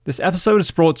This episode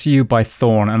is brought to you by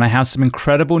Thorne, and I have some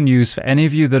incredible news for any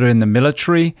of you that are in the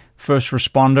military, first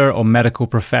responder, or medical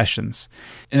professions.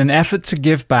 In an effort to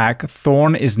give back,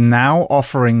 Thorne is now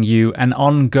offering you an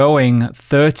ongoing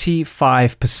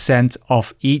 35%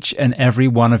 off each and every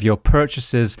one of your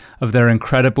purchases of their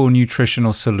incredible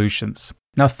nutritional solutions.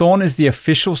 Now, Thorne is the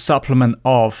official supplement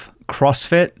of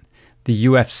CrossFit, the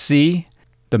UFC,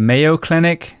 the Mayo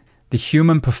Clinic, the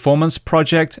Human Performance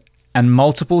Project, and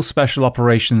multiple special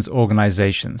operations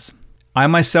organizations. I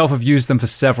myself have used them for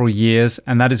several years,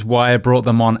 and that is why I brought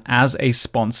them on as a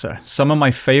sponsor. Some of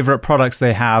my favorite products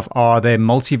they have are their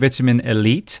multivitamin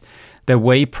Elite, their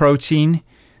whey protein,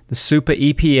 the Super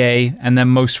EPA, and then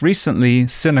most recently,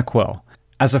 Cinequil.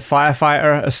 As a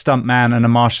firefighter, a stuntman, and a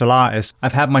martial artist,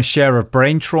 I've had my share of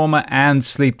brain trauma and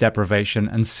sleep deprivation,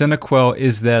 and Cinequil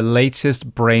is their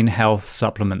latest brain health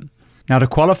supplement. Now, to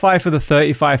qualify for the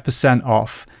 35%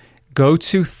 off, go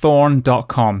to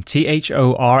thorne.com,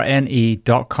 thorne.com.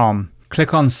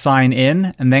 Click on sign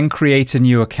in and then create a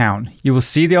new account. You will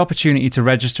see the opportunity to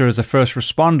register as a first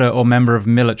responder or member of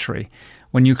military.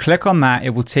 When you click on that, it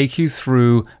will take you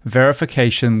through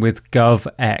verification with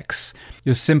GovX.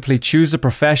 You'll simply choose a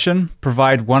profession,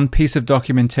 provide one piece of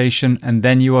documentation, and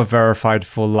then you are verified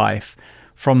for life.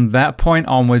 From that point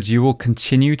onwards, you will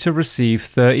continue to receive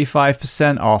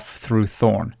 35% off through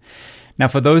Thorne. Now,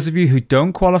 for those of you who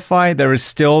don't qualify, there is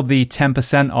still the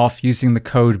 10% off using the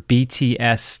code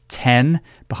BTS10,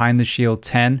 Behind the Shield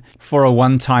 10, for a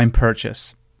one-time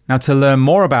purchase. Now, to learn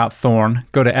more about Thorne,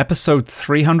 go to episode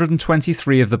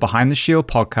 323 of the Behind the Shield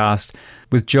podcast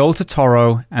with Joel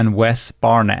Totoro and Wes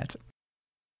Barnett.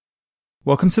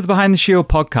 Welcome to the Behind the Shield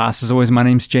podcast. As always, my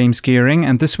name's James Gearing,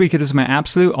 and this week it is my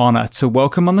absolute honor to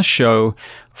welcome on the show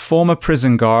former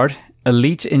prison guard,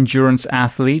 elite endurance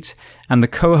athlete, and the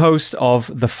co-host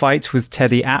of the Fight with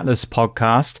Teddy Atlas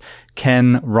podcast,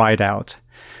 Ken Rideout.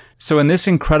 So in this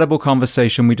incredible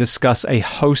conversation, we discuss a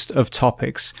host of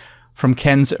topics, from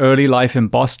Ken's early life in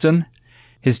Boston,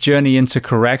 his journey into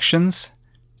corrections,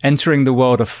 entering the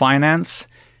world of finance,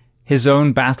 his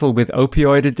own battle with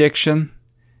opioid addiction,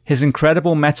 his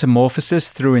incredible metamorphosis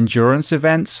through endurance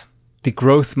events, the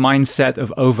growth mindset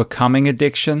of overcoming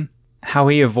addiction, how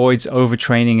he avoids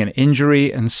overtraining and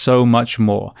injury, and so much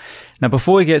more. Now,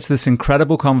 before we get to this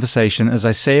incredible conversation, as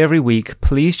I say every week,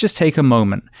 please just take a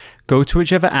moment, go to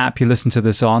whichever app you listen to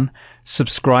this on,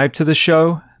 subscribe to the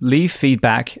show, leave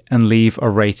feedback, and leave a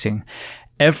rating.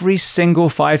 Every single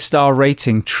 5-star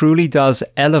rating truly does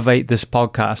elevate this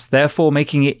podcast, therefore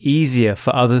making it easier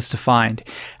for others to find.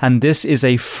 And this is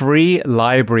a free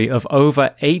library of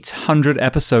over 800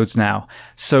 episodes now.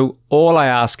 So all I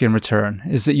ask in return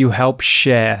is that you help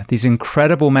share these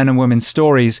incredible men and women's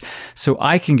stories so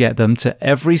I can get them to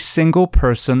every single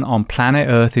person on planet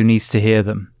Earth who needs to hear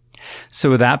them. So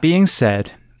with that being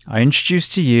said, I introduce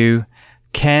to you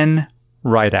Ken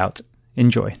Rideout.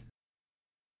 Enjoy.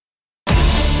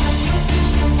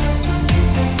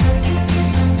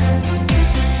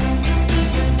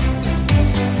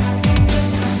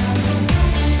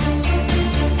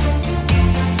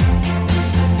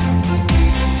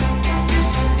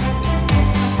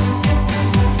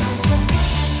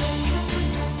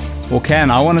 Well,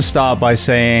 Ken, I want to start by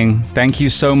saying thank you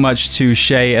so much to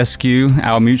Shay Eskew,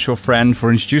 our mutual friend, for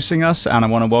introducing us, and I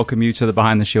want to welcome you to the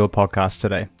Behind the Shield podcast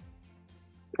today.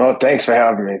 Oh, thanks for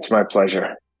having me. It's my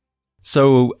pleasure.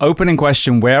 So, opening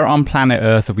question, where on planet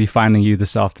Earth are we finding you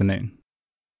this afternoon?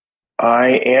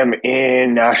 I am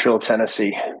in Nashville,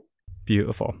 Tennessee.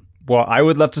 Beautiful. Well, I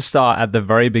would love to start at the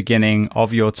very beginning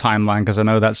of your timeline, because I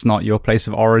know that's not your place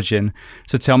of origin.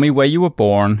 So tell me where you were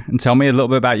born, and tell me a little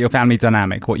bit about your family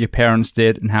dynamic, what your parents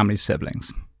did, and how many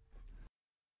siblings.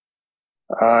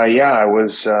 I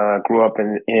grew up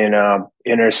in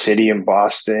inner city in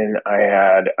Boston. I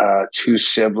had 2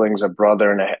 siblings, a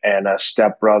brother and a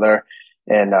stepbrother.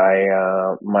 And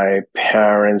my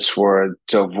parents were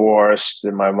divorced,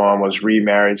 and my mom was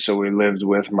remarried. So we lived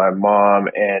with my mom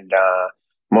and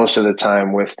most of the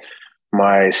time with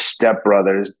my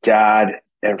stepbrother's dad,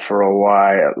 and for a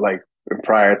while, like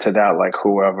prior to that, like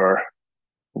whoever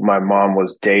my mom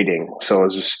was dating. So it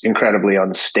was just incredibly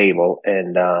unstable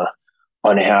and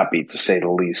unhappy, to say the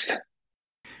least.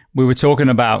 We were talking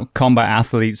about combat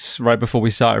athletes right before we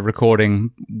started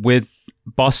recording. With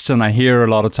Boston, I hear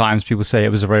a lot of times people say it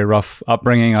was a very rough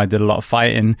upbringing. I did a lot of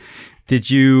fighting. Did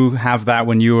you have that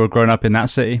when you were growing up in that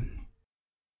city?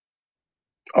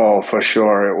 Oh, for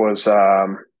sure. It was,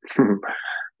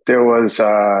 there was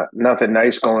nothing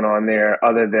nice going on there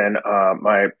other than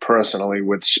personally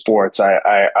with sports.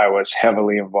 I was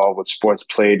heavily involved with sports,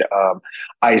 played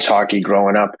ice hockey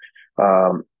growing up.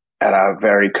 at a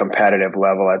very competitive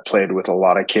level. I played with a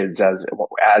lot of kids as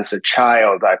a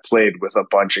child. I played with a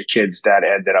bunch of kids that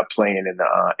ended up playing in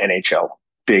the NHL,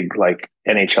 big like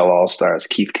NHL All Stars,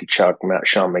 Keith Tkachuk,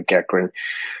 Sean McEachran,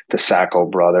 the Sacco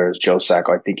brothers, Joe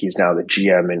Sacco. I think he's now the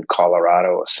GM in Colorado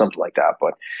or something like that.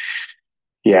 But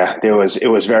yeah, it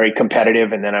was very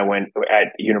competitive. And then I went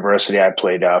at university. I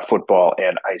played football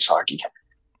and ice hockey.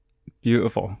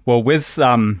 Beautiful. Well, with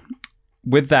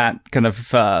that kind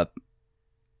of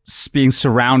being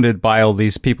surrounded by all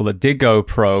these people that did go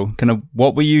pro, kind of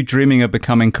what were you dreaming of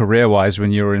becoming career-wise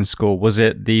when you were in school? Was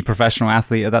it the professional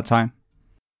athlete at that time?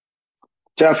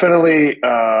 Definitely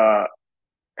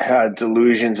had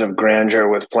delusions of grandeur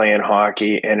with playing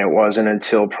hockey, and it wasn't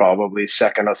until probably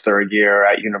second or third year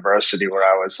at university where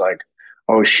I was like,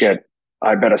 oh shit,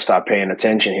 I better stop paying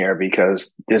attention here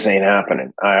because this ain't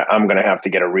happening. I'm going to have to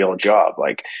get a real job.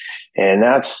 Like, and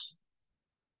that's,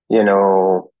 you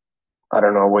know, I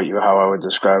don't know how I would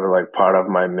describe it, like part of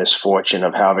my misfortune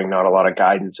of having not a lot of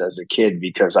guidance as a kid,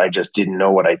 because I just didn't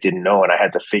know what I didn't know. And I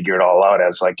had to figure it all out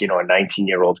as like, a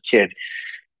 19-year-old kid,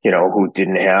 who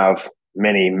didn't have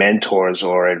many mentors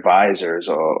or advisors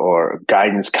or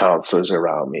guidance counselors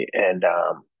around me. And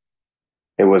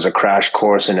it was a crash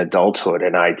course in adulthood,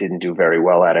 and I didn't do very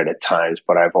well at it at times,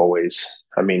 but I would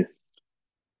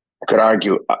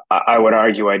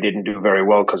argue I didn't do very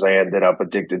well because I ended up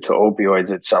addicted to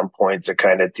opioids at some point to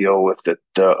kind of deal with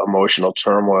the emotional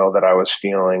turmoil that I was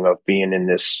feeling of being in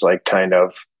this like kind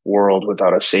of world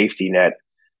without a safety net.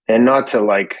 And not to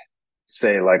like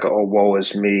say like, oh, woe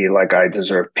is me, like I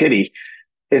deserve pity.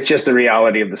 It's just the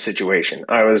reality of the situation.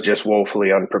 I was just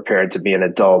woefully unprepared to be an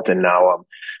adult, and now I'm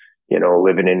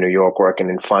living in New York, working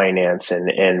in finance,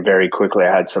 and very quickly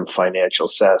I had some financial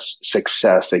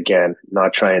success. Again,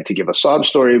 not trying to give a sob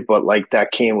story, but like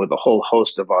that came with a whole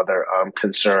host of other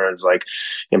concerns like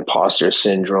imposter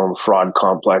syndrome, fraud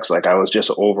complex. Like I was just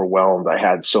overwhelmed. I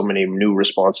had so many new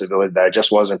responsibilities that I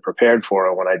just wasn't prepared for.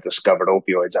 And when I discovered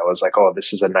opioids, I was like, oh,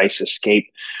 this is a nice escape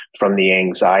from the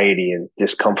anxiety and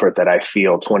discomfort that I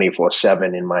feel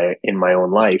 24/7 in my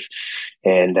own life.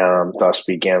 And thus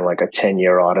began like a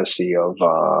 10-year odyssey of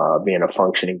being a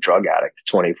functioning drug addict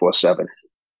 24/7.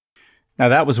 Now,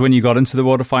 that was when you got into the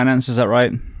world of finance, is that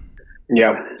right?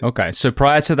 Yeah. Okay. So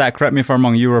prior to that, correct me if I'm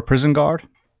wrong, you were a prison guard?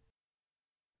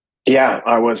 Yeah,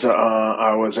 I was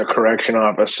a correction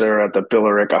officer at the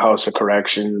Billerica House of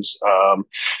Corrections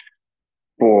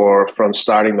from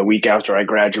starting the week after I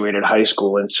graduated high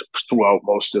school and throughout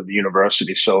most of the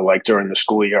university. So like during the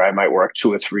school year, I might work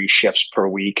 2 or 3 shifts per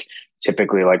week,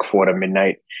 typically like 4 to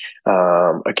midnight,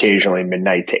 occasionally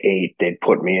midnight to 8. They'd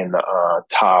put me in the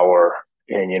tower,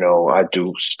 and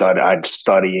I'd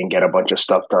study and get a bunch of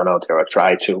stuff done out there. I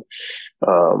try to,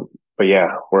 but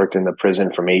yeah, worked in the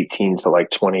prison from 18 to like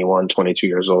 21, 22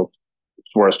 years old.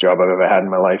 It's the worst job I've ever had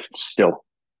in my life. It's still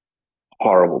a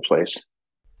horrible place.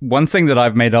 One thing that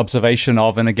I've made observation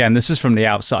of, and again, this is from the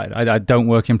outside. I don't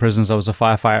work in prisons. I was a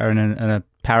firefighter and a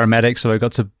paramedic, so I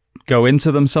got to go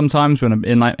into them sometimes when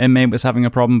an inmate was having a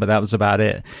problem, but that was about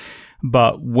it.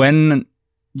 But when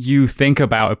you think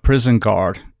about a prison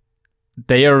guard,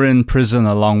 they are in prison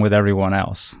along with everyone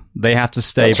else. They have to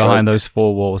stay behind those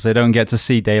 4 walls. They don't get to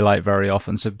see daylight very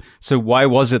often. So why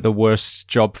was it the worst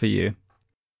job for you?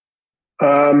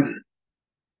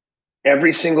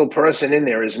 Every single person in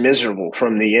there is miserable,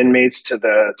 from the inmates to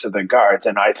the guards.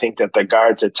 And I think that the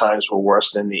guards at times were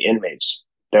worse than the inmates.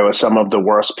 There were some of the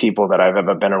worst people that I've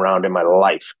ever been around in my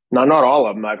life. Now, not all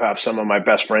of them. I've had some of my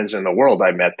best friends in the world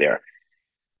I met there,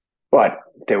 but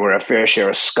there were a fair share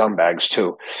of scumbags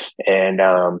too. And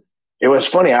it was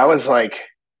funny. I was like,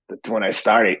 when I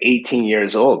started, 18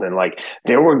 years old, and like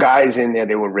there were guys in there,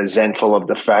 they were resentful of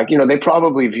the fact, they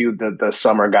probably viewed the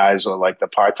summer guys or like the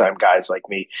part-time guys like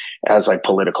me as like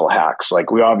political hacks. Like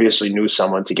we obviously knew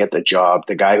someone to get the job.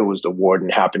 The guy who was the warden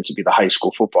happened to be the high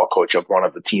school football coach of one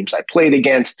of the teams I played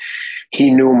against.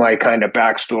 He knew my kind of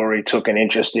backstory, took an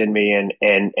interest in me,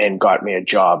 and got me a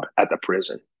job at the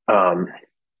prison.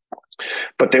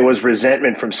 But there was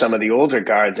resentment from some of the older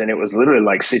guards, and it was literally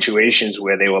like situations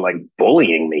where they were like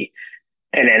bullying me.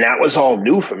 And that was all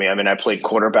new for me. I mean, I played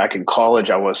quarterback in college.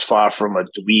 I was far from a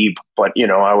dweeb, but,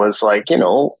 I was like,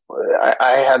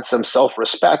 I had some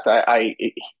self-respect. I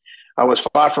was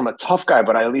far from a tough guy,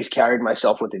 but I at least carried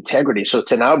myself with integrity. So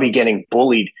to now be getting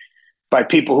bullied by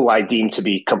people who I deemed to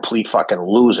be complete fucking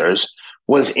losers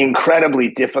was incredibly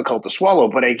difficult to swallow.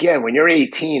 But again, when you're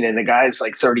 18 and the guy's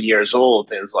like 30 years old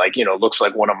and is like, looks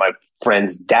like one of my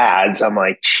friend's dads, I'm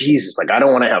like, Jesus, like I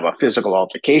don't want to have a physical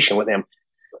altercation with him.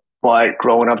 But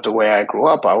growing up the way I grew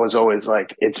up, I was always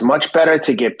like, it's much better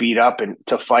to get beat up and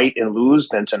to fight and lose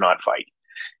than to not fight.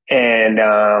 And,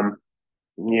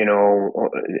 you know,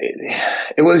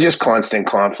 it was just constant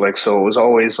conflict. So it was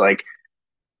always like,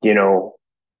 you know,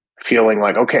 feeling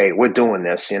like, okay, we're doing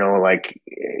this, you know, like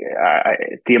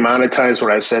the amount of times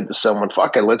where I've said to someone,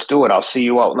 fuck it, let's do it. I'll see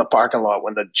you out in the parking lot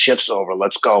when the shift's over.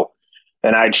 Let's go.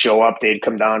 And I'd show up, they'd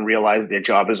come down, realize their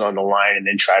job is on the line, and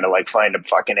then try to like find a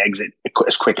fucking exit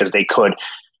as quick as they could.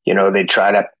 You know, they'd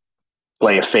try to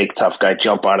play a fake tough guy,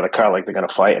 jump out of the car like they're going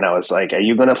to fight. And I was like, are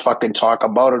you going to fucking talk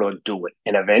about it or do it?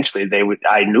 And eventually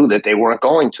I knew that they weren't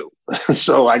going to.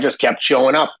 So I just kept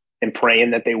showing up and praying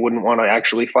that they wouldn't want to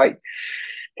actually fight.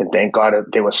 And thank God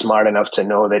they were smart enough to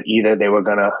know that either they were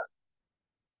going to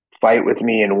fight with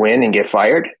me and win and get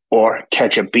fired or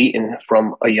catch a beating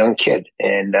from a young kid.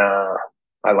 And,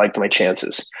 I liked my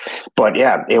chances, but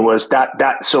yeah, it was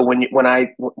that. So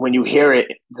when you hear it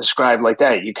described like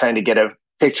that, you kind of get a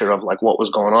picture of like what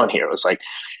was going on here. It was like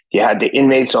you had the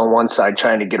inmates on one side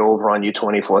trying to get over on you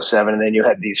 24/7, and then you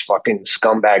had these fucking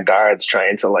scumbag guards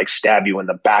trying to like stab you in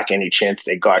the back any chance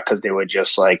they got because they were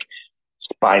just like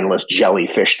spineless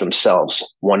jellyfish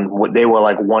themselves. They were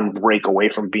like one break away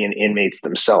from being inmates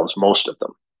themselves. Most of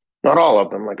them, not all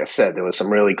of them. Like I said, there was some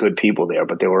really good people there,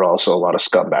 but there were also a lot of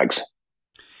scumbags.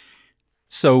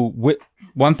 So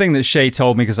one thing that Shay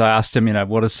told me, because I asked him, you know,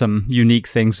 what are some unique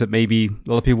things that maybe a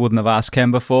lot of people wouldn't have asked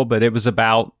Ken before, but it was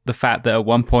about the fact that at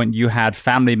one point you had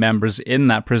family members in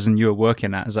that prison you were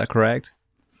working at. Is that correct?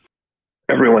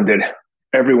 Everyone did.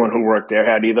 Everyone who worked there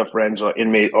had either friends or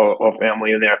inmate or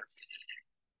family in there.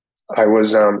 I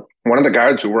was one of the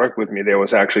guards who worked with me there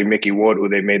was actually Mickey Wood, who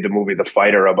they made the movie The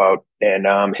Fighter about,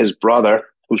 and his brother,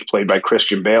 who's played by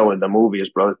Christian Bale in the movie, his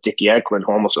brother Dickie Eklund,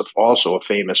 also a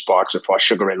famous boxer, fought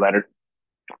Sugar Ray Leonard.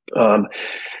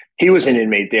 He was an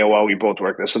inmate there while we both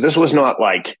worked there. So this was not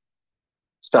like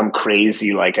some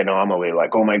crazy like anomaly,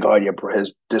 like, oh my God,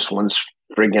 this one's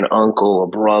friggin' uncle or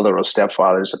brother or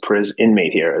stepfather is a prison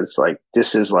inmate here. It's like,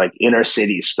 this is like inner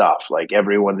city stuff. Like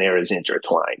everyone there is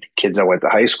intertwined. Kids I went to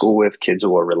high school with, kids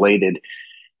who were related.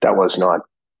 That was not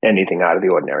anything out of the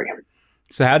ordinary.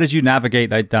 So how did you navigate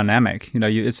that dynamic? You know,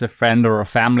 it's a friend or a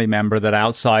family member that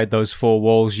outside those four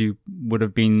walls you would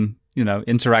have been, you know,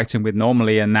 interacting with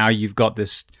normally, and now you've got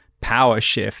this power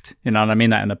shift. You know, and I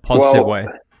mean that in a positive way.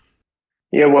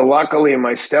 Yeah, well, luckily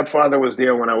my stepfather was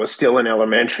there when I was still in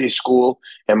elementary school,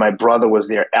 and my brother was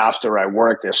there after I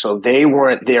worked there. So they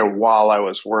weren't there while I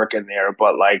was working there.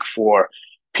 But like for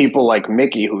people like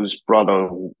Mickey, whose brother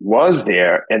was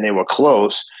there and they were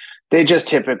close, they just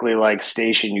typically like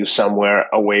station you somewhere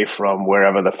away from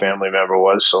wherever the family member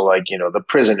was. So like, you know, the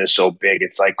prison is so big,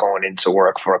 it's like going into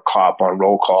work for a cop on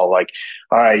roll call. Like,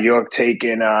 all right, you're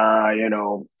taking, you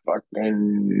know,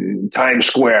 fucking Times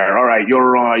Square. All right,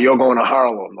 you're going to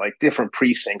Harlem. Like different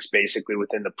precincts basically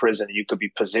within the prison. You could be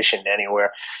positioned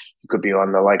anywhere. You could be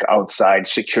on the like outside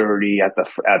security at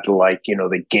the like, you know,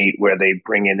 the gate where they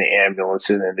bring in the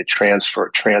ambulances and the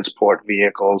transport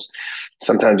vehicles.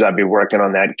 Sometimes I'd be working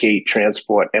on that gate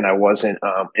transport, and I wasn't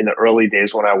in the early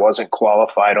days when I wasn't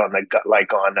qualified on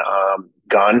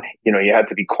gun. You know, you had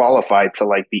to be qualified to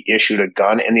like be issued a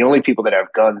gun, and the only people that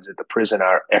have guns at the prison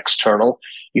are external.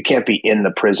 You can't be in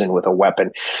the prison with a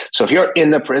weapon. So if you're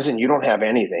in the prison, you don't have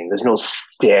anything. There's no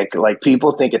stick. Like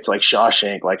people think it's like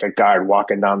Shawshank, like a guard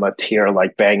walking down the tier,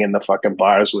 like banging the fucking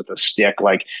bars with a stick.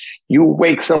 Like you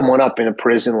wake someone up in a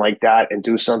prison like that and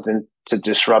do something to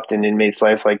disrupt an inmate's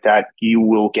life like that, you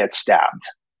will get stabbed.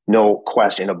 No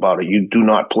question about it. You do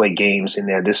not play games in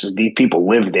there. These people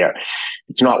live there.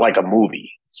 It's not like a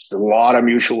movie. It's a lot of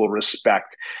mutual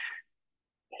respect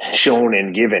shown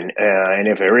and given, and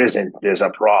if there isn't, there's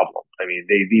a problem. I mean,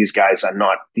 these guys are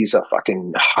not, these are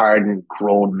fucking hardened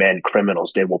grown men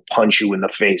criminals. They will punch you in the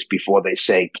face before they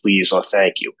say please or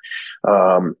thank you.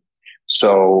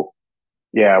 So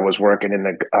yeah, I was working in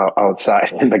the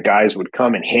outside, and the guys would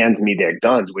come and hand me their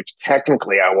guns, which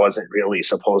technically I wasn't really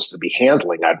supposed to be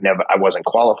handling. I wasn't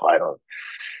qualified on,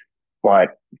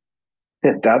 but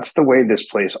that's the way this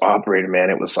place operated, man.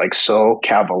 It was like so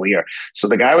cavalier. So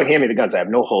the guy would hand me the guns. I have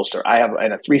no holster.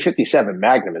 And a 357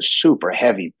 Magnum is super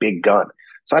heavy, big gun.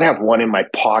 So I'd have one in my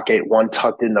pocket, one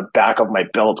tucked in the back of my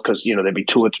belt, because, you know, there'd be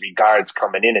 2 or 3 guards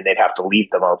coming in and they'd have to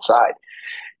leave them outside.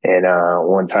 And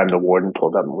one time the warden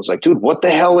pulled up and was like, dude, what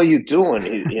the hell are you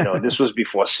doing? You know, this was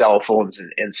before cell phones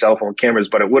and cell phone cameras,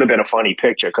 but it would have been a funny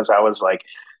picture because I was like,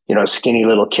 you know, a skinny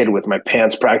little kid with my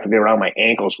pants practically around my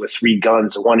ankles with 3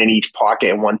 guns, one in each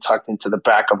pocket and one tucked into the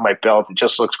back of my belt. It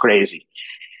just looks crazy.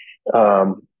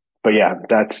 But yeah,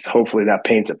 hopefully that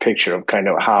paints a picture of kind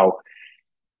of how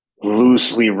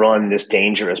loosely run this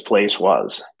dangerous place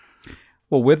was.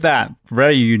 Well, with that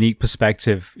very unique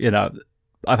perspective, you know,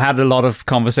 I've had a lot of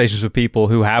conversations with people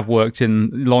who have worked in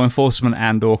law enforcement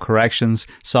and or corrections,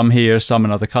 some here, some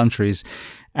in other countries.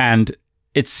 And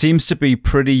it seems to be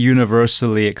pretty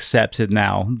universally accepted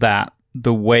now that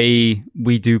the way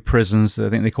we do prisons, I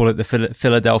think they call it the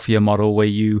Philadelphia model, where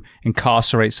you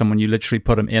incarcerate someone, you literally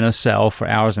put them in a cell for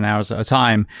hours and hours at a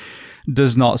time,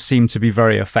 does not seem to be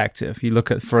very effective. You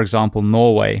look at, for example,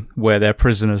 Norway, where their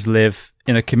prisoners live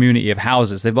in a community of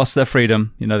houses. They've lost their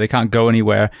freedom. You know, they can't go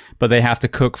anywhere, but they have to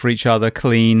cook for each other,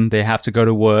 clean. They have to go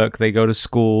to work. They go to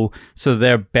school. So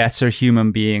they're better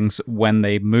human beings when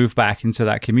they move back into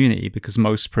that community, because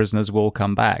most prisoners will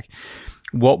come back.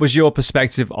 What was your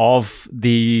perspective of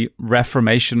the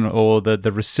reformation or the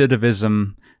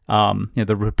recidivism,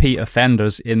 the repeat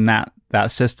offenders in that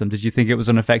system? Did you think it was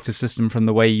an effective system from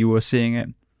the way you were seeing it?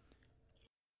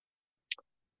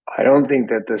 I don't think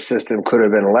that the system could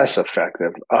have been less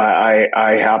effective. I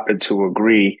happen to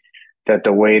agree that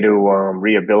the way to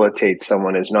rehabilitate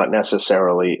someone is not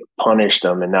necessarily punish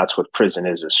them, and that's what prison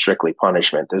is strictly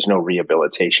punishment. There's no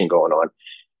rehabilitation going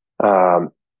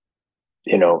on.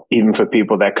 Even for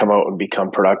people that come out and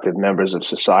become productive members of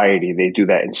society, they do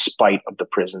that in spite of the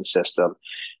prison system.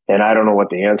 And I don't know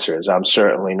what the answer is. I'm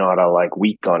certainly not a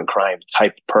weak on crime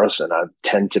type person. I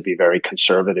tend to be very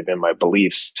conservative in my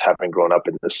beliefs, having grown up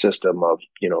in the system of,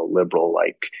 liberal,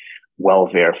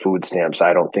 welfare, food stamps.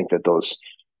 I don't think that those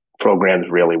programs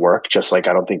really work, just like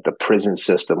I don't think the prison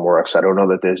system works. I don't know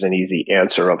that there's an easy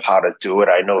answer of how to do it.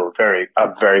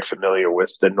 I'm very familiar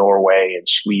with the Norway and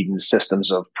Sweden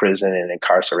systems of prison and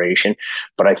incarceration,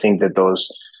 but I think that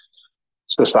those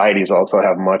societies also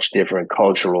have much different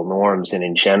cultural norms, and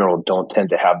in general don't tend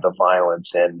to have the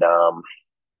violence and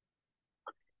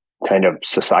kind of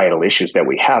societal issues that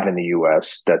we have in the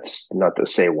US. That's not to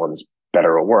say one's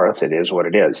better or worse. It is what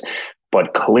it is.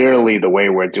 But clearly the way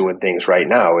we're doing things right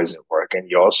now isn't working.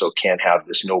 You also can't have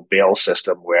this no bail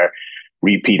system where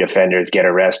repeat offenders get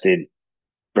arrested,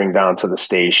 bring down to the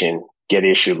station, get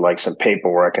issued some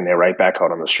paperwork, and they're right back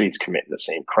out on the streets committing the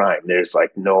same crime. There's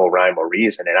no rhyme or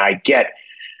reason. And I get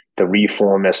the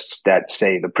reformists that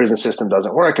say the prison system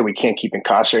doesn't work and we can't keep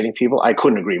incarcerating people. I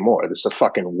couldn't agree more. This is a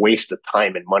fucking waste of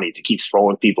time and money to keep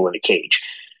throwing people in a cage.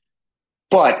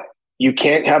 But you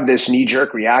can't have this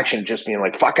knee-jerk reaction just being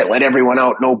fuck it, let everyone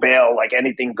out, no bail,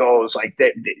 anything goes.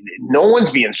 No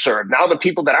one's being served. Now the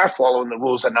people that are following the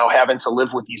rules are now having to live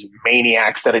with these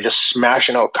maniacs that are just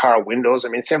smashing out car windows. I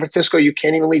mean, San Francisco, you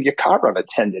can't even leave your car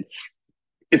unattended.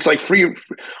 It's free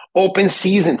open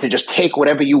season to just take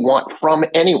whatever you want from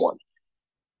anyone.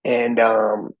 And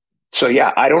so,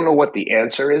 yeah, I don't know what the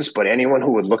answer is, but anyone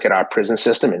who would look at our prison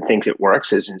system and thinks it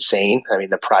works is insane. I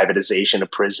mean, the privatization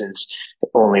of prisons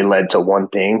only led to one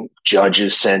thing: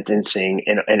 judges sentencing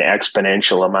an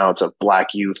exponential amount of Black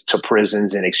youth to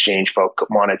prisons in exchange for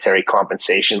monetary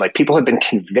compensation. People have been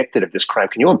convicted of this crime.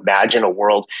 Can you imagine a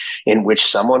world in which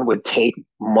someone would take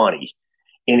money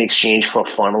in exchange for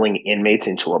funneling inmates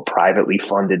into a privately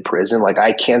funded prison?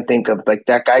 I can't think of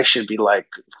that guy should be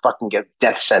fucking get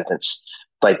death sentence.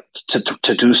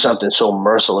 To do something so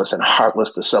merciless and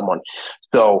heartless to someone.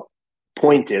 So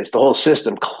point is, the whole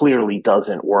system clearly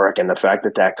doesn't work. And the fact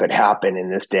that could happen in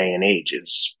this day and age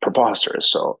is preposterous.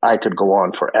 So I could go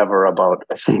on forever about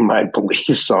my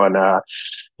beliefs on,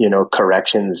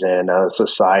 corrections and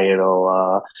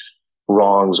societal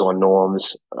wrongs or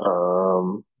norms.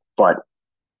 But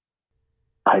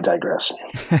I digress.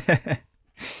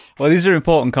 Well, these are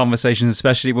important conversations,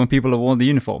 especially when people have worn the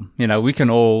uniform. We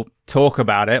can all talk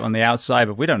about it on the outside,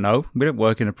 but we don't know. We don't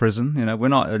work in a prison. We're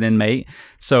not an inmate.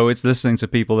 So it's listening to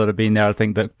people that have been there, I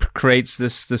think, that creates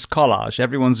this collage.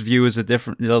 Everyone's view is a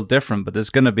little different, but there's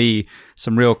going to be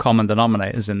some real common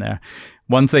denominators in there.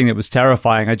 One thing that was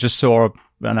terrifying, I just saw,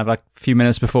 and a few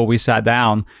minutes before we sat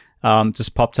down,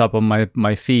 just popped up on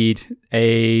my feed,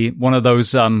 one of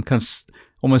those kind of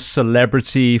almost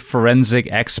celebrity forensic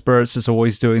experts is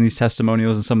always doing these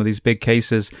testimonials in some of these big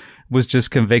cases, was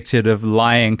just convicted of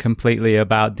lying completely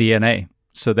about DNA.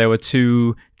 So there were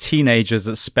two teenagers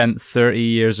that spent 30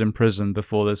 years in prison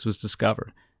before this was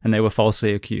discovered, and they were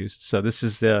falsely accused. So this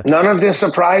is None of this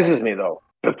surprises me, though.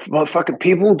 But fucking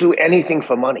people do anything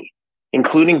for money,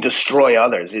 including destroy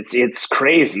others. It's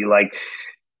crazy.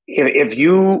 If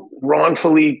you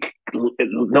wrongfully,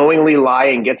 knowingly lie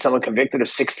and get someone convicted of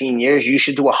 16 years, you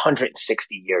should do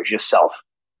 160 years yourself.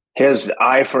 Here's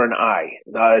eye for an eye,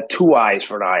 2 eyes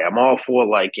for an eye. I'm all for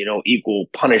equal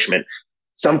punishment.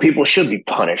 Some people should be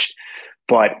punished,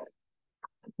 but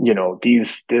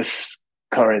this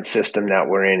current system that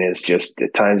we're in is just,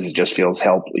 at times it just feels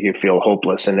you feel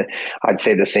hopeless. And I'd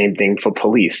say the same thing for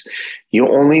police. You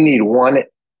only need one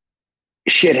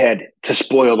shithead to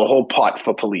spoil the whole pot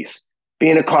for police.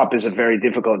 Being a cop is a very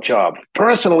difficult job.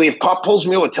 Personally, if cop pulls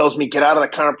me over, tells me get out of the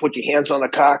car and put your hands on the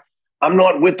car, I'm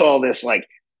not with all this like,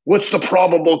 what's the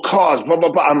probable cause? Blah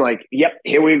blah blah. I'm like, yep,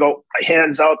 here we go.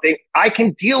 Hands out thing. I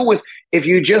can deal with if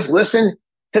you just listen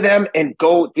to them and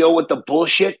go deal with the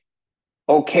bullshit.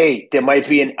 Okay, there might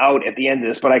be an out at the end of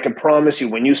this, but I can promise you,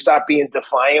 when you stop being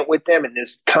defiant with them, and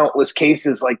there's countless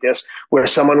cases like this where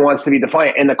someone wants to be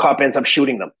defiant and the cop ends up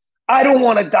shooting them. I don't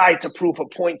want to die to prove a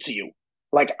point to you.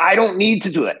 Like, I don't need to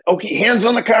do that. Okay, hands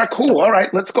on the car, cool. All right,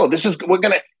 let's go.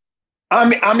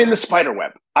 I'm in the spider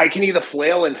web. I can either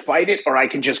flail and fight it or I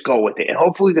can just go with it. And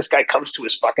hopefully this guy comes to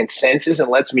his fucking senses and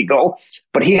lets me go.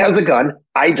 But he has a gun.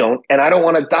 I don't. And I don't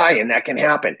want to die, and that can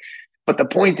happen. But the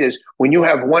point is, when you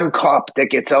have one cop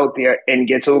that gets out there and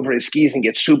gets over his skis and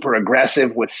gets super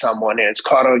aggressive with someone and it's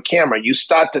caught on camera, you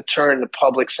start to turn the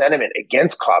public sentiment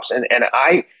against cops. And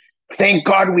I thank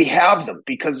God we have them,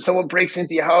 because if someone breaks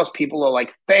into your house, people are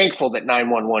like thankful that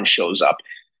 911 shows up.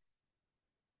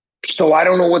 So I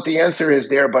don't know what the answer is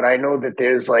there, but I know that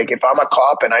there's like, if I'm a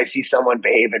cop and I see someone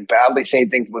behaving badly, same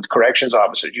thing with corrections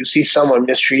officers. You see someone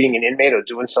mistreating an inmate or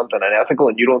doing something unethical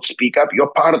and you don't speak up,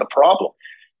 you're part of the problem.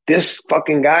 This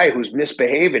fucking guy who's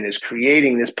misbehaving is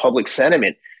creating this public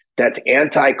sentiment that's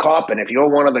anti-cop. And if you're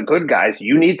one of the good guys,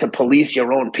 you need to police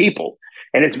your own people.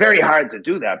 And it's very hard to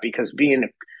do that, because being a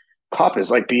cop is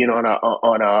like being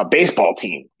on a baseball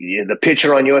team. The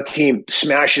pitcher on your team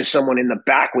smashes someone in the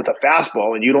back with a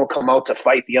fastball and you don't come out to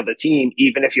fight the other team,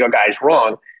 even if your guy's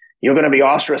wrong, you're going to be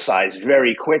ostracized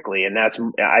very quickly. And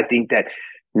I think that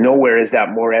nowhere is that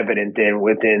more evident than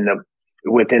within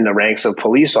the ranks of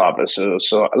police officers.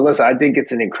 So listen, I think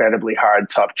it's an incredibly hard,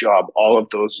 tough job. All of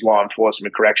those law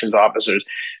enforcement corrections officers,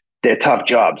 they're tough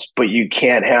jobs, but you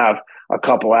can't have a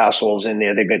couple assholes in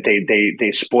there.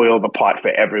 They spoil the pot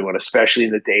for everyone, especially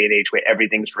in the day and age where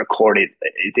everything's recorded.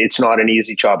 It's not an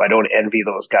easy job. I don't envy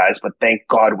those guys, but thank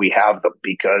God we have them,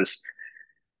 because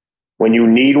when you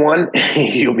need one,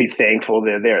 you'll be thankful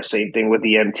they're there. Same thing with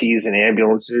the EMTs and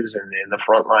ambulances and the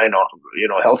frontline,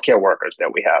 healthcare workers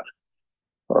that we have.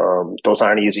 Those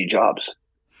aren't easy jobs.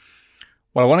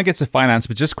 Well, I want to get to finance,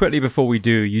 but just quickly before we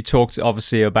do, you talked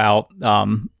obviously about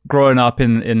growing up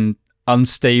in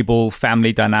unstable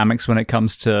family dynamics when it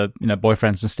comes to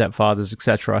boyfriends and stepfathers,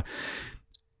 etc.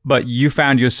 But you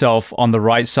found yourself on the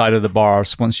right side of the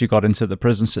bars once you got into the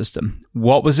prison system.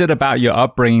 What was it about your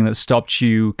upbringing that stopped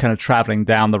you kind of traveling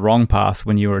down the wrong path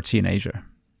when you were a teenager?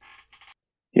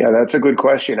 Yeah, that's a good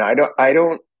question. I don't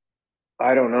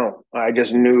know. I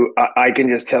just knew. I can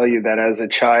just tell you that as a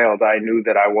child, I knew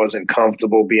that I wasn't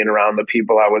comfortable being around the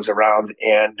people I was around,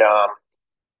 and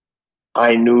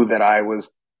I knew that I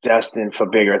was destined for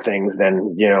bigger things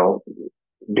than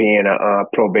being a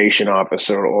probation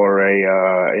officer or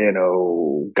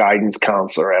a guidance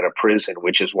counselor at a prison,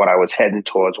 which is what I was heading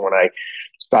towards when I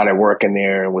started working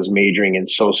there and was majoring in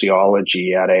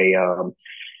sociology at a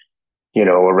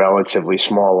relatively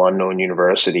small unknown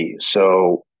university.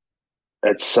 So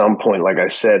at some point, like I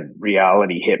said,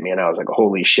 reality hit me and I was like,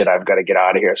 holy shit, I've got to get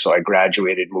out of here. So I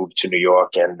graduated, moved to New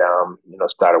York, and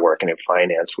started working in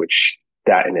finance, which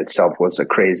that in itself was a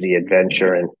crazy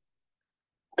adventure. And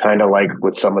kind of like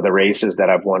with some of the races that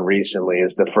I've won recently,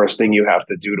 is the first thing you have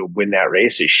to do to win that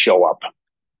race is show up.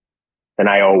 And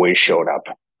I always showed up.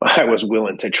 I was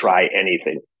willing to try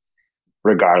anything,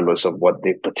 regardless of what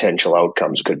the potential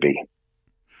outcomes could be.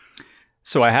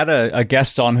 So I had a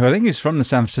guest on who I think he's from the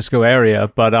San Francisco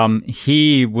area, but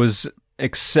he was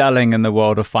excelling in the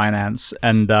world of finance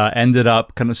and ended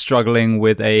up kind of struggling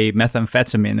with a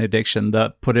methamphetamine addiction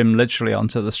that put him literally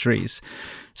onto the streets.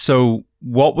 So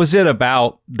what was it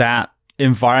about that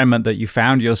environment that you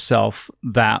found yourself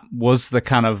that was the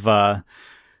kind of the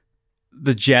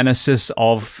genesis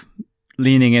of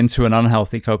leaning into an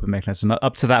unhealthy coping mechanism?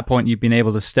 Up to that point, you've been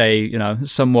able to stay,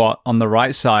 somewhat on the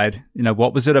right side.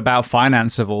 What was it about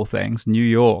finance of all things, New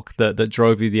York, that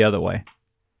drove you the other way?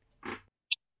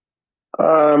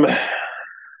 Again,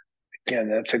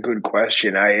 that's a good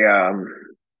question.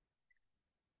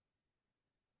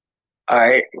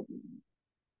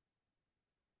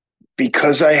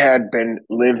 Because I had been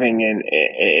living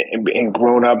and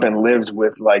grown up and lived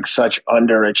with like such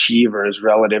underachievers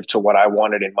relative to what I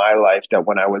wanted in my life, that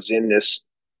when I was in this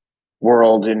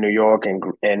world in New York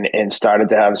and started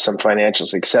to have some financial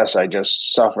success, I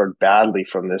just suffered badly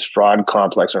from this fraud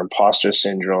complex or imposter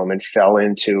syndrome and fell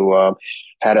into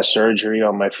had a surgery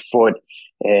on my foot,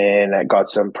 and I got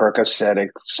some Percocet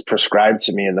prescribed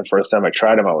to me. And the first time I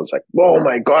tried them, I was like, oh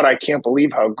my God, I can't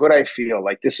believe how good I feel.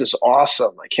 Like, this is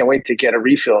awesome. I can't wait to get a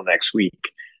refill next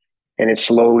week. And it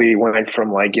slowly went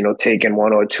from like, taking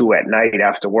one or two at night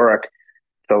after work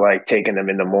to like taking them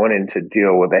in the morning to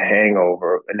deal with a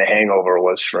hangover. And the hangover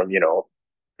was from,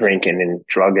 drinking and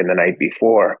drugging the night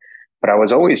before. But I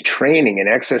was always training and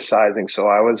exercising. So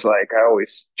I was like, I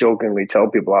always jokingly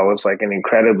tell people I was like an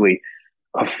incredibly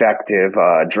effective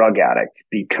drug addict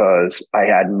because I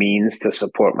had means to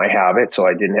support my habit. So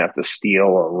I didn't have to steal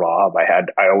or rob.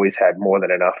 I always had more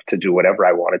than enough to do whatever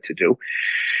I wanted to do.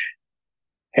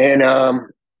 And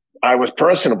I was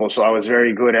personable, so I was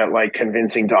very good at like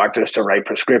convincing doctors to write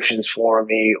prescriptions for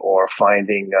me or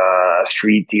finding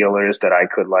street dealers that I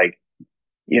could like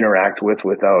interact with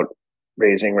without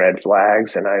raising red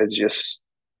flags. And I was just,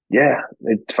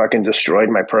 it fucking destroyed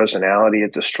my personality.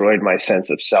 It destroyed my sense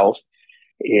of self.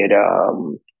 It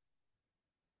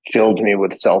filled me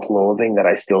with self-loathing that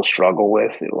I still struggle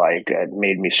with. It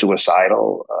made me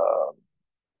suicidal.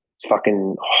 It's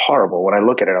fucking horrible. When I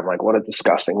look at it, I'm like, what a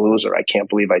disgusting loser. I can't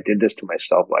believe I did this to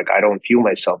myself. Like, I don't view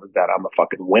myself as that. I'm a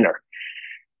fucking winner.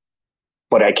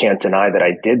 But I can't deny that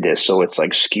I did this. So it's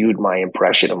like skewed my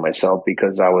impression of myself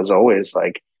because I was always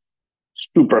like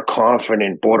super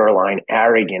confident, borderline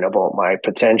arrogant about my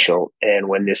potential. And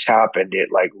when this happened, it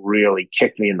like really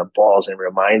kicked me in the balls and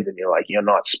reminded me like, you're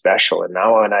not special. And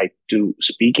now when I do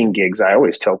speaking gigs, I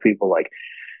always tell people like,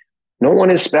 no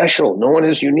one is special. No one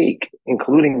is unique,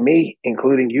 including me,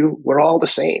 including you. We're all the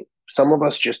same. Some of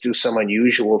us just do some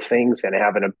unusual things and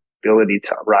have an ability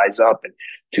to rise up and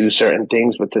do certain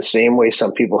things. But the same way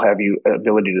some people have the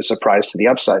ability to surprise to the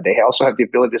upside, they also have the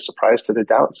ability to surprise to the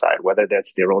downside, whether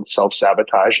that's their own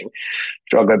self-sabotaging,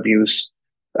 drug abuse,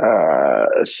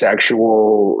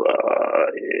 sexual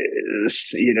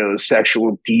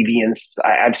deviance.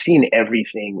 I've seen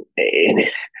everything in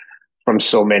it. From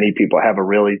so many people. I have a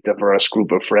really diverse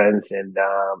group of friends and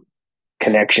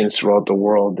connections throughout the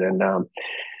world. And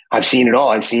I've seen it all.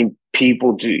 I've seen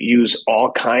people use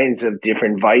all kinds of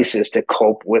different vices to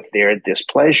cope with their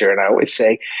displeasure. And I always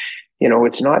say,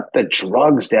 it's not the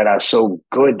drugs that are so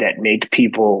good that make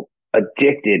people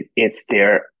addicted. It's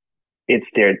their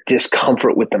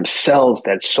discomfort with themselves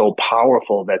that's so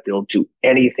powerful that they'll do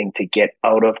anything to get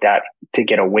out of that, to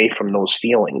get away from those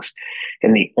feelings.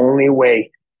 And the only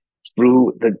way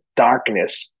through the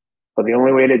darkness, but the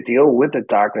only way to deal with the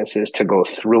darkness is to go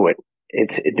through it.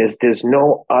 There's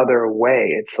no other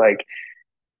way. It's like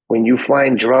when you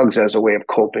find drugs as a way of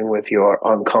coping with your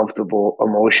uncomfortable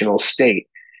emotional state,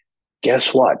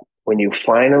 guess what? When you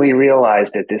finally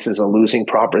realize that this is a losing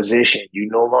proposition, you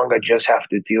no longer just have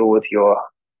to deal with your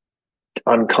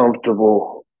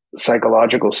uncomfortable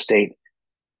psychological state,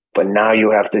 but now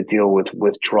you have to deal with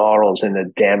withdrawals and the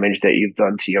damage that you've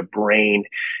done to your brain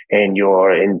and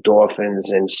your endorphins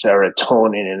and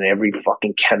serotonin and every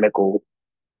fucking chemical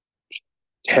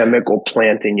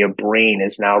plant in your brain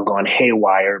has now gone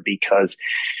haywire because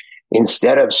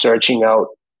instead of searching out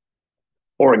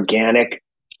organic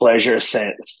pleasure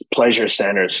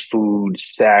centers, food,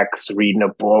 sex, reading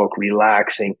a book,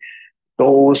 relaxing,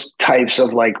 those types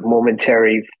of like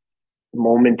momentary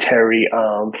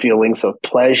feelings of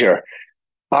pleasure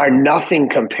are nothing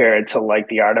compared to like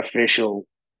the artificial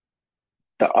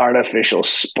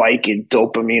spike in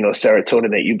dopamine or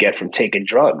serotonin that you get from taking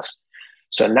drugs.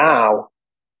 So now,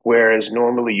 whereas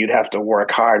normally you'd have to work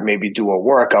hard, maybe do a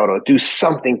workout or do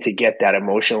something to get that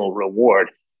emotional reward,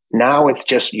 now it's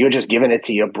just, you're just giving it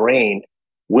to your brain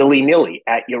willy-nilly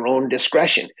at your own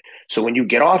discretion. So when you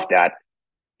get off that,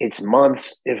 it's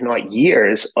months, if not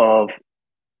years, of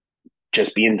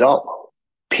just being dull,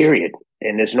 period.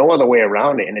 And there's no other way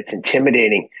around it. And it's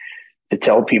intimidating to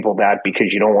tell people that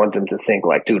because you don't want them to think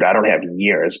like, dude, I don't have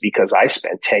years, because I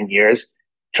spent 10 years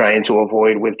trying to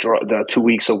avoid the 2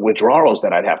 weeks of withdrawals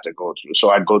that I'd have to go through.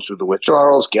 So I'd go through the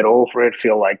withdrawals, get over it,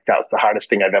 feel like that was the hardest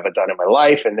thing I've ever done in my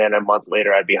life. And then a month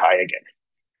later, I'd be high again.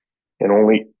 And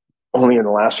only in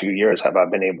the last few years have I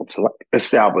been able to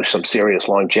establish some serious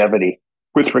longevity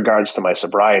with regards to my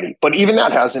sobriety. But even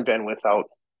that hasn't been without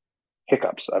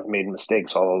hiccups. I've made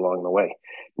mistakes all along the way.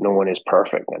 No one is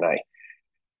perfect. And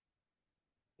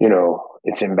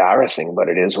it's embarrassing, but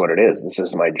it is what it is. This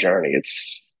is my journey.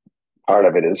 Part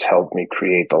of it has helped me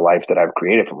create the life that I've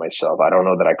created for myself. I don't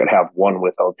know that I could have one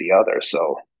without the other.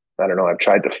 So I don't know. I've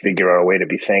tried to figure out a way to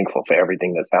be thankful for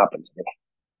everything that's happened to me.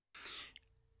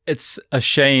 It's a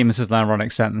shame. This is an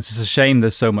ironic sentence. It's a shame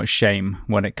there's so much shame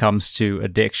when it comes to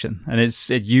addiction. And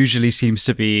it usually seems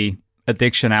to be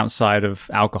addiction outside of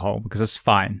alcohol, because it's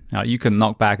fine. Now, you can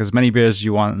knock back as many beers as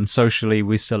you want and socially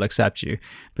we still accept you.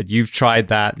 But you've tried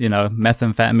that,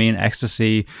 methamphetamine,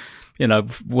 ecstasy,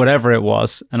 whatever it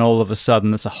was, and all of a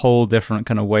sudden it's a whole different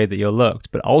kind of way that you're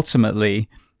looked. But ultimately,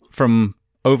 from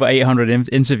over 800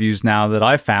 interviews now that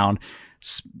I've found,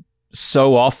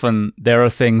 so often there are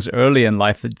things early in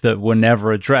life that were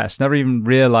never addressed, never even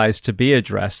realized to be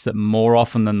addressed, that more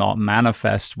often than not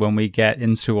manifest when we get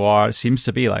into our, it seems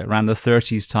to be like around the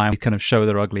 30s time, kind of show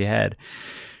their ugly head.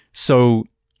 So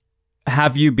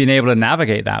have you been able to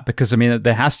navigate that? Because I mean,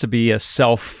 there has to be a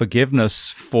self-forgiveness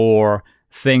for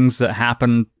things that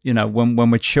happen, you know, when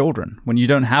we're children, when you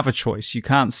don't have a choice. You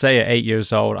can't say at 8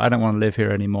 years old, I don't want to live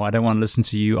here anymore. I don't want to listen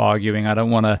to you arguing. I don't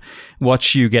want to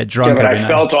watch you get drunk. Yeah, but I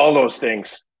felt all those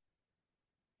things.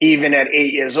 Even at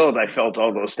 8 years old, I felt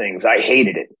all those things. I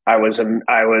hated it. I was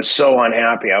so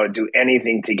unhappy. I would do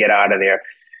anything to get out of there,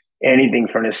 anything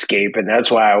for an escape. And that's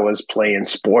why I was playing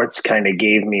sports, kind of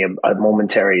gave me a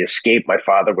momentary escape. My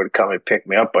father would come and pick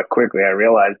me up, but quickly I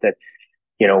realized that,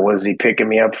 you know, was he picking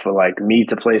me up for like me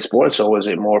to play sports, or was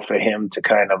it more for him to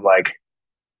kind of like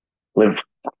live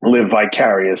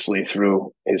vicariously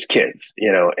through his kids,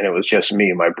 you know? And it was just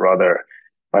me. My brother,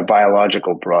 my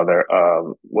biological brother,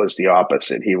 was the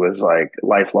opposite. He was like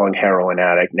lifelong heroin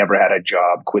addict, never had a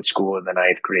job, quit school in the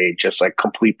 9th grade, just like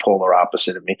complete polar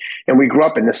opposite of me. And we grew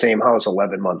up in the same house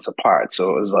 11 months apart. So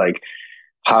it was like,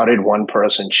 how did one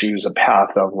person choose a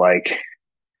path of like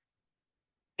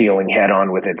dealing head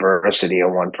on with adversity,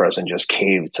 and one person just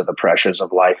caved to the pressures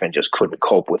of life and just couldn't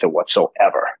cope with it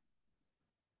whatsoever?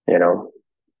 You know,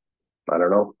 I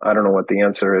don't know. I don't know what the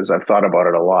answer is. I've thought about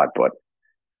it a lot, but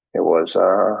it was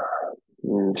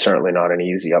certainly not an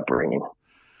easy upbringing.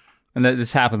 And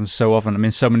this happens so often. I mean,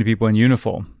 so many people in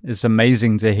uniform. It's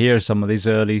amazing to hear some of these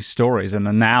early stories. And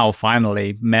now,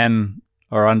 finally, men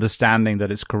are understanding that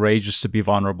it's courageous to be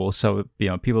vulnerable. So, you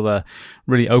know, people are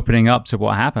really opening up to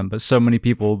what happened. But so many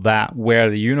people that wear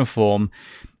the uniform,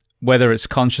 whether it's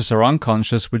conscious or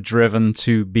unconscious, were driven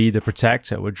to be the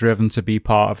protector, were driven to be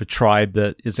part of a tribe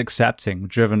that is accepting,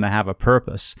 driven to have a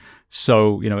purpose.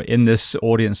 So, you know, in this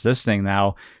audience listening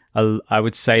now, I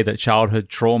would say that childhood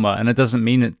trauma, and it doesn't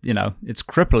mean that, you know, it's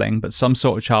crippling, but some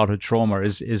sort of childhood trauma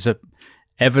is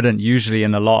evident usually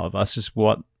in a lot of us, is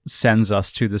what sends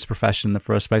us to this profession in the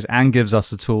first place and gives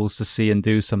us the tools to see and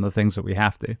do some of the things that we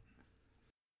have to.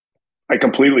 I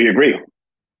completely agree.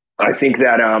 I think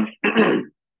that,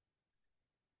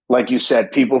 like you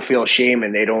said, people feel shame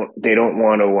and they don't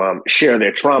want to share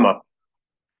their trauma,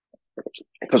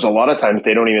 because a lot of times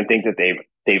they don't even think that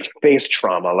they've faced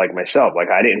trauma. Like myself,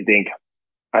 like I didn't think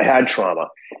I had trauma.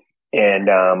 And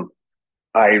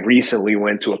I recently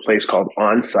went to a place called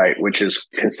Onsite, which is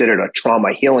considered a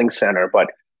trauma healing center, but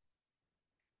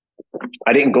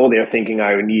I didn't go there thinking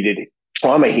I needed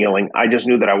trauma healing. I just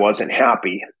knew that I wasn't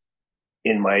happy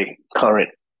in my current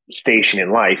station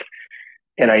in life.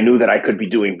 And I knew that I could be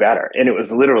doing better. And it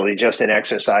was literally just an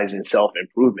exercise in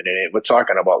self-improvement. And we're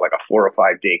talking about like a 4 or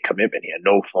 5 day commitment here,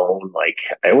 no phone. Like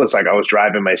it was like I was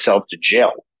driving myself to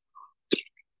jail.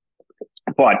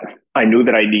 But I knew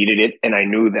that I needed it. And I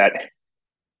knew that,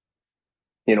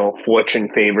 you know, fortune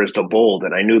favors the bold.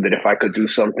 And I knew that if I could do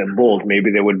something bold,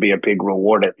 maybe there would be a big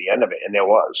reward at the end of it. And there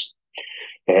was.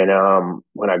 And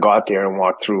when I got there and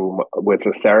walked through with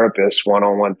a therapist,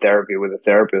 one-on-one therapy with a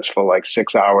therapist for like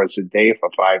 6 hours a day for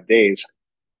 5 days,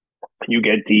 you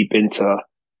get deep into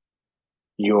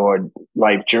your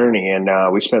life journey. And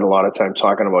we spent a lot of time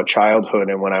talking about childhood.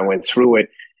 And when I went through it,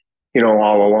 you know,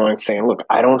 all along saying, look,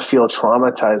 I don't feel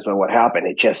traumatized by what happened.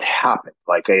 It just happened.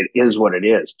 Like it is what it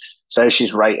is. So as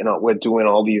she's writing, we're doing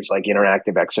all these like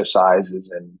interactive exercises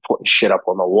and putting shit up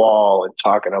on the wall and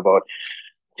talking about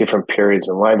different periods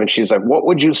in life. And she's like, what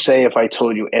would you say if I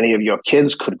told you any of your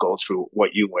kids could go through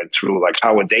what you went through? Like,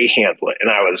 how would they handle it? And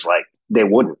I was like, they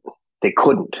wouldn't. They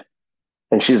couldn't.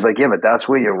 And she's like, yeah, but that's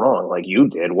where you're wrong. Like you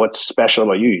did. What's special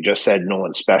about you? You just said no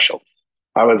one's special.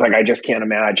 I was like, I just can't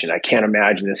imagine. I can't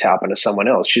imagine this happen to someone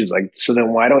else. She's like, so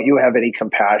then why don't you have any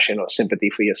compassion or sympathy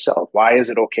for yourself? Why is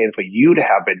it okay for you to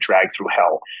have been dragged through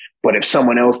hell? But if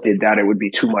someone else did that, it would be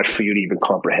too much for you to even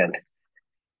comprehend.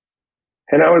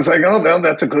 And I was like, oh, no,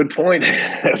 that's a good point.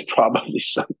 That's probably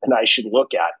something I should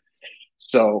look at.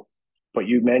 So, but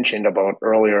you mentioned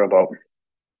earlier about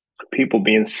people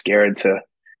being scared to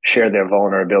share their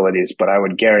vulnerabilities. But I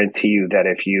would guarantee you that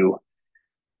if you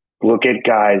look at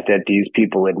guys that these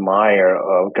people admire,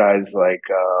 guys like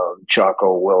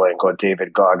Jocko Willink or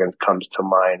David Goggins comes to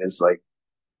mind, is like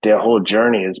their whole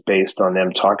journey is based on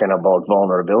them talking about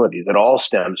vulnerabilities. It all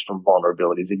stems from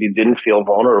vulnerabilities. If you didn't feel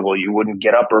vulnerable, you wouldn't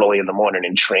get up early in the morning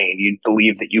and train. You'd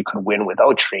believe that you could win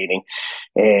without training.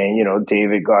 And, you know,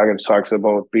 David Goggins talks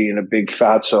about being a big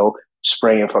fatso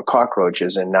spraying for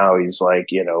cockroaches. And now he's like,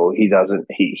 you know, he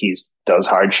does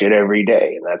hard shit every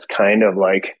day. And that's kind of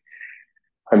like,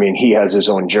 I mean, he has his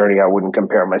own journey. I wouldn't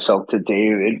compare myself to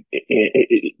David,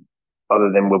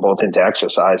 other than we're both into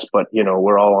exercise. But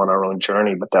we're all on our own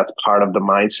journey. But that's part of the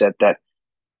mindset that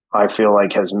I feel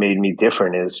like has made me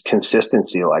different is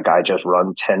consistency. Like I just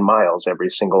run 10 miles every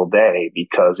single day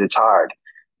because it's hard.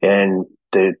 And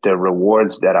the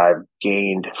rewards that I've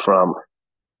gained from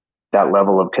that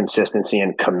level of consistency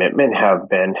and commitment have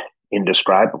been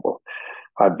indescribable.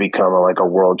 I've become like a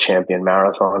world champion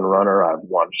marathon runner. I've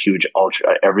won huge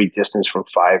ultra, every distance from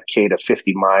 5K to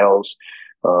 50 miles,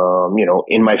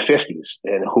 in my 50s.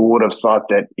 And who would have thought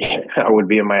that I would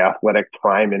be in my athletic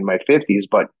prime in my 50s?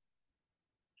 But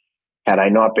had I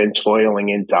not been toiling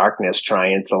in darkness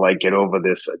trying to like get over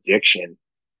this addiction,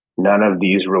 none of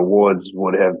these rewards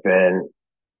would have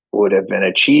been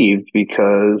achieved,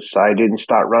 because I didn't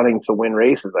start running to win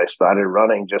races. I started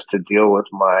running just to deal with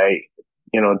my,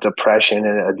 depression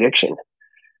and addiction.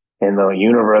 And the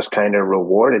universe kind of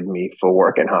rewarded me for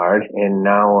working hard. And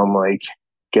now I'm like,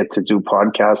 get to do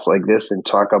podcasts like this and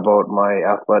talk about my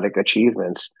athletic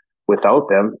achievements. Without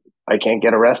them, I can't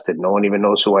get arrested. No one even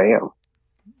knows who I am.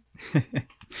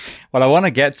 Well, I want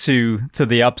to get to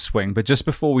the upswing, but just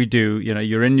before we do,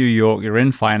 you're in New York, you're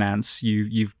in finance,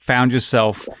 you've found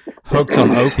yourself hooked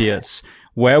on opiates.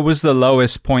 Where was the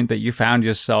lowest point that you found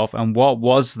yourself, and what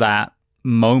was that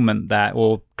moment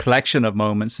or collection of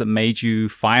moments that made you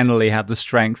finally have the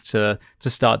strength to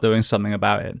start doing something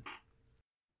about it?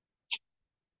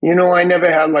 I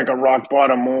never had like a rock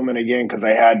bottom moment again, because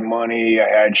I had money, I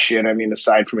had shit. I mean,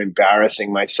 aside from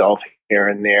embarrassing myself here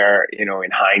and there, in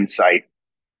hindsight,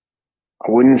 I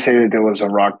wouldn't say that there was a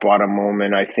rock bottom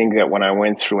moment. I think that when I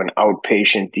went through an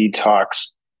outpatient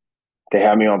detox, they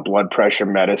had me on blood pressure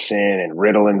medicine and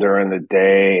Ritalin during the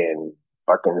day and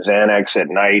fucking Xanax at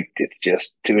night. It's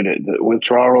just, dude, the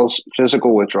withdrawals,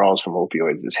 physical withdrawals from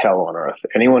opioids is hell on earth.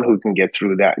 Anyone who can get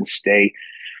through that and stay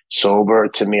sober,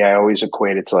 to me, I always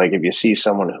equate it to like if you see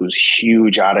someone who's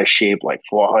huge, out of shape, like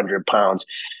 400 pounds,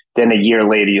 then a year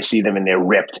later you see them and they're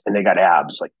ripped and they got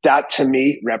abs. Like that to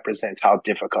me represents how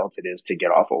difficult it is to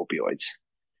get off opioids.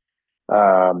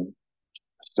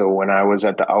 So when I was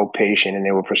at the outpatient and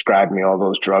they were prescribing me all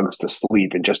those drugs to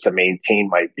sleep and just to maintain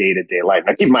my day-to-day life.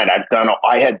 Now, keep in mind,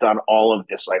 I had done all of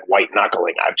this like white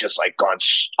knuckling. I've just like gone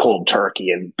cold turkey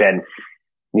and been,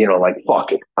 like,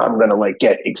 fuck it. I'm going to like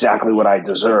get exactly what I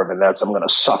deserve. And that's, I'm going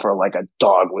to suffer like a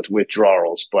dog with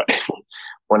withdrawals. But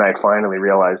when I finally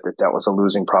realized that that was a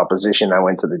losing proposition, I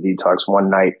went to the detox one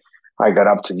night. I got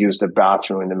up to use the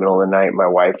bathroom in the middle of the night. My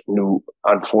wife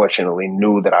unfortunately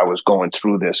knew that I was going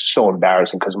through this. So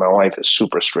embarrassing, because my wife is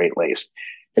super straight-laced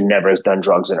and never has done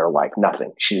drugs in her life.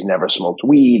 Nothing. She's never smoked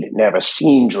weed, never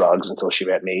seen drugs until she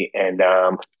met me. And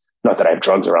not that I have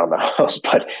drugs around the house,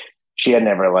 but she had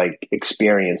never like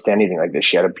experienced anything like this.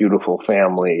 She had a beautiful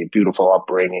family, beautiful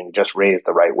upbringing, just raised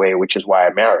the right way, which is why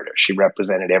I married her. She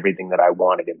represented everything that I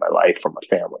wanted in my life from a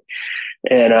family.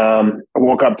 And I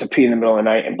woke up to pee in the middle of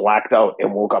the night and blacked out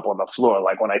and woke up on the floor.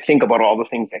 Like when I think about all the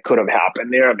things that could have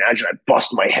happened there, imagine I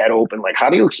bust my head open. Like,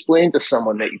 how do you explain to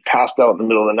someone that you passed out in the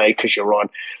middle of the night because you're on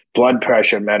blood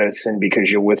pressure medicine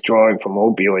because you're withdrawing from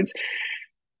opioids?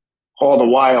 All the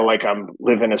while, like, I'm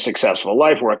living a successful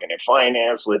life, working in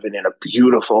finance, living in a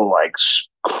beautiful, like,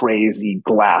 crazy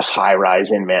glass high rise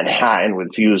in Manhattan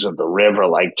with views of the river,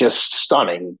 like, just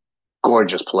stunning,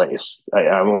 gorgeous place.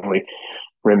 I'm only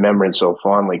remembering so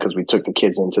fondly because we took the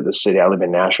kids into the city. I live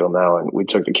in Nashville now, and we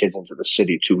took the kids into the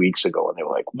city 2 weeks ago, and they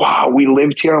were like, wow, we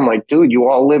lived here. I'm like, dude, you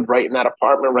all lived right in that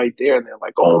apartment right there. And they're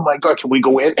like, oh my God, can we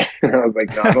go in? And I was like,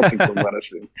 no, I don't think they'll let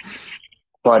us in.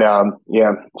 But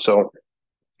yeah, so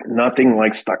nothing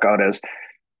like stuck out as,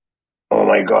 oh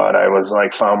my God, I was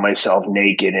like, found myself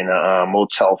naked in a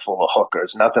motel full of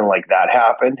hookers. Nothing like that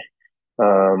happened.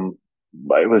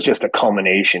 But it was just a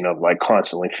culmination of like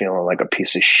constantly feeling like a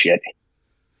piece of shit.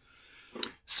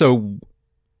 So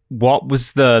what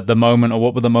was the moment, or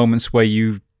what were the moments where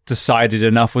you decided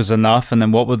enough was enough? And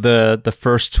then what were the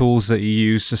first tools that you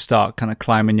used to start kind of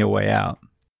climbing your way out?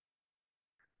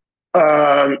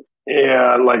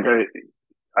 Yeah, like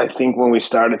I think when we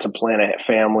started to plan a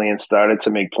family and started to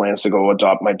make plans to go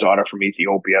adopt my daughter from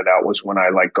Ethiopia, that was when I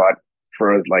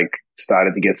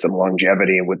started to get some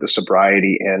longevity with the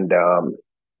sobriety. And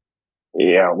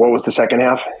yeah, what was the second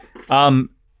half?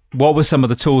 What were some of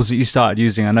the tools that you started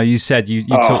using? I know you said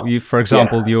you for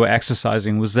example, you were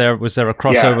exercising. Was there a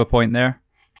crossover point there?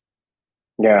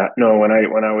 Yeah, no, when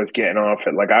I was getting off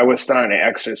it, like I was starting to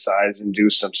exercise and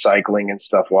do some cycling and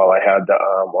stuff while I had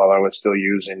while I was still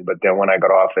using. But then when I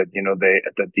got off it, they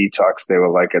at the detox, they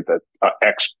were like at the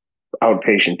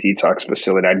outpatient detox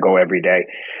facility. I'd go every day.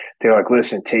 They were like,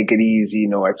 listen, take it easy.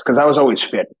 No, it's because I was always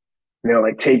fit. And they're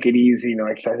like, take it easy, no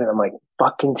exercise. And I'm like,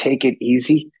 fucking take it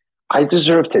easy. I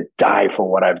deserve to die for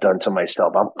what I've done to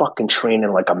myself. I'm fucking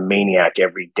training like a maniac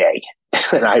every day.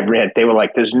 And they were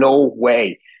like, there's no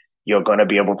way you're going to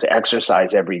be able to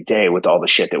exercise every day with all the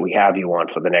shit that we have you on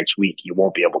for the next week. You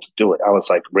won't be able to do it. I was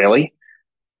like, really?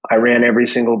 I ran every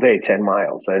single day, 10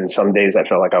 miles. And some days I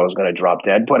felt like I was going to drop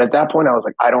dead. But at that point, I was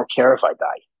like, I don't care if I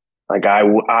die. Like,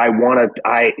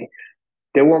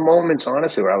 there were moments,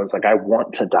 honestly, where I was like, I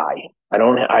want to die.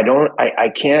 I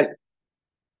can't,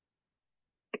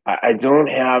 I don't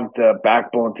have the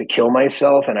backbone to kill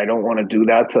myself. And I don't want to do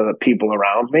that to the people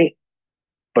around me.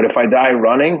 But if I die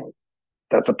running,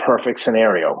 that's a perfect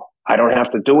scenario. I don't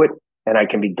have to do it and I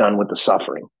can be done with the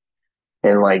suffering.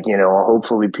 And like,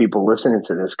 hopefully people listening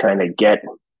to this kind of get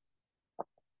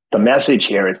the message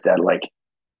here is that like,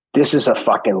 this is a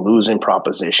fucking losing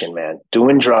proposition, man.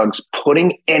 Doing drugs,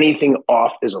 putting anything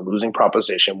off is a losing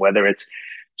proposition, whether it's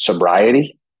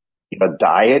sobriety, a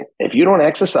diet. If you don't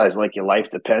exercise like your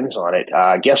life depends on it,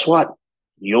 guess what?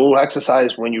 You'll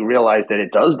exercise when you realize that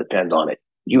it does depend on it.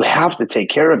 You have to take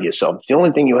care of yourself. It's the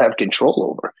only thing you have control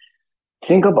over.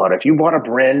 Think about it. If you bought a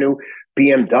brand new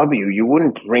BMW, you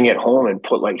wouldn't bring it home and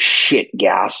put like shit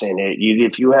gas in it.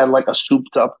 If you had like a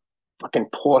souped up fucking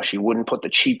Porsche, you wouldn't put the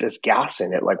cheapest gas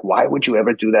in it. Like, why would you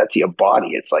ever do that to your body?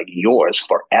 It's like yours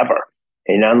forever.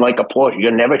 And unlike a Porsche,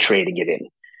 you're never trading it in.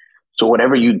 So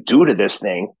whatever you do to this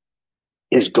thing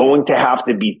is going to have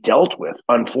to be dealt with.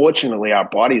 Unfortunately, our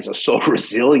bodies are so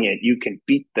resilient. You can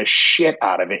beat the shit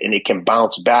out of it and it can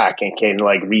bounce back and can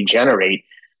like regenerate.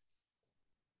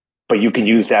 But you can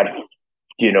use that,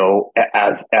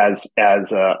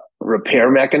 as a repair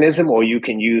mechanism, or you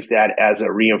can use that as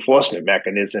a reinforcement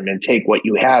mechanism and take what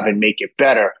you have and make it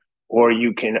better, or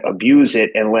you can abuse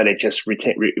it and let it just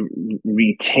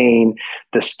retain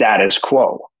the status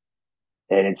quo.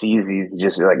 And it's easy to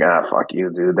just be like, fuck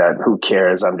you, dude. Who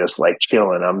cares? I'm just like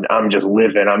chilling. I'm just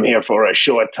living. I'm here for a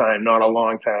short time, not a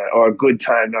long time, or a good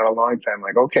time, not a long time.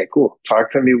 Like, okay, cool.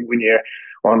 Talk to me when you're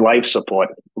on life support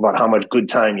about how much good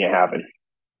time you're having.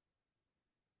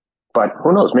 But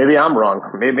who knows? Maybe I'm wrong.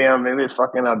 Maybe I'll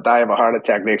die of a heart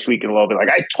attack next week and we'll be like,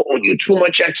 I told you too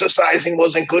much exercising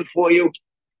wasn't good for you.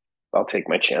 I'll take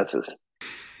my chances.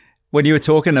 When you were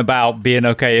talking about being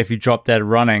okay if you drop dead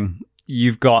running,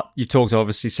 you talked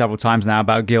obviously several times now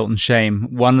about guilt and shame.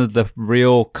 One of the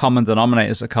real common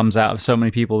denominators that comes out of so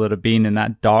many people that have been in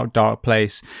that dark, dark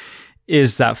place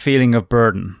is that feeling of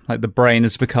burden. Like the brain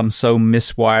has become so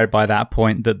miswired by that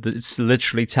point that it's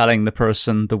literally telling the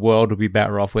person the world would be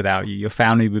better off without you. Your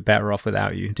family would be better off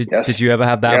without you. Did you ever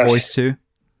have that voice too?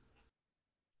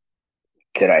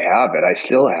 Did I have it? I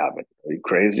still have it. Are you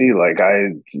crazy? Like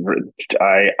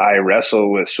I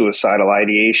wrestle with suicidal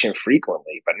ideation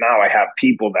frequently, but now I have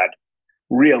people that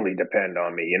really depend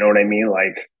on me. You know what I mean?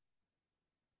 Like,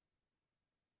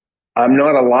 I'm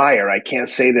not a liar. I can't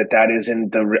say that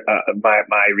isn't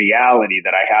my reality,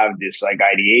 that I have this like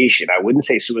ideation. I wouldn't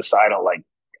say suicidal like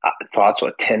thoughts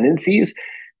or tendencies,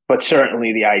 but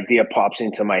certainly the idea pops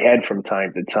into my head from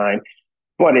time to time.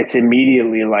 But it's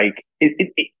immediately like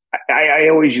I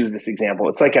always use this example.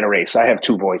 It's like in a race. I have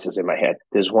two voices in my head.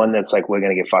 There's one that's like, we're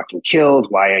going to get fucking killed.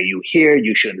 Why are you here?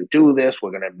 You shouldn't do this.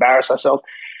 We're going to embarrass ourselves.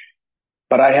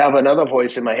 But I have another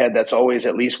voice in my head that's always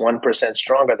at least 1%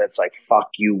 stronger. That's like, fuck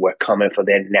you. We're coming for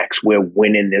their necks. We're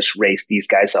winning this race. These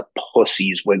guys are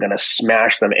pussies. We're going to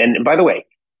smash them. And by the way,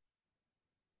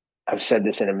 I've said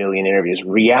this in a million interviews.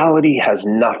 Reality has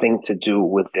nothing to do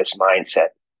with this mindset,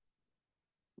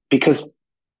 because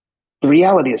the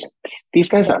reality is these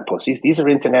guys aren't pussies. These are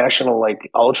international like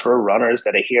ultra runners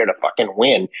that are here to fucking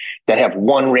win, that have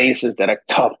won races, that are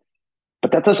tough.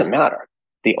 But that doesn't matter.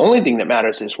 The only thing that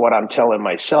matters is what I'm telling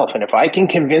myself. And if I can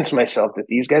convince myself that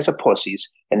these guys are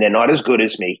pussies and they're not as good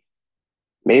as me,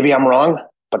 maybe I'm wrong,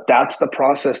 but that's the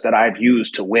process that I've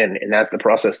used to win. And that's the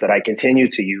process that I continue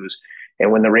to use.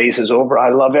 And when the race is over,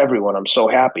 I love everyone. I'm so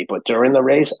happy. But during the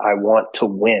race, I want to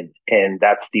win. And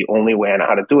that's the only way I know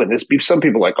how to do it. Some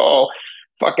people are like, oh,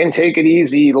 fucking take it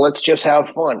easy. Let's just have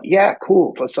fun. Yeah,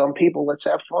 cool. For some people, let's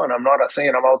have fun. I'm not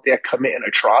saying I'm out there committing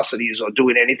atrocities or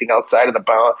doing anything outside of the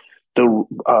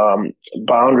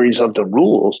boundaries of the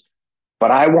rules. But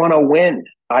I want to win.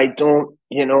 I don't,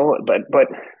 but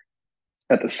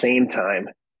at the same time,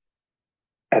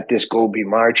 at this Gobi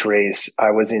March race,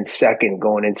 I was in second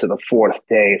going into the fourth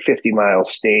day, 50-mile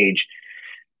stage,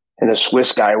 and the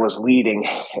Swiss guy was leading,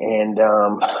 and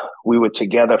we were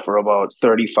together for about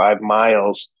 35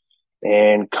 miles.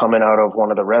 And coming out of one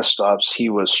of the rest stops, he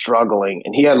was struggling,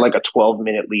 and he had like a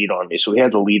 12-minute lead on me. So he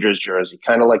had the leader's jersey,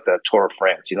 kind of like the Tour of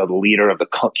France. The leader of the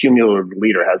cumulative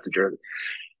leader has the jersey.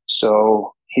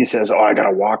 So He says, oh, I got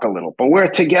to walk a little. But we're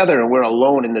together and we're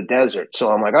alone in the desert.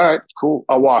 So I'm like, all right, cool.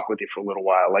 I'll walk with you for a little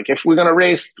while. Like if we're going to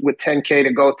race with 10K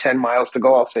to go, 10 miles to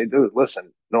go, I'll say, dude,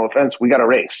 listen, no offense, we got to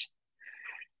race.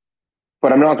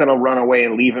 But I'm not going to run away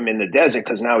and leave him in the desert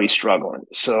because now he's struggling.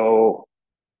 So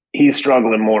he's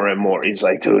struggling more and more. He's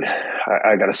like, dude,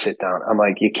 I got to sit down. I'm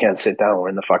like, you can't sit down. We're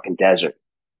in the fucking desert.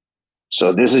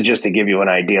 So this is just to give you an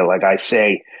idea. Like I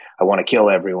say, I want to kill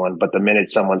everyone, but the minute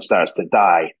someone starts to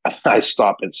die, I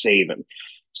stop and save him.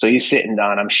 So he's sitting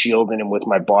down. I'm shielding him with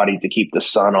my body to keep the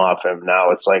sun off him. Now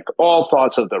it's like all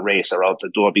thoughts of the race are out the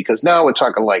door because now we're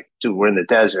talking like, dude, we're in the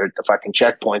desert. The fucking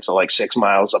checkpoints are like 6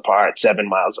 miles apart, 7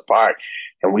 miles apart.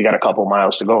 And we got a couple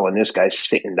miles to go. And this guy's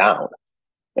sitting down.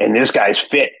 And this guy's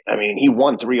fit. I mean, he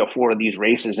won 3 or 4 of these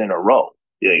races in a row.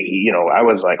 I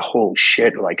was like, oh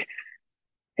shit. Like,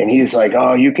 and he's like,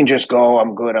 oh, you can just go.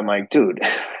 I'm good. I'm like, dude,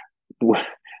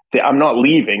 I'm not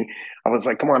leaving. I was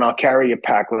like, come on, I'll carry your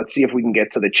pack. Let's see if we can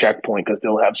get to the checkpoint because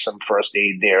they'll have some first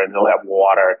aid there and they'll have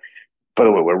water. By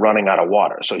the way, we're running out of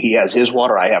water. So he has his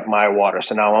water. I have my water.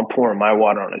 So now I'm pouring my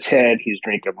water on his head. He's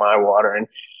drinking my water. And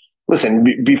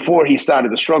listen, before he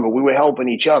started the struggle, we were helping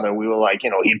each other. We were like,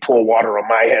 he'd pour water on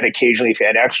my head. Occasionally, if he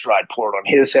had extra, I'd pour it on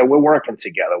his head. We're working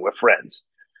together. We're friends.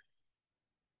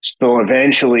 So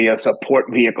eventually a support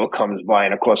vehicle comes by.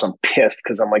 And of course, I'm pissed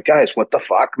because I'm like, guys, what the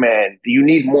fuck, man? Do you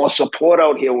need more support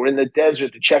out here? We're in the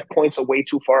desert. The checkpoints are way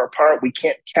too far apart. We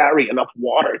can't carry enough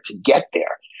water to get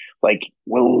there. Like,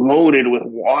 we're loaded with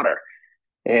water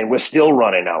and we're still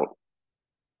running out.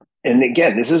 And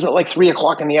again, this is at like 3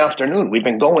 o'clock in the afternoon. We've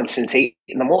been going since 8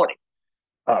 in the morning,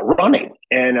 running.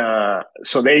 And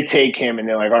so they take him and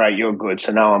they're like, all right, you're good.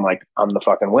 So now I'm like, I'm the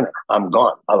fucking winner. I'm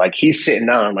gone. He's sitting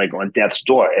down like on death's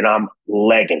door and I'm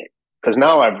legging it. Because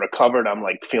now I've recovered. I'm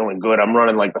like feeling good. I'm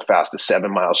running like the fastest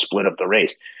 7-mile split of the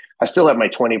race. I still have my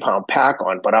 20-pound pack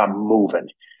on, but I'm moving.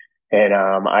 And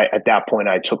at that point,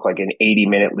 I took like an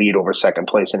 80-minute lead over second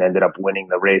place and ended up winning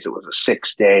the race. It was a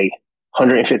 6-day,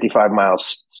 155-mile,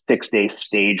 6-day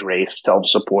stage race,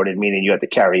 self-supported, meaning you had to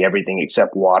carry everything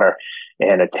except water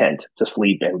and a tent to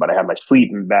sleep in. But I had my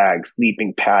sleeping bag,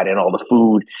 sleeping pad, and all the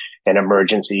food and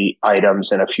emergency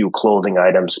items and a few clothing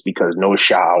items because no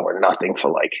shower, nothing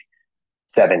for like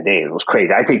 7 days. It was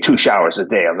crazy. I take 2 showers a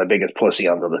day. I'm the biggest pussy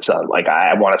under the sun. Like,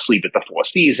 I want to sleep at the Four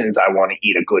Seasons. I want to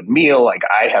eat a good meal. Like,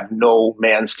 I have no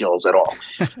man skills at all.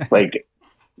 Like,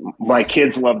 my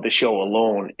kids love the show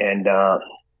Alone. And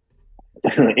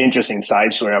interesting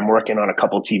side story, I'm working on a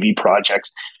couple TV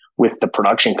projects with the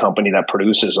production company that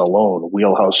produces Alone,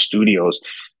 Wheelhouse Studios.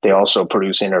 They also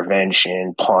produce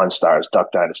Intervention, Pawn Stars,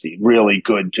 Duck Dynasty. Really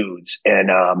good dudes. And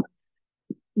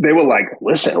they were like,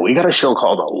 listen, we got a show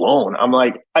called Alone. I'm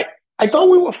like, I thought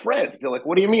we were friends. They're like,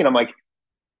 what do you mean? I'm like,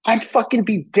 I'd fucking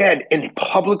be dead and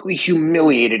publicly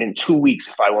humiliated in 2 weeks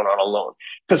if I went on Alone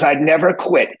because I'd never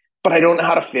quit, but I don't know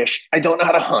how to fish. I don't know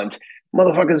how to hunt.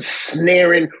 Motherfuckers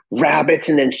snaring rabbits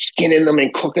and then skinning them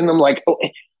and cooking them. Like,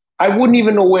 I wouldn't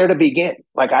even know where to begin.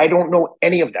 Like, I don't know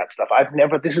any of that stuff.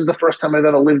 This is the first time I've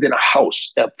ever lived in a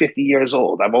house at 50 years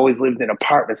old. I've always lived in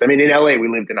apartments. I mean, in LA, we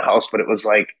lived in a house, but it was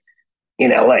like, in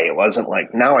LA. It wasn't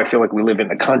like, now I feel like we live in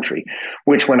the country,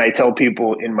 which when I tell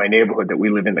people in my neighborhood that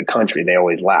we live in the country, they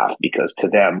always laugh because to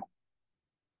them,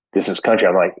 this is country.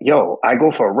 I'm like, yo, I go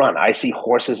for a run. I see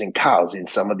horses and cows in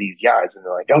some of these yards. And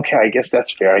they're like, okay, I guess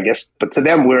that's fair. I guess. But to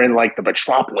them, we're in like the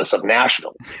metropolis of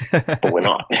Nashville, but we're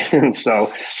not. And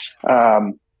so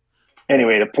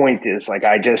anyway, the point is like,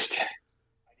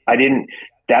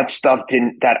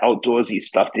 that outdoorsy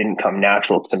stuff didn't come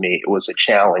natural to me. It was a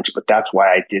challenge, but that's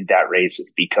why I did that race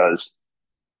is because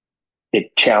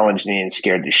it challenged me and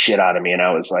scared the shit out of me. And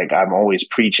I was like, I'm always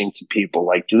preaching to people,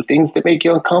 like, do things that make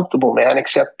you uncomfortable, man.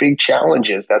 Accept big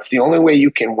challenges. That's the only way you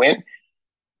can win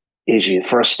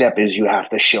first step is you have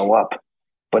to show up.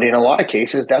 But in a lot of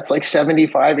cases, that's like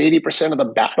 75, 80% of the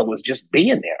battle is just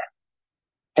being there.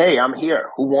 Hey, I'm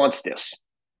here. Who wants this?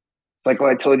 It's like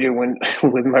what I told you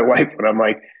with my wife, when I'm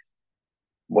like,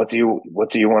 what do you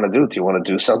want to do? Do you want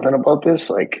to do something about this?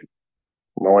 Like,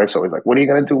 my wife's always like, what are you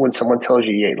going to do when someone tells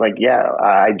you, like, yeah,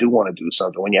 I do want to do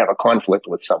something when you have a conflict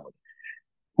with someone?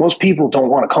 Most people don't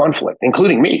want a conflict,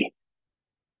 including me.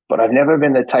 But I've never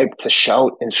been the type to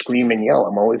shout and scream and yell.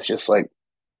 I'm always just like,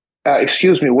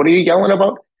 excuse me, what are you yelling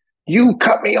about? You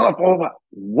cut me off.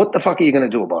 What the fuck are you going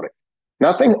to do about it?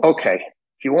 Nothing? Okay.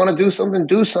 If you want to do something,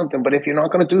 do something. But if you're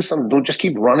not going to do something, don't just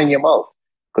keep running your mouth.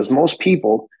 Because most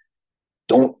people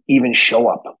don't even show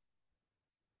up.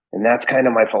 And that's kind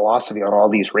of my philosophy on all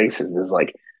these races is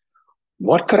like,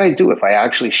 what could I do if I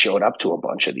actually showed up to a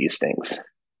bunch of these things?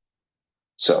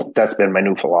 So that's been my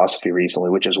new philosophy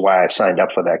recently, which is why I signed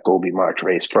up for that Gobi March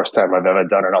race. First time I've ever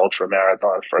done an ultra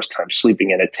marathon. First time sleeping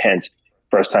in a tent.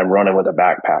 First time running with a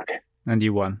backpack. And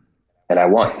you won. And I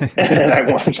won. And I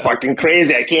won. It's fucking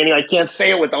crazy. I can't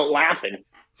say it without laughing.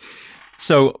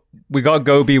 So we got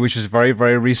Gobi, which is very,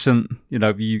 very recent. You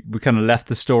know, we kind of left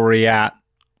the story at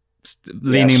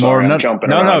leaning more. No,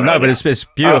 but it's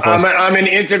beautiful. I'm an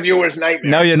interviewer's nightmare.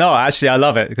 No, you're not. Actually, I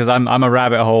love it because I'm a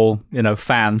rabbit hole,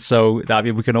 fan. So that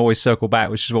we can always circle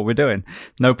back, which is what we're doing.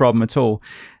 No problem at all.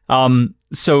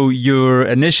 So you're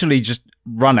initially just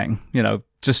running,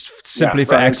 just simply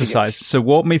for exercise. So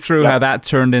walk me through how that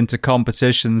turned into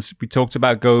competitions. We talked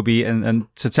about Gobi and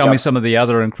to tell me some of the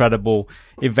other incredible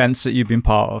events that you've been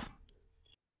part of.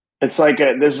 This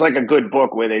is like a good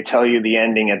book where they tell you the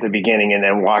ending at the beginning and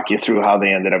then walk you through how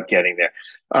they ended up getting there.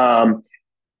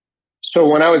 So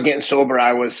when I was getting sober,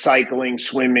 I was cycling,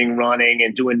 swimming, running,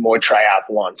 and doing more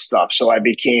triathlon stuff. So I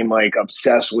became like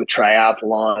obsessed with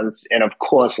triathlons. And of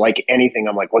course, like anything,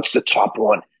 I'm like, what's the top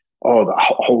one? Oh, the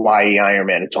Hawaii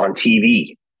Ironman. It's on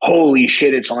TV. Holy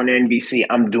shit, it's on NBC.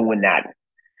 I'm doing that.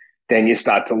 Then you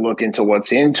start to look into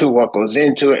what goes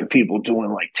into it, and people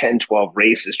doing like 10, 12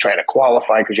 races trying to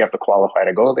qualify because you have to qualify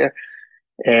to go there.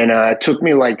 And it took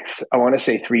me like, I want to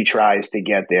say 3 tries to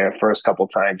get there. First couple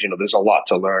times, there's a lot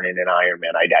to learn in an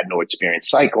Ironman. I had no experience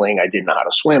cycling. I didn't know how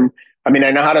to swim. I mean,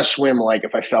 I know how to swim like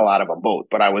if I fell out of a boat,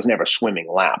 but I was never swimming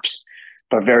laps.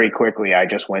 But very quickly, I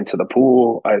just went to the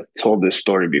pool. I told this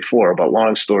story before, but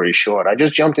long story short, I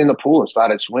just jumped in the pool and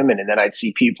started swimming. And then I'd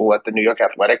see people at the New York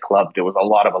Athletic Club. There was a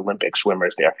lot of Olympic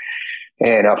swimmers there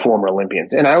and former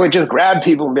Olympians. And I would just grab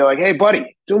people and be like, hey,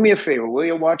 buddy, do me a favor. Will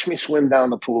you watch me swim down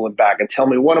the pool and back and tell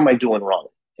me, what am I doing wrong?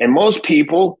 And most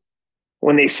people,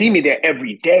 when they see me there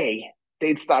every day,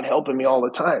 they'd start helping me all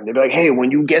the time. They'd be like, hey,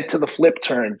 when you get to the flip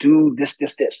turn, do this,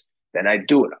 this, this. Then I'd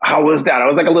do it. How was that? I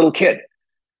was like a little kid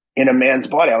in a man's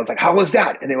body. I was like, how was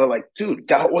that? And they were like, dude,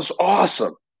 that was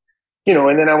awesome.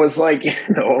 And then I was like,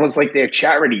 almost like their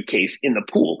charity case in the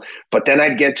pool. But then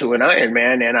I'd get to an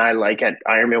Ironman, and I like at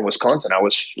Ironman Wisconsin, I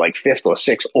was like 5th or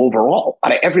 6th overall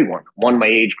out of everyone. Won my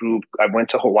age group. I went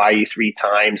to Hawaii 3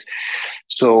 times.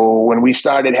 So when we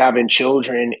started having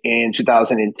children in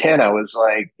 2010, I was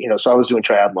like, so I was doing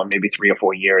triathlon maybe 3 or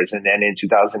 4 years. And then in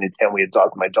 2010, we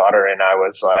adopted my daughter, and I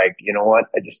was like, you know what?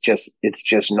 It's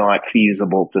just not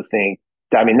feasible to think.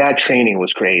 I mean, that training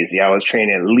was crazy. I was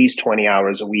training at least 20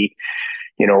 hours a week,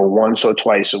 once or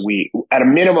twice a week. At a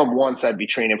minimum, once I'd be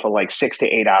training for like 6 to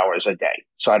 8 hours a day.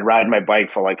 So I'd ride my bike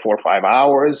for like 4 or 5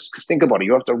 hours. Because think about it,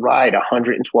 you have to ride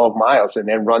 112 miles and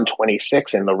then run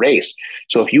 26 in the race.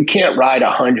 So if you can't ride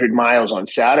 100 miles on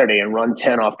Saturday and run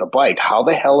 10 off the bike, how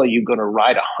the hell are you going to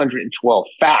ride 112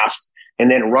 fast and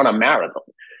then run a marathon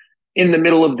in the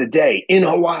middle of the day in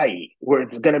Hawaii, where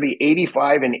it's going to be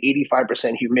 85 and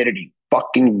 85% humidity?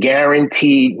 Fucking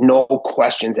guaranteed, no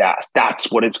questions asked.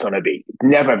 That's what it's going to be. It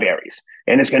never varies.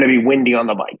 And it's going to be windy on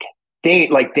the bike.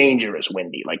 Like dangerous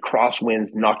windy, like crosswinds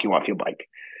knock you off your bike.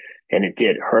 And it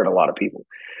did hurt a lot of people.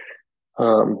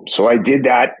 So I did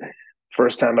that.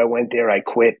 First time I went there, I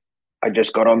quit. I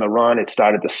just got on the run. It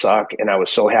started to suck. And I was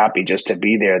so happy just to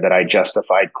be there that I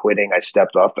justified quitting. I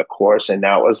stepped off the course. And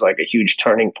that was like a huge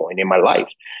turning point in my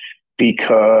life.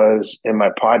 Because in my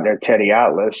partner, Teddy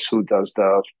Atlas, who does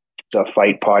the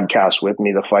fight podcast with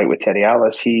me, The Fight with Teddy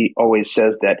Atlas, he always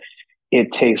says that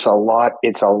it's a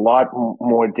lot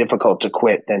more difficult to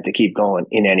quit than to keep going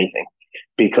in anything.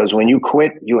 Because when you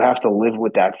quit, you have to live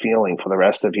with that feeling for the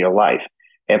rest of your life.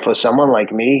 And for someone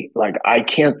like me, like I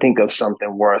can't think of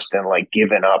something worse than like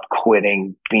giving up,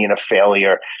 quitting, being a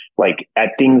failure, like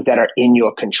at things that are in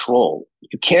your control.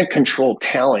 You can't control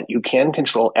talent. You can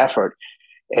control effort.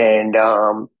 And,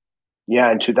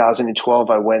 in 2012,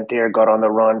 I went there, got on the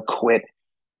run, quit,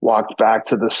 walked back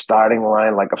to the starting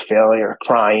line like a failure,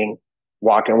 crying,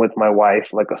 walking with my wife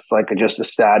just a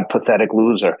sad, pathetic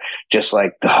loser. Just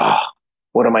like,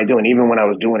 what am I doing? Even when I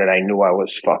was doing it, I knew I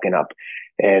was fucking up.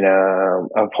 And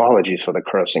apologies for the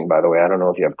cursing, by the way. I don't know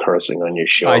if you have cursing on your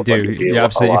show. I do. You're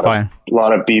absolutely fine. A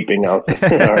lot of beeping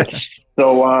outside.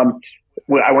 So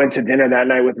I went to dinner that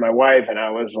night with my wife, and I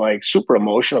was like super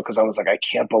emotional because I was like, I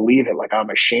can't believe it. Like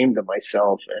I'm ashamed of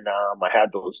myself. And I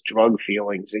had those drug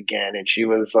feelings again. And she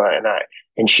was,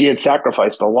 and she had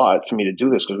sacrificed a lot for me to do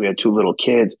this because we had 2 little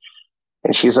kids.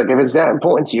 And she's like, if it's that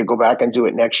important to you, go back and do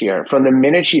it next year. From the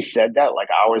minute she said that, like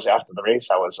hours after the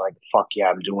race, I was like, fuck yeah,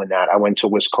 I'm doing that. I went to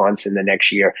Wisconsin the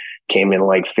next year, came in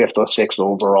like fifth or sixth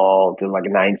overall, did like a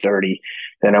 9:30.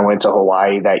 Then I went to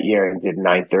Hawaii that year and did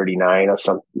 9:39 or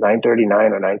something,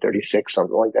 9:39 or 9:36,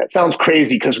 something like that. Sounds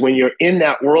crazy because when you're in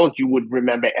that world, you would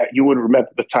remember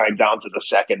the time down to the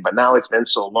second. But now it's been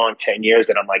so long, 10 years,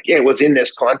 that I'm like, yeah, it was in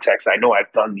this context. I know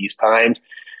I've done these times.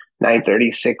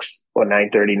 9:36 or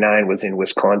 9:39 was in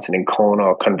Wisconsin and Kona,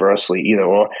 or conversely, either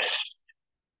or.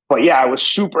 But yeah, I was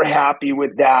super happy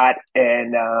with that.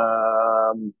 And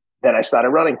then I started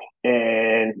running,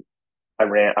 and I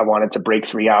wanted to break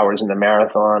 3 hours in the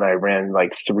marathon. I ran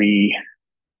like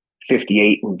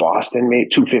 3:58 in Boston, maybe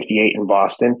 2:58 in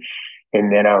Boston.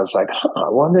 And then I was like, I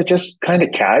wonder, just kind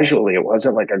of casually, it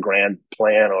wasn't like a grand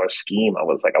plan or a scheme. I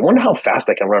was like, I wonder how fast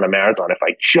I can run a marathon if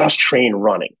I just train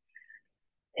running.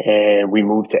 And we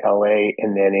moved to LA.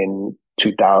 And then in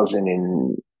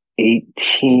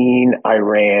 2018, I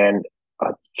ran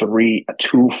a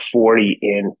 2:40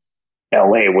 in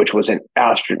LA, which was an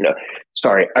astronaut.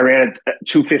 Sorry, I ran a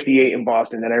 2:58 in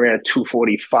Boston. Then I ran a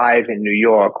 2:45 in New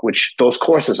York, which those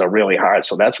courses are really hard.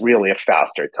 So that's really a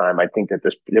faster time. I think that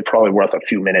they're probably worth a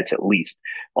few minutes at least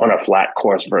on a flat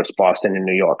course versus Boston and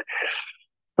New York.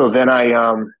 So then I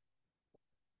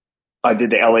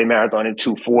did the LA Marathon in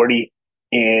 2:40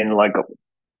 in like,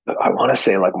 I want to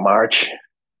say like March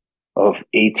of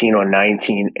 18 or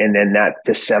 19. And then that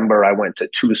December, I went to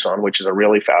Tucson, which is a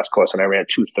really fast course, and I ran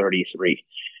 2:33,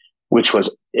 which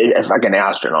was fucking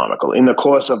astronomical. In the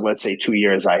course of, let's say, 2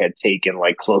 years, I had taken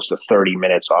like close to 30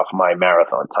 minutes off my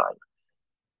marathon time.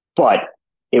 But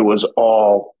it was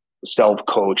all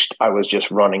self-coached. I was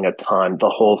just running a ton. The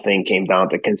whole thing came down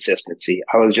to consistency.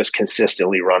 I was just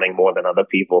consistently running more than other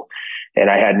people.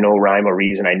 And I had no rhyme or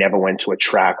reason. I never went to a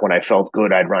track. When I felt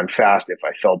good, I'd run fast. If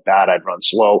I felt bad, I'd run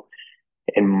slow.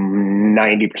 And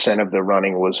 90% of the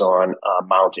running was on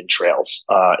mountain trails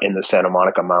in the Santa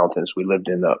Monica Mountains. We lived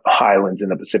in the highlands in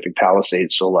the Pacific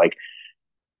Palisades. So like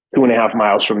 2.5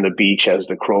 miles from the beach as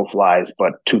the crow flies,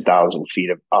 but 2,000 feet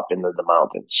up into the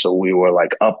mountains. So we were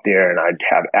like up there, and I'd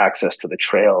have access to the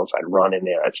trails. I'd run in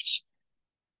there.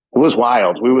 It was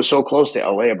wild. We were so close to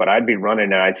LA, but I'd be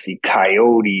running and I'd see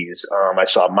coyotes. I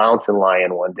saw a mountain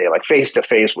lion one day, like face to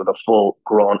face with a full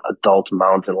grown adult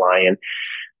mountain lion,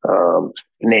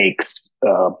 snakes,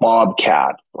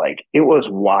 bobcats. Like, it was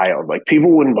wild. Like,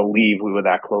 people wouldn't believe we were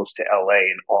that close to LA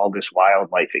and all this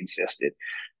wildlife existed.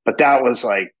 But that was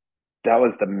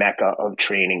the mecca of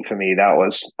training for me. That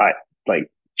was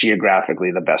like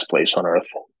geographically the best place on earth.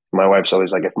 My wife's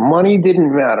always like, if money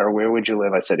didn't matter, where would you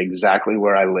live? I said, exactly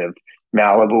where I lived,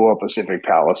 Malibu or Pacific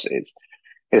Palisades.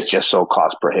 It's just so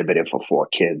cost prohibitive for 4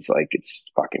 kids. Like,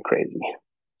 it's fucking crazy.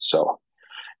 So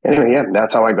anyway, yeah,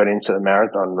 that's how I got into the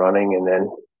marathon running, and then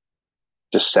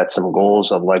just set some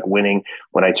goals of like winning.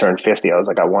 When I turned 50, I was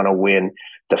like, I want to win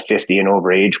the 50 and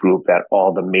over age group at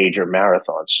all the major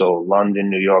marathons. So London,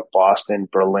 New York, Boston,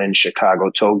 Berlin, Chicago,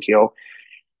 Tokyo.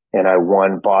 And I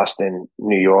won Boston,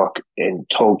 New York, and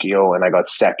Tokyo. And I got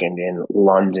second in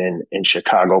London and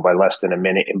Chicago by less than a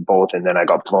minute in both. And then I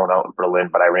got blown out in Berlin,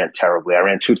 but I ran terribly. I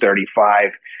ran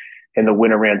 2:35 and the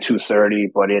winner ran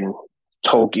 2:30, but in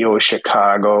Tokyo,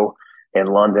 Chicago, and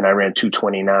London, I ran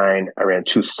 2:29. I ran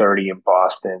 2:30 in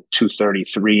Boston,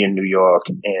 2:33 in New York,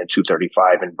 and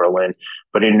 2:35 in Berlin.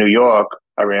 But in New York,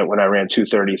 when I ran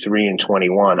 2:33 and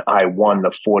 21, I won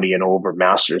the 40 and over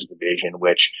Masters division,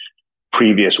 which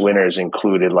previous winners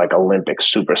included like Olympic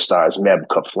superstars, Meb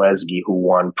Keflezighi, who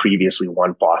previously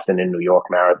won Boston and New York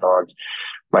marathons.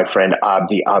 My friend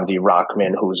Abdi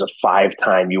Rahman, who's a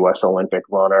 5-time U.S. Olympic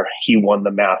runner, he won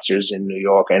the Masters in New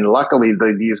York. And luckily,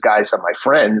 these guys are my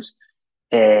friends.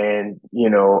 And,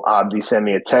 Abdi sent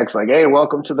me a text like, hey,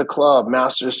 welcome to the club,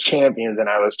 Masters champions. And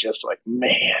I was just like,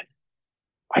 man,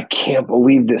 I can't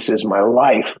believe this is my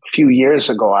life. A few years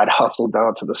ago, I'd hustled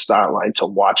down to the start line to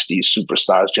watch these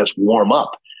superstars just warm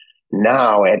up.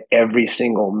 Now at every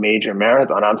single major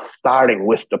marathon, I'm starting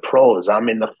with the pros. I'm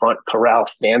in the front corral,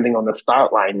 standing on the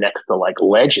start line next to like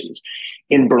legends.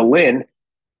 In Berlin,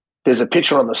 there's a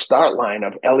picture on the start line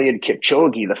of Eliud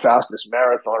Kipchoge, the fastest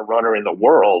marathon runner in the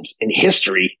world in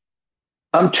history.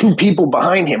 I'm 2 people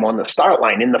behind him on the start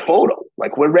line in the photo.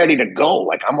 Like, we're ready to go.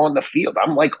 Like, I'm on the field.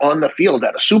 I'm like on the field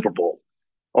at a Super Bowl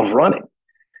of running.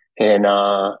 And,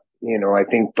 I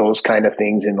think those kind of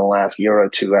things in the last year or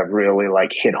two have really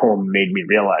like hit home, made me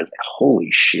realize, like, holy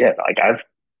shit, like I've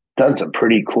done some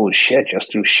pretty cool shit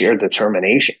just through sheer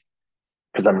determination.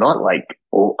 Cause I'm not like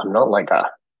a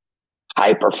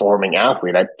high performing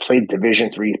athlete. I played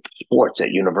Division III sports at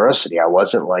university. I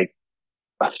wasn't like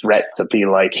a threat to be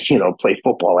like, play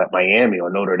football at Miami or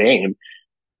Notre Dame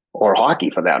or hockey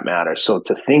for that matter. So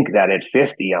to think that at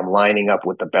 50, I'm lining up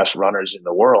with the best runners in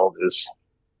the world is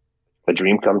a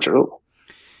dream come true.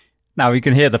 Now, you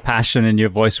can hear the passion in your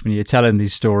voice when you're telling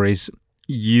these stories.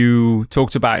 You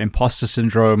talked about imposter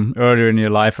syndrome earlier in your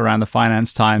life around the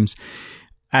finance times.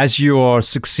 As you're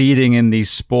succeeding in these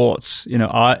sports,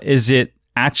 is it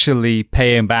actually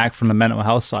paying back from the mental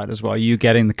health side as well? Are you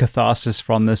getting the catharsis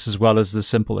from this as well as the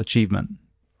simple achievement?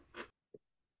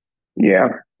 Yeah,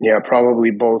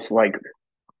 probably both. Like,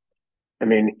 I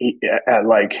mean, at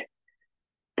like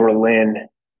Berlin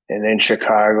and then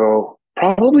Chicago,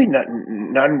 probably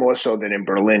none more so than in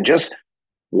Berlin. Just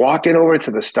walking over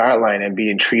to the start line and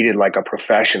being treated like a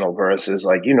professional versus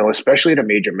like, especially at a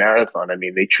major marathon. I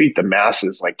mean, they treat the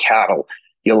masses like cattle.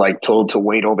 You're like told to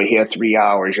wait over here 3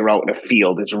 hours. You're out in a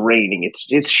field. It's raining.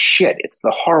 It's shit. It's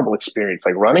the horrible experience.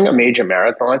 Like running a major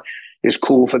marathon is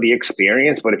cool for the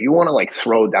experience. But if you want to like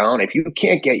throw down, if you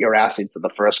can't get your ass into the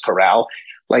first corral,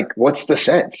 like what's the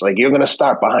sense? Like you're going to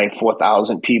start behind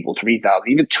 4,000 people, 3,000,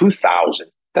 even 2,000.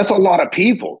 That's a lot of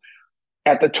people.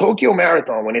 At the Tokyo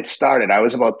Marathon, when it started, I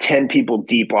was about 10 people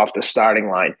deep off the starting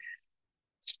line.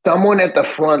 Someone at the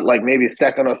front, like maybe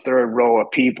second or third row of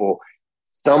people,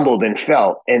 stumbled and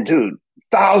fell. And dude,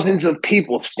 thousands of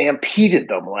people stampeded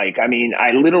them. Like, I mean,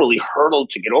 I literally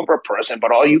hurtled to get over a person,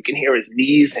 but all you can hear is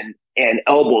knees and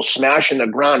elbows smashing the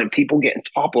ground and people getting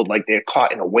toppled like they're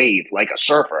caught in a wave, like a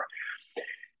surfer.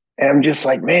 And I'm just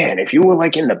like, man, if you were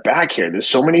like in the back here, there's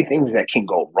so many things that can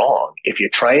go wrong if you're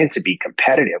trying to be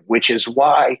competitive, which is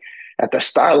why at the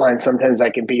start line, sometimes I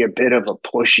can be a bit of a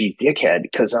pushy dickhead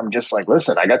because I'm just like,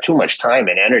 listen, I got too much time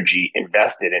and energy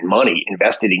invested in money,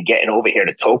 invested in getting over here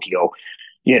to Tokyo.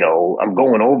 I'm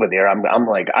going over there. I'm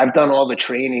like, I've done all the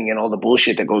training and all the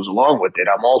bullshit that goes along with it.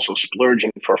 I'm also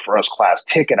splurging for a first class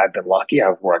ticket. I've been lucky.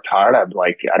 I've worked hard. I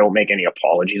don't make any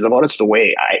apologies about it. It's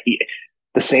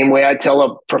the same way I tell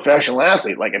a professional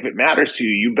athlete, like if it matters to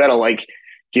you, you better like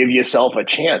give yourself a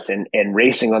chance. And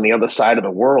racing on the other side of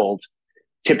the world,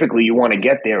 typically you want to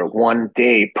get there 1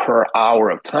 day per hour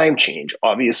of time change.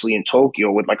 Obviously in Tokyo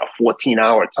with like a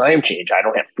 14-hour time change, I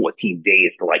don't have 14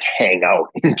 days to like hang out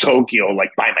in Tokyo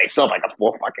like by myself. I got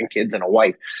 4 fucking kids and a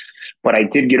wife. But I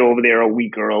did get over there a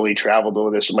week early, traveled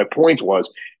over there. So my point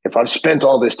was, if I've spent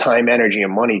all this time, energy,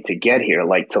 and money to get here,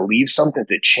 like to leave something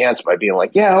to chance by being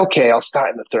like, yeah, okay, I'll start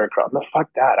in the third crowd. No,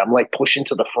 fuck that. I'm like pushing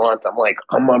to the front. I'm like,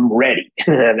 I'm ready.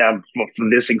 And I'm for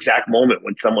this exact moment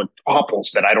when someone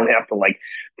topples that I don't have to like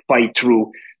fight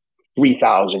through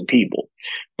 3,000 people.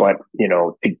 But,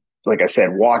 like I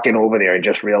said, walking over there and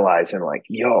just realizing like,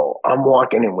 yo, I'm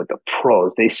walking in with the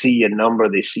pros. They see your number.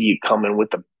 They see you coming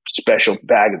with the special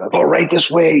bag. And like, oh, right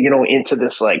this way, into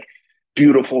this like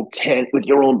beautiful tent with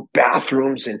your own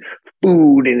bathrooms and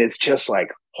food. And it's just like,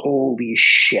 holy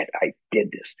shit, I did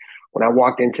this. When I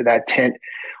walked into that tent,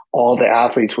 all the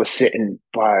athletes were sitting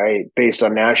based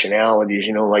on nationalities,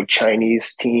 like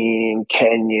Chinese team,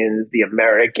 Kenyans, the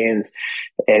Americans.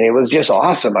 And it was just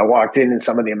awesome. I walked in and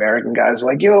some of the American guys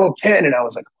were like, yo, Ken. And I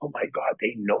was like, oh my God,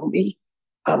 they know me.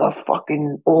 I'm a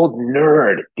fucking old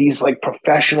nerd. These like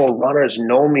professional runners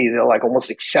know me. They're like almost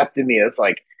accepted me. It's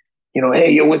like,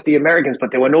 hey, you're with the Americans,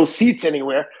 but there were no seats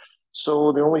anywhere.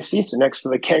 So the only seats are next to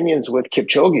the Kenyans with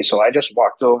Kipchoge. So I just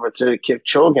walked over to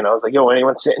Kipchoge and I was like, yo,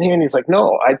 anyone sitting here? And he's like,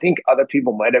 no, I think other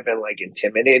people might have been like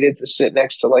intimidated to sit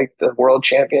next to like the world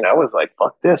champion. I was like,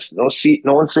 fuck this. No seat.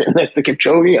 No one's sitting next to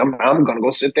Kipchoge. I'm going to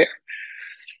go sit there.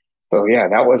 So yeah,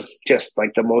 that was just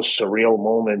like the most surreal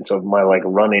moment of my like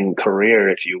running career,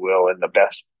 if you will. And the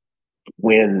best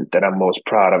win that I'm most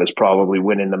proud of is probably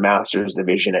winning the Masters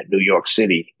division at New York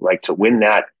City. Like to win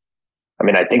that, I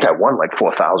mean, I think I won like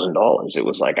 $4,000. It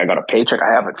was like, I got a paycheck.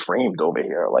 I have it framed over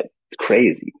here. Like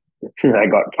crazy. I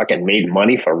got fucking made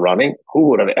money for running. Who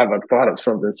would have ever thought of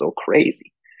something so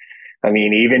crazy? I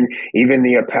mean, even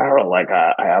the apparel, like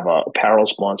I have a apparel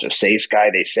sponsor, Say Sky.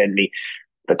 They send me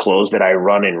the clothes that I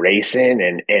run and race in.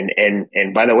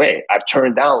 And by the way, I've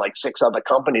turned down like 6 other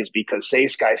companies because Say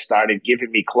Sky started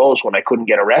giving me clothes when I couldn't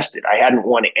get arrested. I hadn't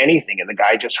won anything. And the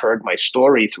guy just heard my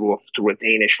story through a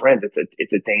Danish friend.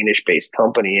 It's a Danish based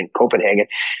company in Copenhagen.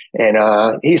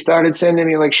 And, he started sending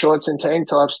me like shorts and tank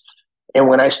tops. And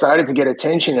when I started to get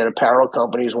attention and apparel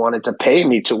companies wanted to pay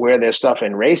me to wear their stuff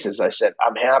in races, I said,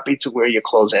 I'm happy to wear your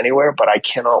clothes anywhere, but I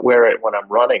cannot wear it when I'm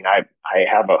running. I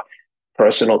have a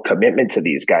personal commitment to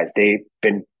these guys. They've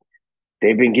been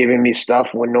giving me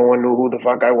stuff when no one knew who the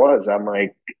fuck I was. I'm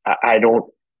like, I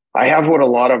have what a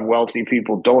lot of wealthy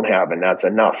people don't have, and that's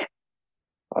enough.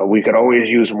 We could always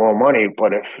use more money,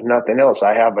 but if nothing else,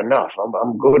 I have enough.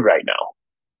 I'm good right now.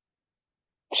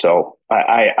 So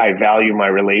I value my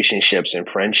relationships and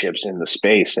friendships in the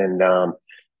space, and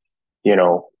you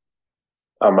know,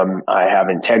 I have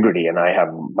integrity, and I have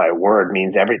my word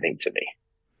means everything to me.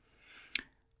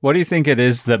 What do you think it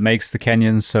is that makes the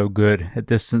Kenyans so good at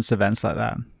distance events like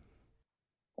that?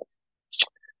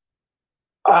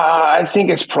 I think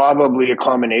it's probably a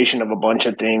combination of a bunch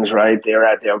of things, right?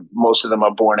 Most of them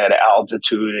are born at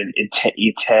altitude and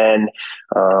E10.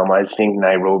 I think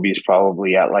Nairobi is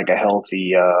probably at like a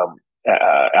healthy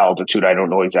altitude. I don't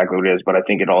know exactly what it is, but I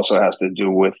think it also has to do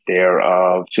with their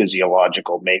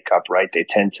physiological makeup, right? They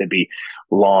tend to be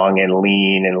long and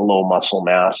lean and low muscle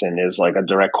mass, and there's like a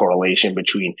direct correlation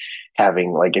between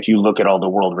having, like, if you look at all the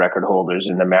world record holders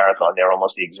in the marathon, they're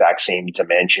almost the exact same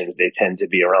dimensions. They tend to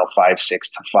be around 5'6"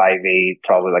 to 5'8",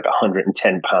 probably like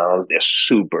 110 pounds. They're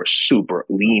super, super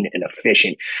lean and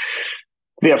efficient.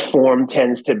 Their form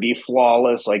tends to be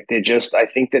flawless. Like, I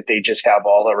think that they just have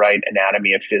all the right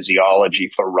anatomy and physiology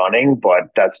for running, but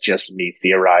that's just me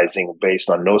theorizing based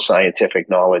on no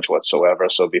scientific knowledge whatsoever.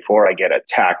 So before I get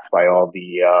attacked by all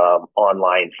the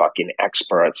online fucking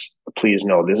experts, please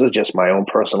know this is just my own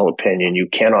personal opinion. You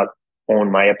cannot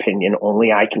own my opinion.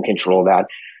 Only I can control that.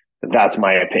 That's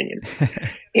my opinion.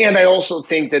 And I also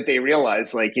think that they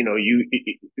realize, like,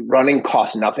 running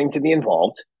costs nothing to be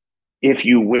involved. If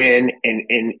you win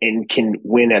and can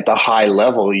win at the high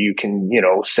level, you can,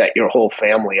 set your whole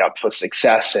family up for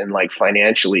success and like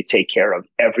financially take care of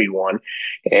everyone.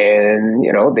 And,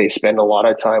 they spend a lot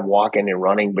of time walking and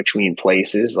running between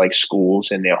places like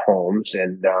schools and their homes.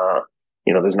 And,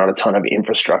 there's not a ton of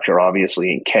infrastructure,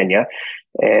 obviously, in Kenya.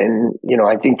 And,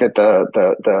 I think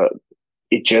that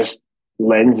it just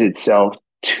lends itself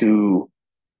to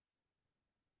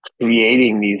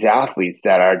creating these athletes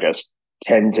that are just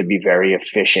tend to be very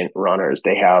efficient runners.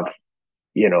 They have,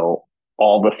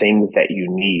 all the things that you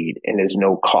need, and there's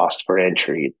no cost for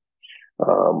entry.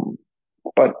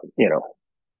 But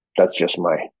that's just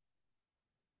my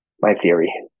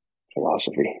theory,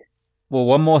 philosophy. Well,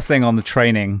 one more thing on the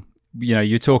training.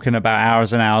 You're talking about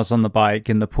hours and hours on the bike,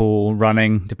 in the pool,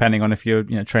 running, depending on if you're,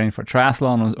 training for a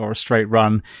triathlon or a straight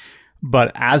run.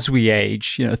 But as we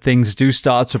age, things do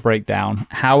start to break down.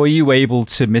 How are you able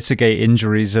to mitigate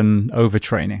injuries and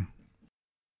overtraining?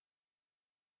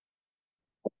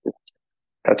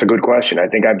 That's a good question. I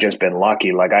think I've just been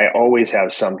lucky. Like, I always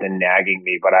have something nagging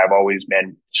me, but I've always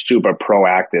been super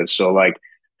proactive. So, like,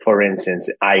 for instance,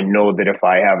 I know that if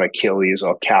I have Achilles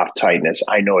or calf tightness,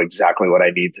 I know exactly what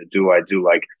I need to do. I do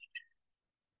like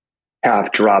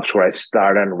calf drops where I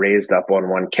start on raised up on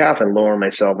one calf and lower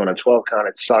myself on a 12 count.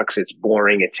 It sucks. It's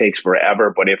boring. It takes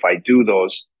forever. But if I do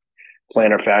those,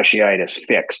 plantar fasciitis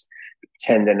fixed,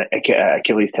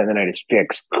 Achilles tendonitis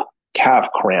fixed,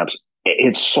 calf cramps,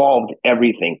 it solved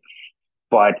everything.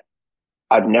 But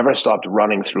I've never stopped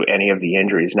running through any of the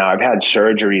injuries. Now, I've had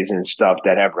surgeries and stuff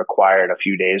that have required a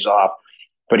few days off.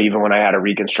 But even when I had a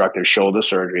reconstructive shoulder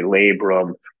surgery,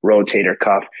 labrum, rotator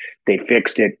cuff, they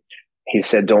fixed it. He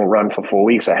said, don't run for 4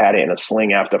 weeks. I had it in a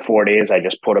sling. After 4 days, I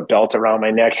just put a belt around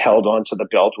my neck, held onto the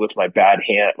belt with my bad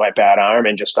arm,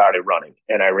 and just started running.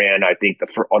 And I ran, I think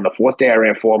on the fourth day, I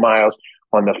ran 4 miles.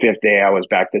 On the fifth day, I was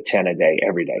back to 10 a day,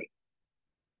 every day.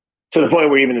 To the point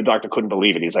where even the doctor couldn't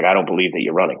believe it. He's like, I don't believe that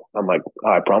you're running. I'm like,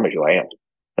 I promise you I am.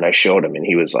 And I showed him, and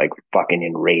he was like fucking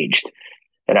enraged.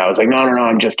 And I was like, no,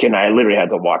 I'm just kidding. I literally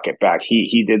had to walk it back.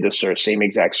 He did the same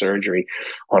exact surgery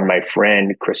on my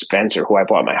friend, Chris Spencer, who I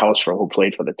bought my house from, who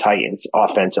played for the Titans,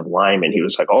 offensive lineman. He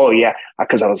was like, oh, yeah.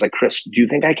 Because I was like, Chris, do you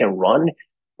think I can run?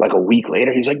 Like a week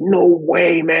later, he's like, no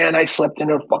way, man. I slept in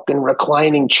a fucking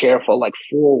reclining chair for like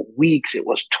 4 weeks. It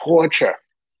was torture.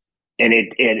 And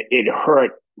it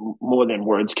hurt more than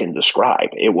words can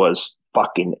describe. It was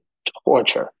fucking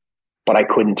torture. But I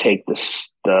couldn't take what's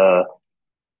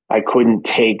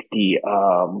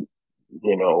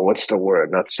the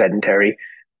word? Not sedentary.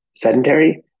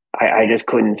 Sedentary? I just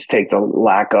couldn't take the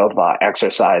lack of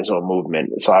exercise or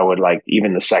movement. So I would, like,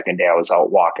 even the second day I was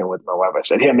out walking with my wife, I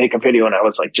said, here, make a video. And I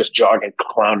was like just jogging,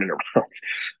 clowning around.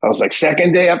 I was like,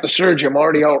 second day after surgery, I'm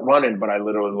already out running, but I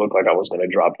literally looked like I was going to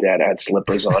drop dead. I had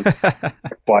slippers on.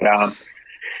 But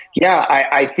yeah,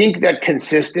 I think that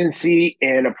consistency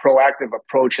and a proactive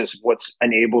approach is what's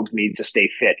enabled me to stay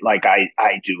fit. Like,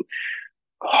 I do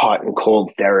hot and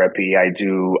cold therapy. I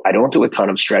don't do a ton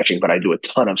of stretching, but I do a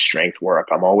ton of strength work.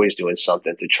 I'm always doing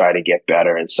something to try to get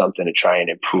better and something to try and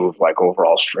improve, like,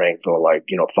 overall strength or, like,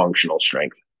 functional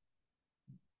strength.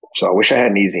 So I wish I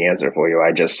had an easy answer for you.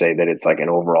 I just say that it's like an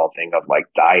overall thing of like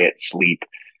diet, sleep,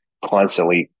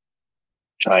 constantly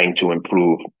trying to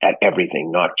improve at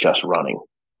everything, not just running.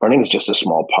 Running is just a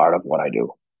small part of what I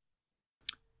do.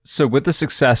 So with the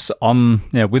success on,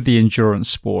 with the endurance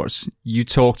sports, you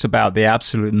talked about the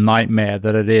absolute nightmare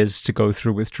that it is to go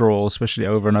through withdrawal, especially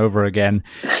over and over again.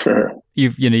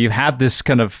 You've had this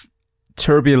kind of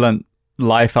turbulent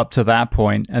life up to that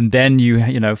point, and then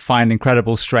you find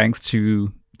incredible strength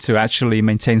to actually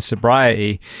maintain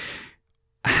sobriety.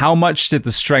 How much did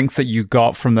the strength that you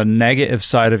got from the negative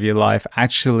side of your life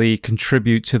actually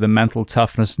contribute to the mental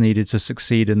toughness needed to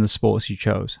succeed in the sports you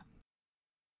chose?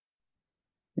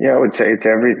 Yeah, I would say it's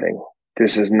everything.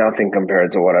 This is nothing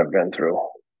compared to what I've been through.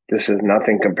 This is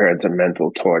nothing compared to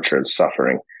mental torture and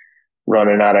suffering.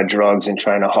 Running out of drugs and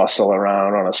trying to hustle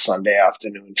around on a Sunday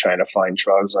afternoon, trying to find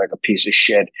drugs like a piece of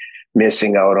shit,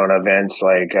 missing out on events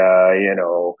like,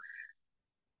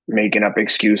 making up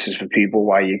excuses for people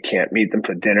why you can't meet them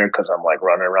for dinner because I'm like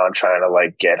running around trying to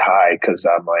like get high because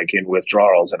I'm like in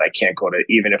withdrawals and I can't go to,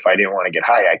 even if I didn't want to get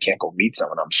high, I can't go meet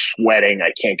someone. I'm sweating.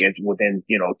 I can't get within,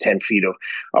 10 feet of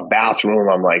a bathroom.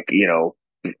 I'm like,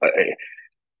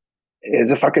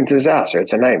 it's a fucking disaster.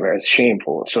 It's a nightmare. It's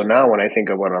shameful. So now when I think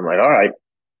of what I'm like, all right,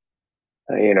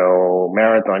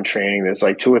 marathon training, there's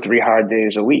like 2 or 3 hard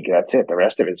days a week. That's it. The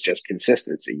rest of it's just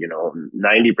consistency.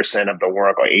 90% of the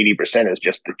work or 80% is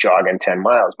just the jogging 10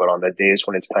 miles. But on the days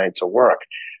when it's time to work,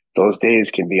 those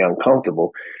days can be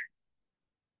uncomfortable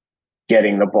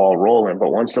getting the ball rolling.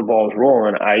 But once the ball's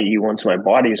rolling, i.e. once my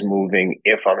body's moving,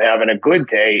 if I'm having a good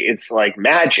day, it's like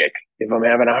magic. If I'm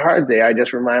having a hard day, I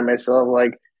just remind myself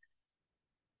like,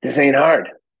 this ain't hard.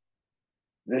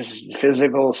 This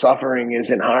physical suffering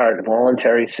isn't hard.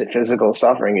 Voluntary physical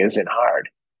suffering isn't hard.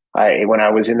 When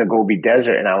I was in the Gobi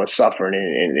Desert and I was suffering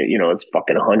and it's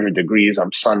fucking 100 degrees,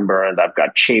 I'm sunburned, I've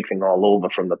got chafing all over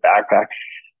from the backpack.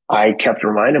 I kept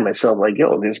reminding myself like,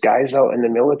 yo, there's guys out in the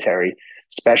military,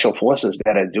 special forces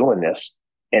that are doing this.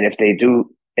 And if they don't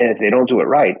do it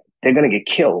right, they're going to get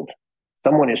killed.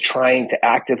 Someone is trying to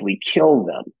actively kill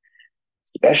them.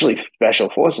 Especially special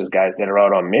forces guys that are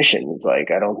out on missions. Like,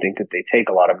 I don't think that they take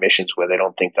a lot of missions where they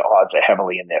don't think the odds are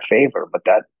heavily in their favor, but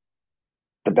that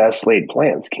the best laid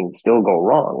plans can still go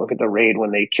wrong. Look at the raid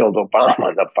when they killed Obama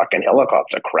and the fucking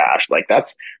helicopter crashed. Like,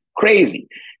 that's crazy.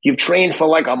 You've trained for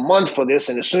like a month for this,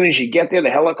 and as soon as you get there,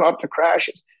 the helicopter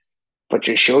crashes. But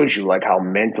just shows you like how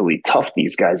mentally tough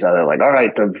these guys are. They're like, all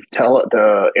right, the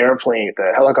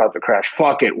helicopter crash.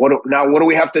 Fuck it. What do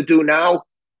we have to do now?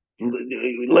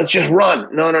 Let's just run.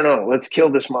 No. Let's kill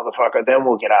this motherfucker. Then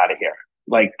we'll get out of here.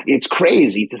 Like, it's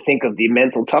crazy to think of the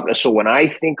mental toughness. So when I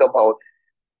think about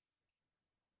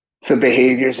the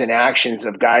behaviors and actions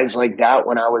of guys like that,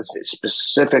 when I was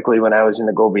in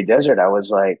the Gobi Desert, I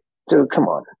was like, dude, come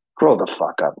on, grow the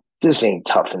fuck up. This ain't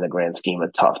tough in the grand scheme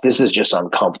of tough. This is just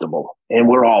uncomfortable. And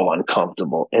we're all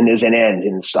uncomfortable. And there's an end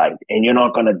in sight. And you're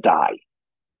not going to die.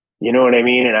 You know what I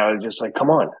mean? And I was just like,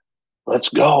 come on, let's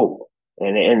go.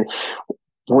 And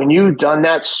when you've done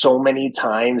that so many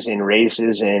times in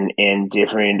races and in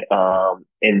different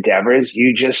endeavors,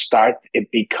 it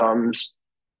becomes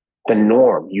the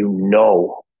norm. You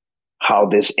know how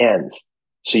this ends.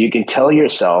 So you can tell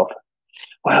yourself,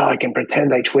 well, I can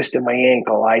pretend I twisted my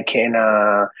ankle. I can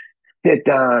sit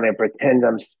down and pretend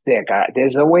I'm sick.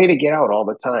 There's a way to get out all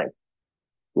the time.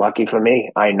 Lucky for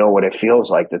me, I know what it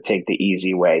feels like to take the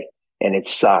easy way. And it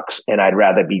sucks. And I'd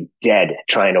rather be dead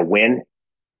trying to win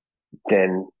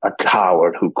than a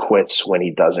coward who quits when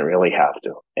he doesn't really have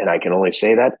to. And I can only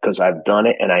say that because I've done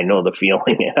it and I know the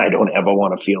feeling and I don't ever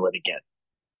want to feel it again.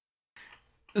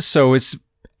 So it's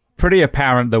pretty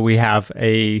apparent that we have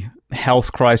a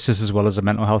health crisis as well as a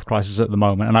mental health crisis at the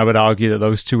moment. And I would argue that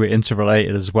those two are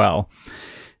interrelated as well.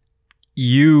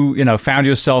 You found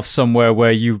yourself somewhere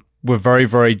where you were very,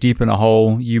 very deep in a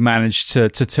hole. You managed to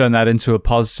turn that into a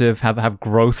positive, have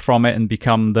growth from it and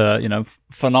become the,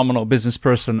 phenomenal business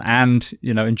person and,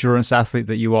 endurance athlete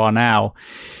that you are now.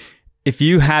 If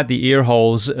you had the ear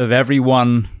holes of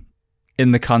everyone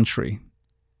in the country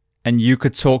and you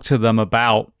could talk to them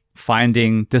about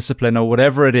finding discipline or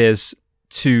whatever it is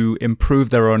to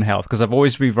improve their own health, because I've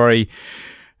always been very,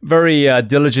 very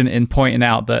diligent in pointing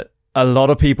out that a lot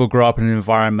of people grow up in an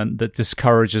environment that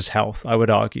discourages health, I would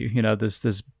argue.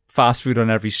 There's fast food on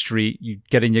every street. You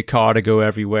get in your car to go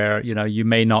everywhere. You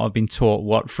may not have been taught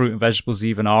what fruit and vegetables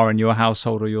even are in your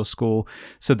household or your school.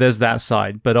 So there's that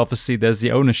side. But obviously there's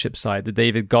the ownership side, the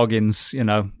David Goggins,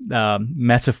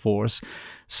 metaphors.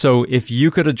 So if you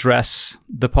could address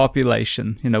the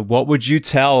population, what would you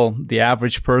tell the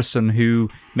average person who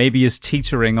maybe is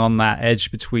teetering on that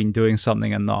edge between doing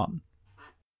something and not?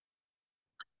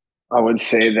 I would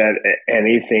say that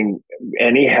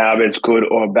any habits, good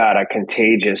or bad, are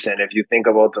contagious. And if you think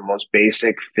about the most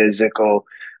basic physical,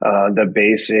 the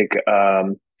basic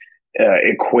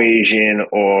equation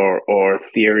or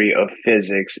theory of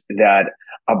physics that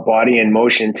a body in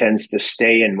motion tends to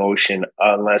stay in motion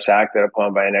unless acted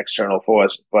upon by an external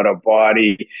force, but a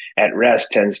body at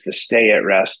rest tends to stay at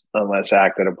rest unless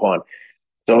acted upon.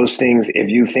 Those things, if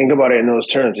you think about it in those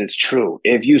terms, it's true.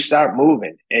 If you start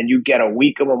moving and you get a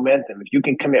week of momentum, if you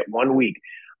can commit 1 week,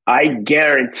 I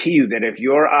guarantee you that if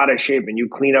you're out of shape and you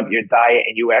clean up your diet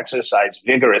and you exercise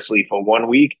vigorously for 1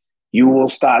 week, you will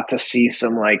start to see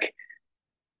some like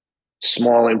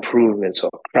small improvements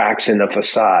or cracks in the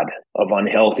facade of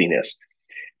unhealthiness.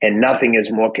 And nothing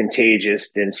is more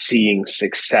contagious than seeing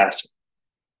success.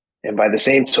 And by the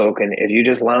same token, if you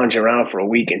just lounge around for a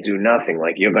week and do nothing,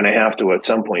 like you're going to have to at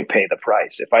some point pay the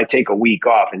price. If I take a week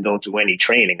off and don't do any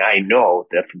training, I know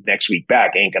that next week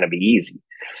back ain't going to be easy.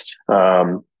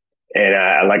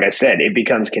 Like I said, it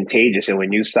becomes contagious. And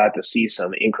when you start to see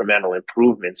some incremental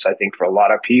improvements, I think for a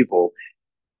lot of people,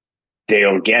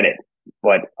 they'll get it.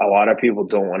 But a lot of people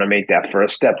don't want to make that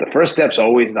first step. The first step's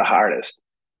always the hardest.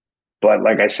 But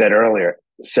like I said earlier,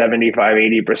 75,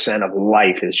 80% of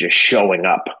life is just showing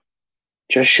up.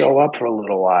 Just show up for a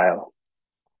little while.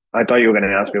 I thought you were going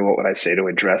to ask me what would I say to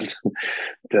address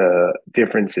the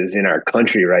differences in our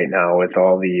country right now with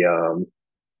all the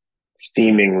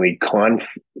seemingly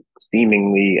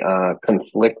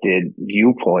conflicted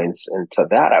viewpoints. And to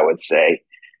that, I would say,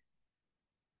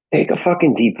 take a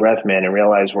fucking deep breath, man, and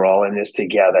realize we're all in this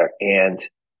together. And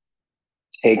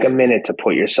take a minute to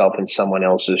put yourself in someone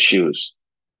else's shoes.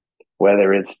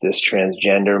 Whether it's this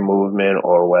transgender movement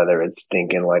or whether it's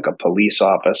thinking like a police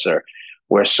officer,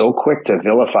 we're so quick to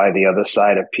vilify the other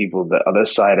side of people, the other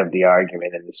side of the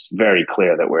argument. And it's very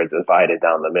clear that we're divided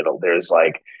down the middle. There's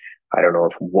like, I don't know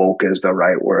if woke is the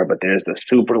right word, but there's the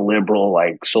super liberal,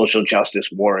 like social justice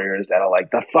warriors that are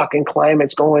like, the fucking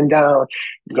climate's going down,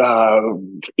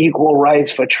 equal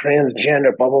rights for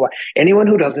transgender, blah, blah, blah. Anyone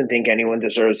who doesn't think anyone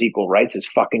deserves equal rights is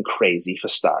fucking crazy for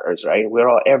starters, right?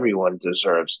 Everyone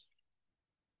deserves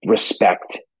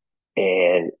respect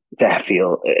and to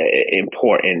feel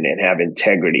important and have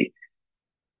integrity.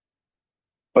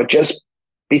 But just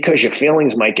because your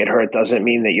feelings might get hurt doesn't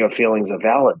mean that your feelings are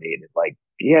validated. Like,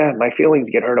 yeah, my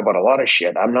feelings get hurt about a lot of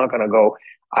shit. I'm not going to go,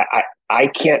 I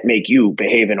can't make you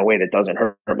behave in a way that doesn't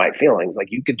hurt my feelings. Like,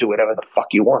 you could do whatever the fuck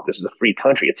you want. This is a free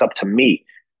country. It's up to me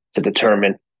to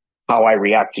determine how I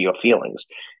react to your feelings.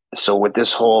 So with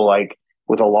this whole, like,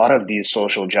 with a lot of these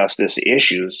social justice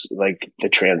issues, like the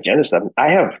transgender stuff,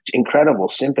 I have incredible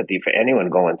sympathy for anyone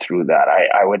going through that.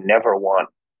 I would never want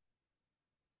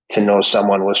to know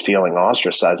someone was feeling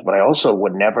ostracized, but I also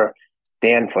would never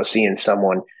stand for seeing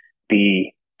someone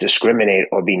be discriminate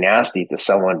or be nasty to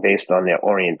someone based on their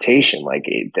orientation. Like,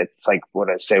 that's like what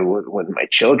I say with my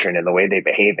children and the way they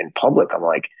behave in public. I'm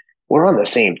like, we're on the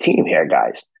same team here,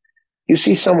 guys. You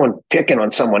see someone picking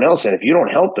on someone else, and if you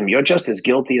don't help them, you're just as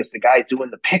guilty as the guy doing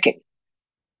the picking.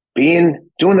 Doing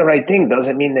the right thing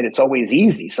doesn't mean that it's always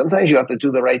easy. Sometimes you have to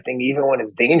do the right thing even when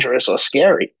it's dangerous or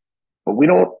scary. But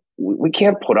we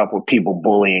can't put up with people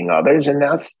bullying others. And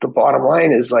that's the bottom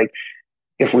line, is like,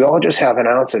 if we all just have an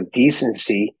ounce of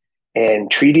decency and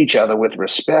treat each other with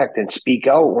respect and speak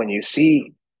out when you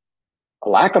see a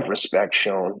lack of respect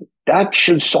shown, that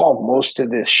should solve most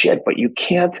of this shit. But you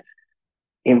can't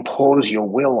impose your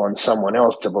will on someone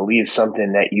else to believe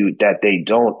something that they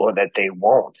don't or that they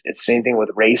won't. It's the same thing with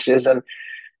racism,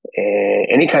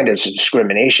 any kind of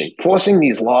discrimination. Forcing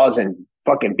these laws and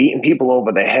fucking beating people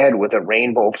over the head with a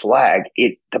rainbow flag,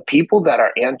 the people that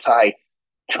are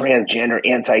anti-transgender,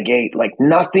 anti-gay, like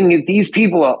nothing, these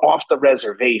people are off the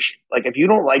reservation. Like, if you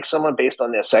don't like someone based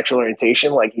on their sexual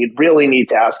orientation, like, you really need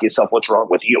to ask yourself what's wrong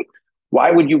with you.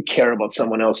 Why would you care about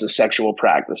someone else's sexual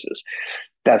practices?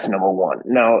 That's number one.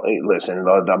 Now, listen,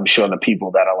 I'm sure the people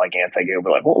that are like anti-gay will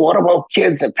be like, well, what about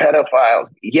kids and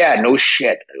pedophiles? Yeah, no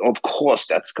shit. Of course,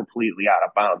 that's completely out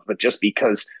of bounds. But just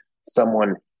because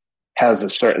someone has a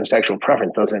certain sexual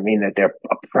preference doesn't mean that they're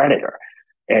a predator.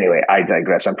 Anyway, I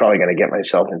digress. I'm probably going to get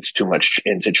myself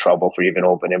into trouble for even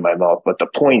opening my mouth. But the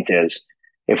point is,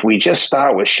 if we just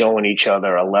start with showing each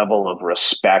other a level of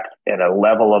respect and a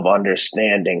level of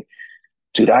understanding.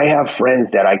 Dude, I have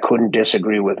friends that I couldn't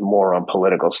disagree with more on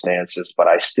political stances, but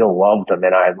I still love them.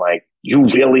 And I'm like, you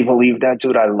really believe that,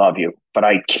 dude? I love you, but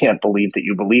I can't believe that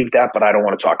you believe that, but I don't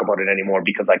want to talk about it anymore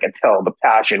because I can tell the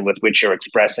passion with which you're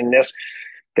expressing this,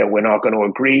 that we're not going to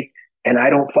agree. And I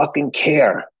don't fucking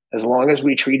care. As long as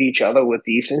we treat each other with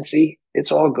decency,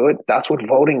 it's all good. That's what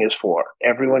voting is for.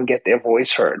 Everyone get their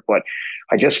voice heard. But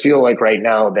I just feel like right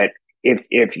now that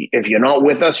if you're not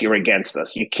with us, you're against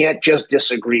us. You can't just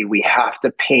disagree. We have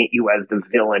to paint you as the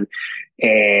villain.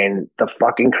 And the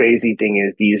fucking crazy thing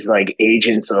is these like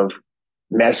agents of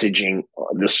messaging,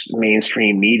 this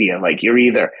mainstream media, like you're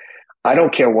either, I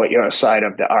don't care what your side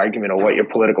of the argument or what your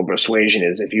political persuasion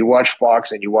is. If you watch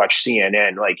Fox and you watch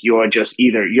CNN, like you're just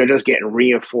getting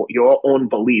reinforced, your own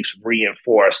beliefs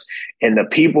reinforced. And the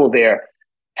people there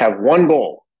have one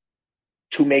goal: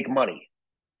 to make money,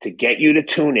 to get you to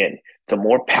tune in. The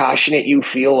more passionate you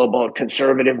feel about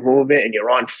conservative movement and you're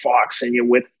on Fox and you're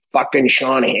with fucking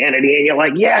Sean Hannity and you're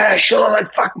like, yeah, Sean,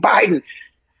 fuck Biden.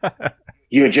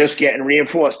 You're just getting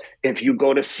reinforced. If you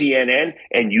go to CNN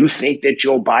and you think that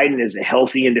Joe Biden is a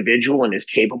healthy individual and is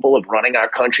capable of running our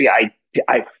country, I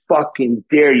fucking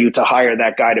dare you to hire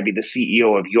that guy to be the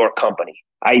CEO of your company.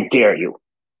 I dare you.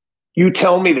 You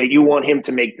tell me that you want him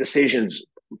to make decisions,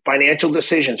 financial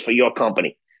decisions for your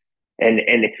company. And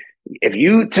if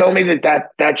you tell me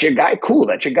that's your guy, cool,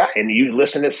 that's your guy. And you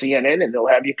listen to CNN and they'll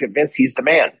have you convinced he's the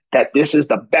man, that this is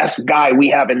the best guy we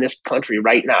have in this country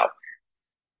right now.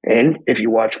 And if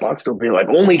you watch Fox, they'll be like,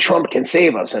 only Trump can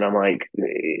save us. And I'm like,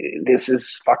 this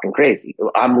is fucking crazy.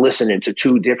 I'm listening to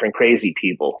two different crazy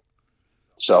people.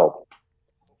 So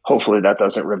hopefully that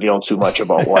doesn't reveal too much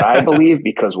about what I believe,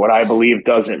 because what I believe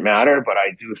doesn't matter. But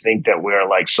I do think that we're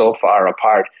like so far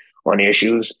apart on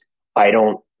issues. I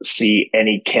don't see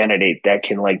any candidate that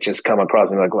can like just come across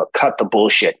and be like, look, cut the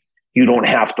bullshit. You don't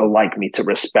have to like me to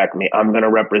respect me. I'm going to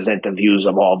represent the views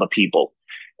of all the people.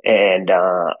 And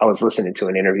I was listening to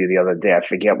an interview the other day. I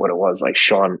forget what it was, like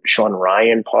Sean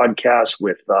Ryan podcast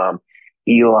with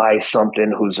Eli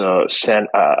something, who's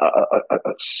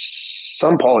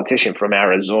some politician from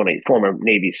Arizona, former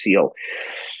Navy SEAL.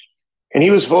 And he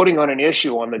was voting on an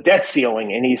issue on the debt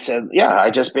ceiling. And he said, yeah, I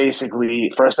just basically,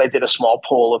 first I did a small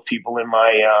poll of people in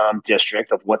my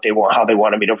district of what they want, how they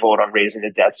wanted me to vote on raising the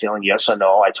debt ceiling. Yes or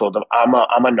no. I told them, I'm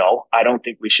a no. I don't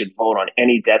think we should vote on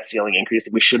any debt ceiling increase.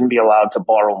 We shouldn't be allowed to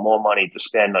borrow more money to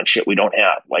spend on shit we don't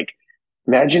have. Like,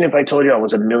 imagine if I told you I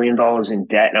was $1 million in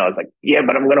debt and I was like, yeah,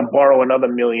 but I'm going to borrow another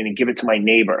 $1 million and give it to my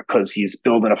neighbor because he's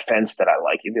building a fence that I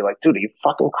like. You'd be like, dude, are you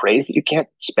fucking crazy? You can't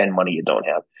spend money you don't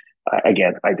have.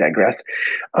 Again, I digress.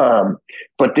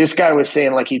 But this guy was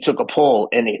saying, like, he took a poll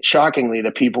and shockingly,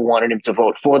 the people wanted him to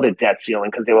vote for the debt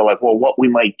ceiling because they were like, well, what we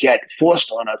might get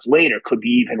forced on us later could be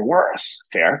even worse.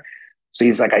 Fair. So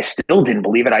he's like, I still didn't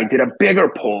believe it. I did a bigger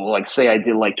poll, like say I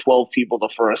did like 12 people the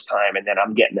first time and then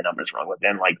I'm getting the numbers wrong, but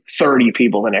then like 30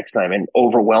 people the next time. And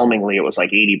overwhelmingly, it was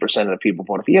like 80% of the people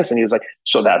voted for yes. And he was like,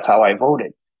 so that's how I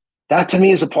voted. That to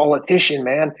me is a politician,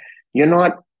 man. You're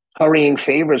not currying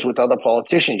favors with other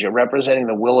politicians. You're representing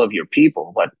the will of your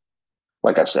people. But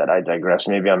like I said, I digress.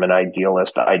 Maybe I'm an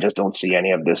idealist. I just don't see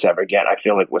any of this ever again. I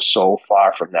feel like we're so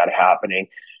far from that happening.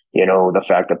 You know, the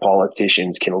fact that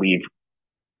politicians can leave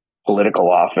political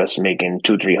office making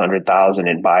 $200,000-300,000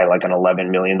 and buy like an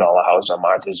 $11 million house on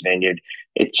Martha's Vineyard,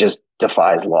 it just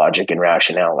defies logic and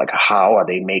rationale. Like, how are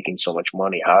they making so much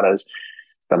money? How does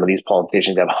some of these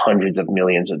politicians have hundreds of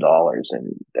millions of dollars?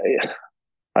 And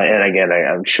again,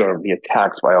 I'm sure I'll be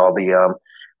attacked by all the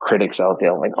critics out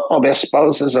there, like, oh, their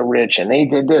spouses are rich and they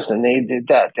did this and they did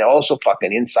that. They're also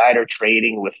fucking insider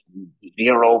trading with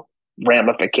zero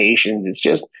ramifications. It's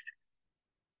just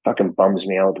fucking bums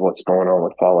me out what's going on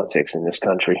with politics in this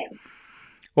country.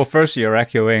 Well, first, you're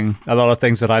echoing a lot of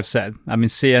things that I've said. I mean,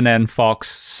 CNN, Fox,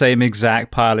 same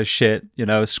exact pile of shit, you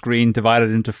know, screen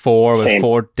divided into four with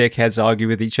four dickheads argue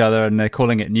with each other and they're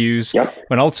calling it news. Yep.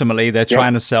 When ultimately they're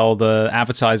trying to sell the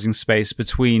advertising space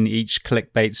between each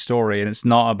clickbait story. And it's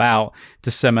not about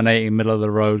disseminating middle of the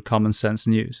road common sense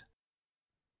news.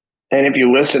 And if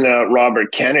you listen to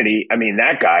Robert Kennedy, I mean,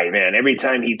 that guy, man, every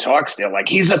time he talks, they're like,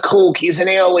 he's a kook, he's an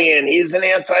alien, he's an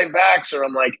anti-vaxxer.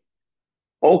 I'm like,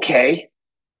 okay.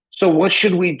 So what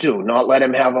should we do? Not let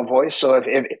him have a voice? So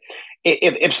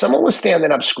if someone was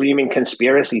standing up screaming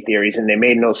conspiracy theories and they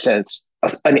made no sense,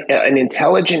 an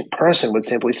intelligent person would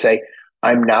simply say,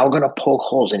 I'm now going to poke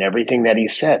holes in everything that he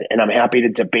said, and I'm happy to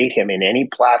debate him in any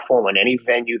platform, on any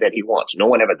venue that he wants. No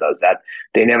one ever does that.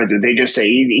 They never do. They just say,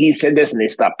 he said this, and they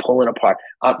stop pulling apart.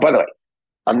 By the way,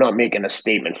 I'm not making a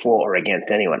statement for or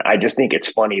against anyone. I just think it's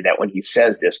funny that when he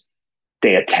says this,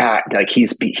 they attack, like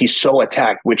he's so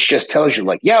attacked, which just tells you,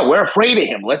 like, yeah, we're afraid of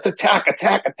him. Let's attack.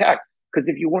 Because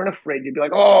if you weren't afraid, you'd be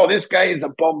like, oh, this guy is a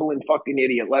bumbling fucking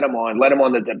idiot. Let him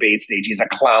on the debate stage. He's a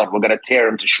clown. We're going to tear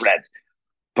him to shreds.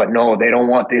 But no, they don't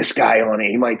want this guy on it.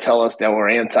 He might tell us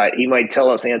that he might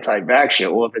tell us anti-vax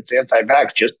shit. Well, if it's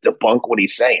anti-vax, just debunk what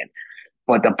he's saying.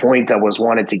 But the point I was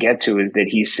wanted to get to is that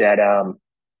he said,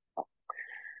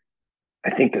 I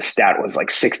think the stat was like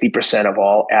 60% of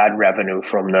all ad revenue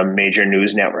from the major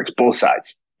news networks, both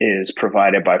sides, is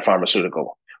provided by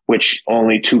pharmaceutical, which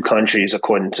only two countries,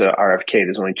 according to RFK,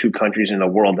 there's only two countries in the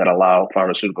world that allow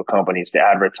pharmaceutical companies to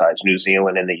advertise, New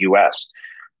Zealand and the US.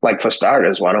 Like, for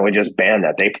starters, why don't we just ban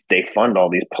that? They fund all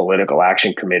these political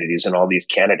action committees, and all these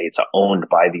candidates are owned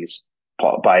by these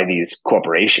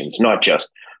corporations, not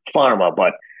just pharma,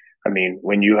 but I mean,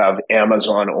 when you have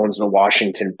Amazon owns the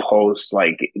Washington Post,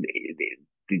 like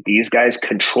these guys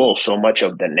control so much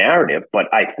of the narrative. But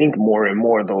I think more and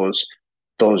more those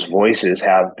voices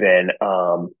have been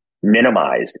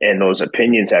minimized, and those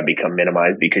opinions have become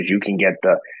minimized, because you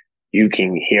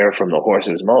can hear from the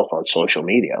horse's mouth on social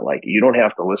media. Like, you don't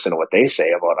have to listen to what they say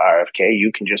about RFK.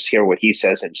 You can just hear what he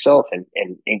says himself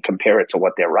and compare it to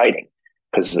what they're writing.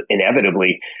 Because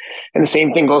inevitably, and the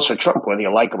same thing goes for Trump, whether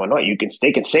you like him or not,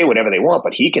 they can say whatever they want,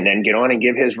 but he can then get on and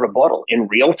give his rebuttal in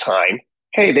real time.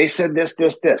 Hey, they said this.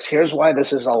 Here's why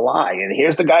this is a lie. And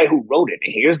here's the guy who wrote it.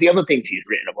 And here's the other things he's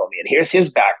written about me. And here's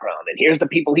his background. And here's the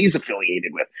people he's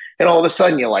affiliated with. And all of a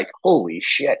sudden you're like, holy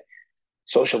shit.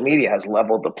 Social media has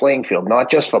leveled the playing field, not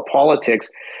just for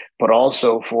politics, but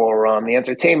also for the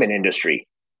entertainment industry.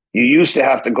 You used to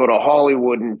have to go to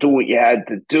Hollywood and do what you had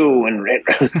to do and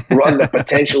run the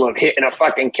potential of hitting a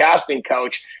fucking casting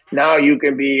couch. Now you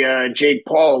can be Jake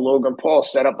Paul, Logan Paul,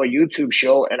 set up a YouTube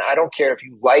show. And I don't care if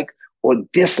you like or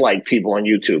dislike people on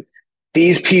YouTube.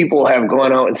 These people have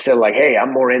gone out and said, like, hey,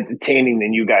 I'm more entertaining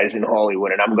than you guys in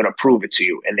Hollywood, and I'm going to prove it to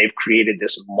you. And they've created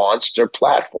this monster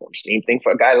platform. Same thing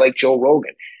for a guy like Joe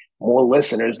Rogan. More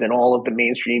listeners than all of the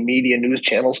mainstream media news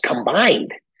channels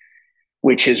combined.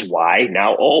 Which is why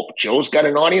now, Joe's got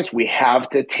an audience. We have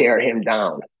to tear him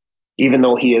down. Even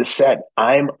though he has said,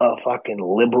 I'm a fucking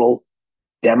liberal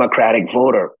Democratic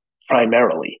voter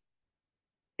primarily.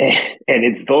 And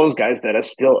it's those guys that are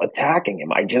still attacking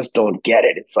him. I just don't get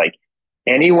it. It's like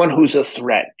anyone who's a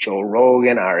threat, Joe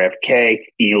Rogan, RFK,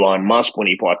 Elon Musk, when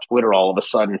he bought Twitter, all of a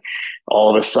sudden,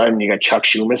 you got Chuck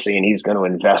Schumer saying he's going to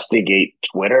investigate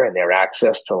Twitter and their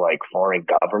access to like foreign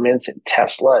governments and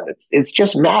Tesla. And it's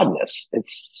just madness.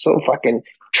 It's so fucking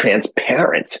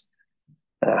transparent.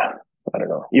 I don't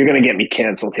know. You're going to get me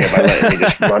canceled here by letting me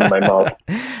just run my mouth.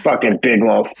 Fucking big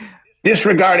mouth.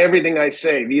 Disregard everything I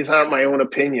say. These aren't my own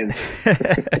opinions.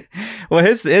 Well,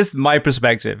 here's my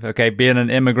perspective, okay? Being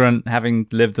an immigrant, having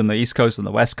lived on the East Coast and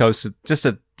the West Coast, just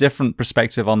a different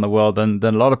perspective on the world than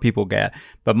a lot of people get.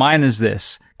 But mine is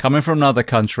this. Coming from another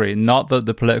country, not that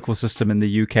the political system in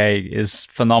the UK is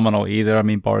phenomenal either. I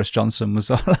mean, Boris Johnson was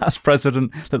our last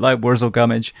president, looked like Wurzel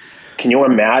Gummidge. Can you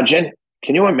imagine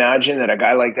that a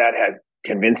guy like that had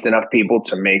convinced enough people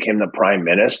to make him the prime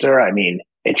minister? I mean,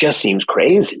 it just seems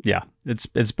crazy. Yeah,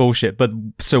 it's bullshit. But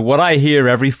so what I hear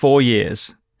every 4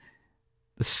 years,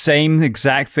 the same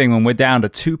exact thing when we're down to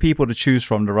two people to choose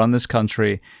from to run this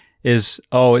country is,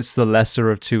 it's the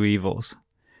lesser of two evils.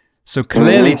 So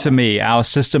clearly to me, our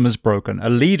system is broken. A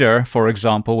leader, for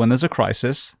example, when there's a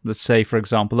crisis, let's say, for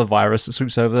example, a virus that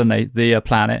sweeps over the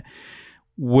planet,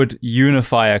 would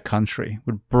unify a country,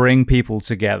 would bring people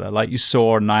together, like you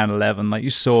saw on 9/11, like you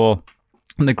saw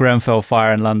in the Grenfell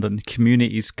fire in London,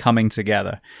 communities coming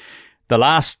together. The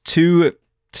last two,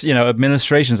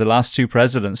 administrations, the last two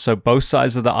presidents, so both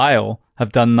sides of the aisle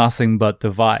have done nothing but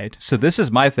divide. So this is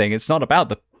my thing. It's not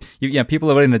about people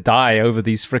are willing to die over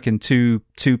these freaking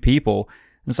two people.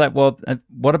 It's like, well,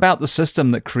 what about the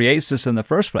system that creates this in the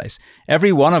first place?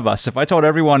 Every one of us, if I told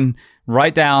everyone,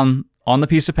 write down on the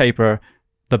piece of paper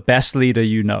the best leader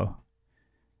you know,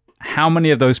 how many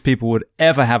of those people would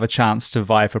ever have a chance to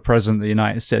vie for president of the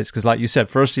United States? Because like you said,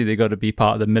 firstly, they got to be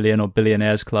part of the million or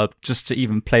billionaires club just to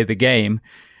even play the game.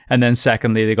 And then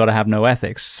secondly, they got to have no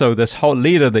ethics. So this whole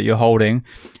leader that you're holding,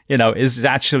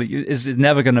 is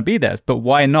never going to be there. But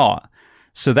why not?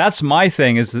 So that's my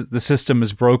thing, is that the system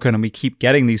is broken and we keep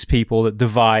getting these people that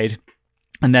divide.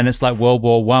 And then it's like World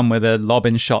War I, where they're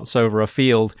lobbing shots over a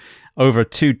field over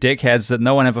two dickheads that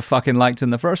no one ever fucking liked in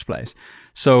the first place.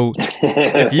 So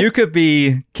if you could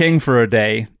be king for a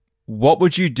day, what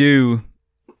would you do?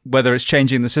 Whether it's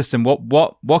changing the system,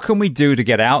 what can we do to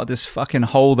get out of this fucking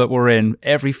hole that we're in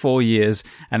every 4 years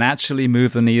and actually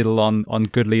move the needle on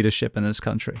good leadership in this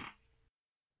country?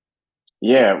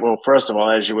 Yeah, well, first of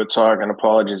all, as you were talking,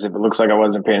 apologies if it looks like I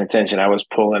wasn't paying attention. I was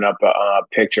pulling up a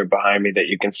picture behind me that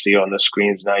you can see on the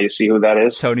screens now. You see who that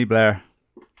is? Tony Blair.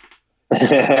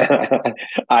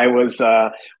 I was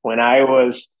when I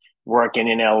was working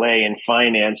in LA in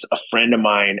finance, a friend of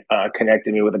mine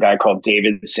connected me with a guy called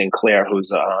David Sinclair,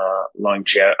 who's a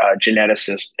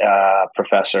geneticist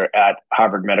professor at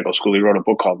Harvard Medical School. He wrote a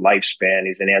book called Lifespan.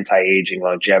 He's an anti-aging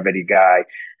longevity guy.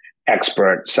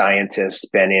 expert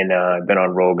scientist, been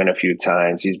on Rogan a few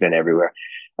times. He's been everywhere.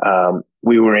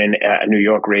 We were in New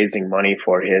York raising money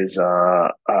for his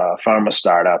pharma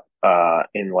startup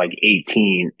in like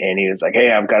 18, and he was like,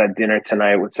 "Hey, I've got a dinner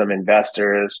tonight with some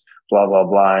investors, blah blah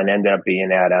blah," and ended up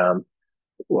being at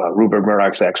Rupert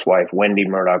Murdoch's ex-wife, Wendy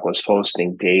Murdoch, was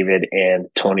hosting David and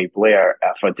Tony Blair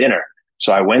for dinner.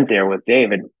 So I went there with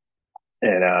David,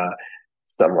 and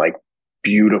some like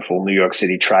beautiful New York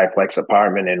City triplex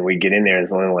apartment, and we get in there.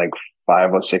 There's only like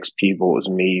 5 or 6 people. It was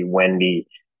me, Wendy,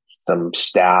 some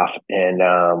staff, and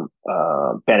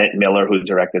Bennett Miller, who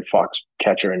directed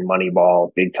Foxcatcher and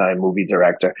Moneyball, big time movie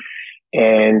director,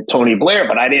 and Tony Blair.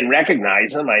 But I didn't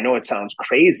recognize him. I know it sounds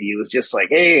crazy. It was just like,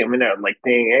 hey, I'm in there, I'm like,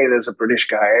 dang, hey, there's a British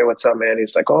guy. Hey, what's up, man?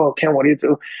 He's like, oh, Ken, what do you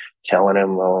do? Telling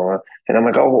him, and I'm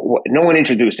like, oh, no one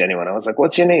introduced anyone. I was like,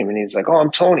 what's your name? And he's like, oh,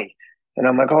 I'm Tony. And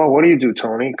I'm like, oh, what do you do,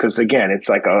 Tony? Because again, it's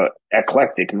like a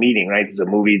eclectic meeting, right? There's a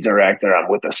movie director. I'm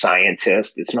with a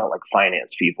scientist. It's not like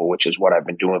finance people, which is what I've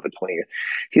been doing for 20 years.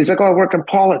 He's like, oh, I work in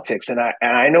politics. And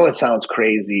I know it sounds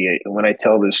crazy when I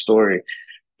tell this story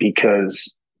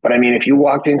but I mean, if you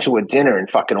walked into a dinner and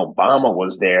fucking Obama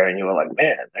was there and you were like,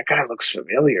 man, that guy looks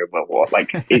familiar, but what? Like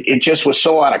it just was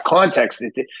so out of context.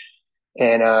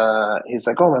 And he's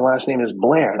like, oh, my last name is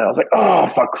Blair. And I was like, oh,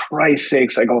 for Christ's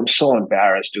sakes. I go, I'm so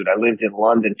embarrassed, dude. I lived in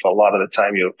London for a lot of the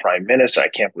time. You were prime minister. I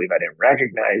can't believe I didn't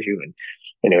recognize you. And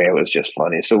anyway, it was just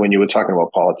funny. So when you were talking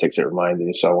about politics, it reminded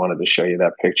me. So I wanted to show you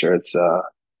that picture. It's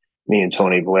me and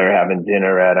Tony Blair having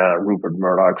dinner at Rupert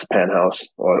Murdoch's penthouse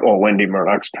or Wendy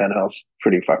Murdoch's penthouse.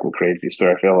 Pretty fucking crazy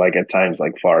story. I feel like at times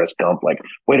like Forrest Gump, like,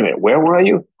 wait a minute, where were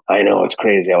you? I know, it's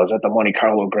crazy. I was at the Monte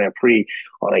Carlo Grand Prix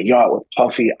on a yacht with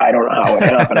Puffy. I don't know how it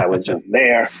happened. I was just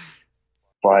there.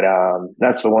 But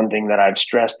that's the one thing that I've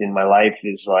stressed in my life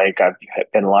is like I've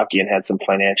been lucky and had some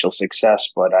financial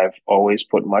success, but I've always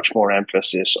put much more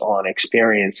emphasis on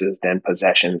experiences than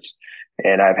possessions.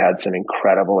 And I've had some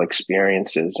incredible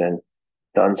experiences and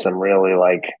done some really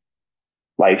like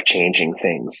life-changing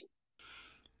things.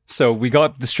 So we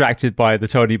got distracted by the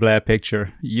Tony Blair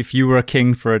picture. If you were a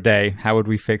king for a day, how would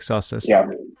we fix our system?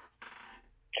 Yeah.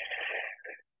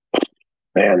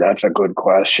 Man, that's a good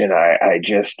question. I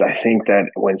think that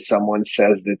when someone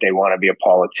says that they want to be a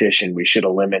politician, we should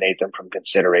eliminate them from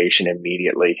consideration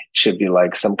immediately. It should be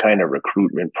like some kind of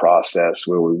recruitment process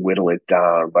where we whittle it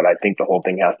down. But I think the whole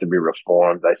thing has to be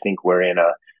reformed. I think we're in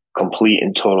a complete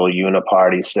and total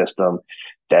uniparty system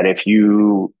that if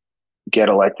you get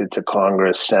elected to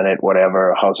Congress, Senate,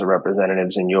 whatever, House of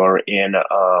Representatives, and you're in,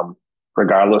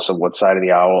 regardless of what side of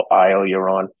the aisle you're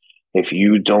on, if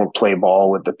you don't play ball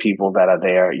with the people that are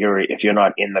there, if you're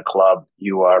not in the club,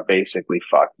 you are basically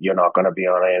fucked. You're not going to be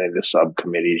on any of the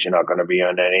subcommittees. You're not going to be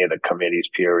on any of the committees,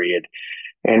 period.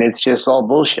 And it's just all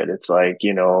bullshit. It's like,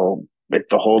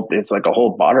 it's like a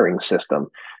whole bartering system.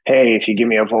 Hey, if you give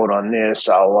me a vote on this,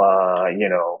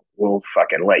 we'll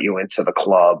fucking let you into the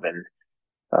club. And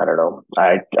I don't know.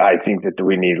 I think that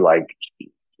we need like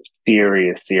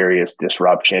serious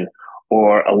disruption,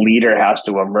 or a leader has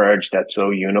to emerge that's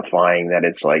so unifying that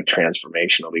it's like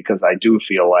transformational. Because I do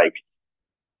feel like,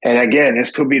 and again,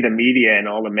 this could be the media and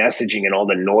all the messaging and all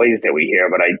the noise that we hear,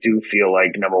 but I do feel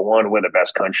like, number one, we're the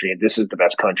best country, and this is the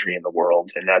best country in the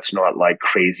world. And that's not like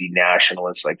crazy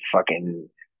nationalist, like fucking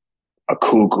a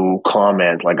cuckoo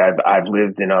comment. Like I've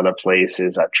lived in other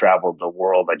places. I've traveled the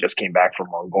world. I just came back from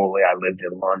Mongolia. I lived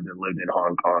in London, lived in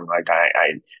Hong Kong. Like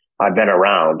I've been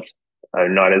around,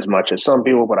 not as much as some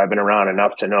people, but I've been around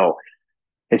enough to know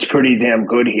it's pretty damn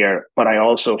good here. But I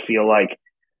also feel like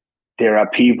there are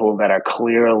people that are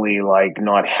clearly like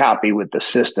not happy with the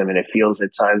system. And it feels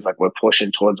at times like we're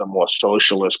pushing towards a more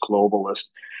socialist,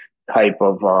 globalist type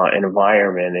of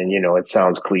environment. And, it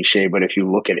sounds cliche, but if you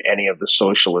look at any of the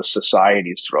socialist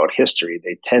societies throughout history,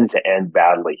 they tend to end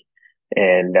badly.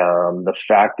 And the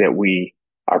fact that we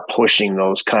are pushing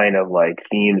those kind of like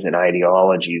themes and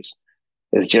ideologies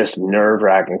is just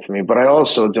nerve-wracking for me. But I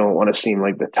also don't want to seem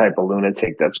like the type of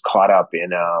lunatic that's caught up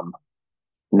in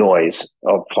noise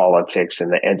of politics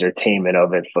and the entertainment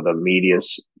of it from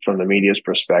the media's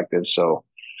perspective. So,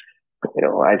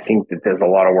 I think that there's a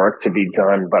lot of work to be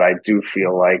done, but I do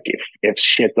feel like if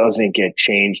shit doesn't get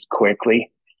changed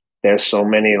quickly, there's so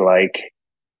many like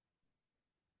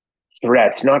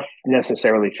threats, not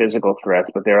necessarily physical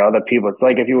threats, but there are other people. It's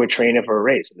like if you were training for a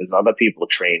race and there's other people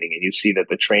training and you see that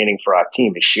the training for our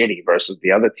team is shitty versus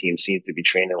the other team seems to be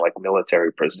training like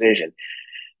military precision.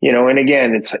 And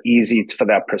again, it's easy for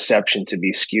that perception to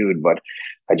be skewed, but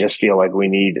I just feel like we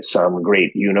need some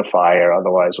great unifier.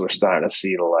 Otherwise, we're starting to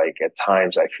see like at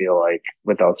times, I feel like,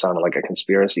 without sounding like a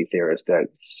conspiracy theorist, that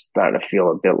it's starting to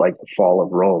feel a bit like the fall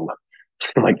of Rome.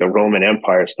 like the Roman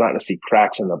Empire, starting to see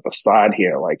cracks in the facade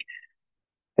here. Like,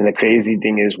 and the crazy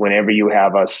thing is, whenever you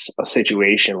have a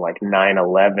situation like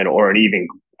 9/11, or an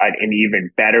even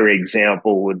better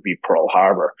example would be Pearl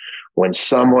Harbor. When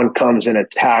someone comes and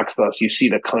attacks us, you see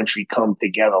the country come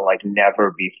together like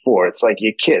never before. It's like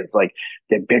your kids, like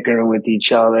they're bickering with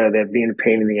each other. They're being a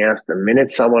pain in the ass. The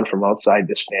minute someone from outside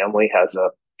this family has a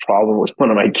problem with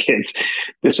one of my kids,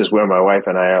 this is where my wife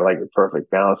and I are like the perfect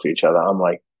balance to each other. I'm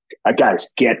like, guys,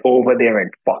 get over there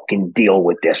and fucking deal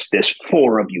with this. There's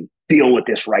four of you. Deal with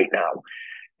this right now.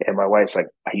 And my wife's like,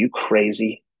 are you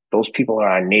crazy? Those people are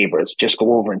our neighbors. Just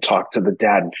go over and talk to the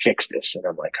dad and fix this. And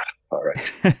I'm like, all right.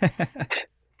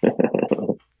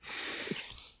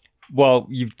 Well,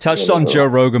 you've touched on Joe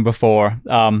Rogan before.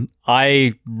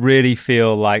 I really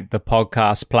feel like the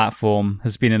podcast platform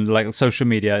has been, in like social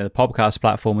media, the podcast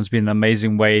platform has been an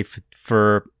amazing way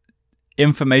for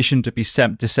information to be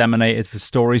disseminated, for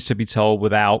stories to be told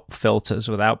without filters,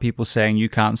 without people saying, you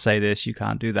can't say this, you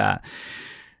can't do that.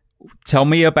 Tell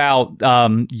me about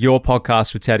your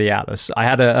podcast with Teddy Atlas. I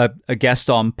had a guest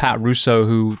on, Pat Russo,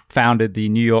 who founded the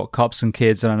New York Cops and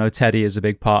Kids, and I know Teddy is a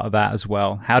big part of that as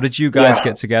well. How did you guys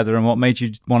get together, and what made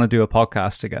you want to do a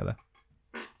podcast together?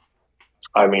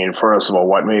 I mean, first of all,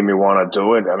 what made me want to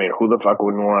do it? I mean, who the fuck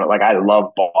wouldn't want to? Like, I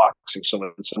love boxing. So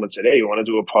when someone said, hey, you want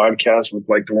to do a podcast with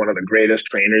like one of the greatest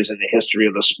trainers in the history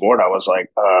of the sport? I was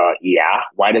like, yeah.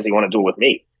 Why does he want to do it with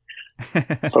me?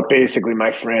 So basically,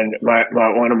 my friend,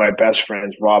 one of my best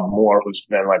friends, Rob Moore, who's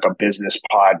been like a business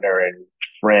partner and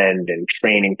friend and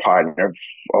training partner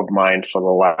of mine for the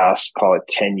last, call it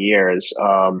 10 years.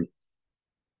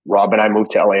 Rob and I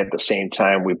moved to LA at the same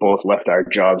time. We both left our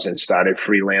jobs and started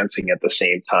freelancing at the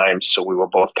same time. So we were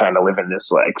both kind of living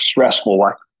this like stressful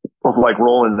life of like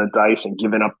rolling the dice and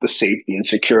giving up the safety and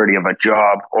security of a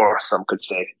job, or some could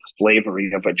say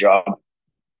slavery of a job.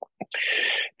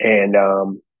 And,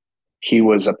 he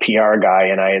was a PR guy,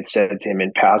 and I had said to him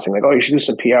in passing, like, oh, you should do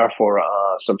some PR for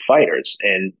some fighters.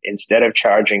 And instead of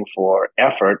charging for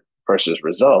effort versus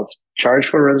results, charge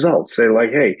for results. Say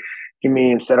like, hey, give me,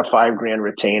 instead of $5,000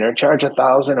 retainer, charge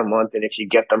 $1,000 a month. And if you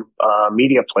get them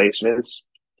media placements,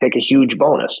 take a huge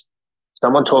bonus.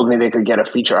 Someone told me they could get a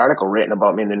feature article written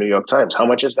about me in the New York Times. How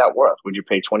much is that worth? Would you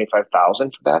pay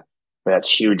 $25,000 for that? That's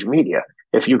huge media.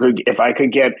 If I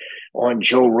could get on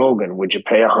Joe Rogan, would you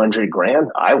pay $100,000?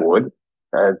 I would.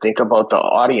 Think about the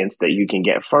audience that you can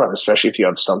get in front of, especially if you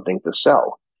have something to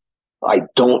sell. I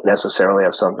don't necessarily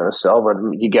have something to sell, but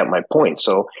you get my point.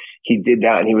 So he did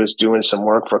that, and he was doing some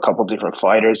work for a couple different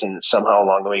fighters, and somehow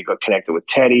along the way he got connected with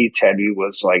Teddy. Teddy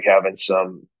was like having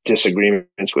some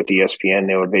disagreements with ESPN.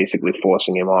 They were basically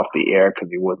forcing him off the air because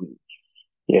he wouldn't,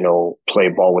 play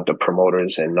ball with the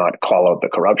promoters and not call out the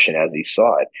corruption as he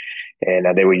saw it. And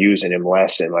they were using him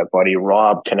less. And my buddy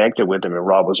Rob connected with him, and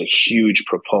Rob was a huge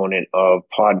proponent of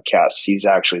podcasts. He's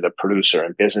actually the producer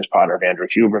and business partner of Andrew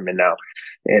Huberman now,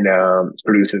 and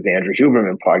produces the Andrew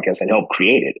Huberman podcast and helped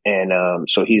create it. And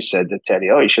so he said to Teddy,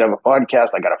 oh, you should have a podcast.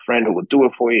 I got a friend who will do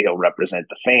it for you. He'll represent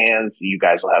the fans. You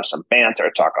guys will have some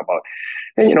banter, talk about.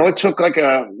 And, it took like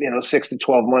 6 to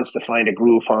 12 months to find a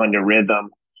groove, find a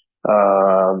rhythm.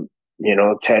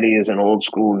 Teddy is an old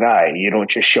school guy. You don't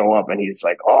just show up and he's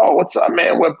like, oh, what's up,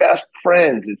 man? We're best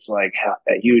friends. It's like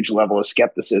a huge level of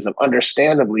skepticism,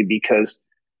 understandably, because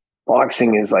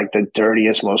boxing is like the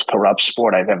dirtiest, most corrupt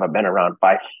sport I've ever been around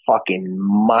by fucking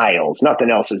miles. Nothing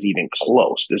else is even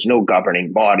close. There's no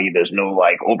governing body. There's no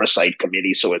like oversight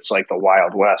committee. So it's like the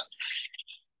Wild West.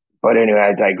 But anyway,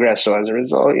 I digress. So as a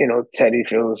result, Teddy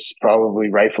feels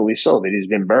probably rightfully so that he's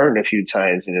been burned a few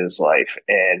times in his life,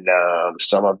 and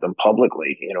some of them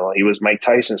publicly. He was Mike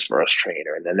Tyson's first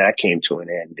trainer, and then that came to an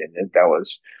end. And that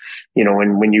was,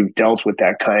 when you've dealt with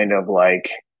that kind of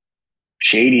like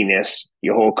shadiness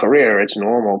your whole career, it's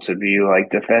normal to be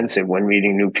like defensive when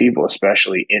meeting new people,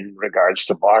 especially in regards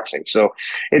to boxing. So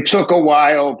it took a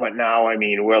while, but now, I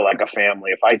mean, we're like a family.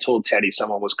 If I told Teddy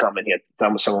someone was coming here,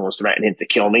 someone was threatening him to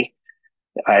kill me,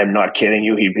 I am not kidding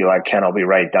you. He'd be like, Ken, I'll be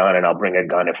right down and I'll bring a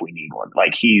gun if we need one.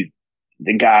 Like, he's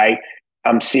the guy.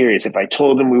 I'm serious. If I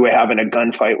told him we were having a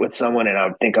gunfight with someone and I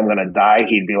would think I'm going to die,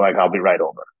 he'd be like, I'll be right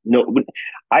over. No,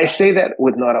 I say that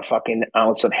with not a fucking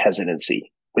ounce of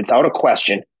hesitancy. Without a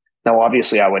question. Now,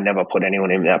 obviously, I would never put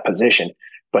anyone in that position,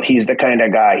 but he's the kind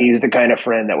of guy, he's the kind of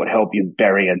friend that would help you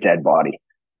bury a dead body.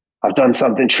 I've done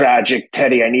something tragic.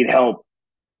 Teddy, I need help.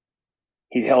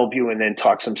 He'd help you and then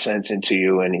talk some sense into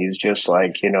you. And he's just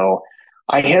like,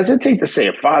 I hesitate to say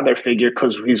a father figure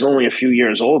because he's only a few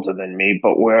years older than me,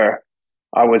 but where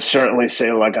I would certainly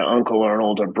say like an uncle or an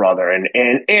older brother.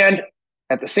 And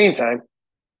at the same time,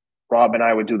 Rob and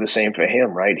I would do the same for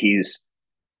him, right? He's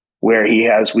where he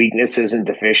has weaknesses and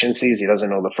deficiencies. He doesn't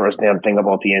know the first damn thing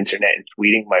about the internet and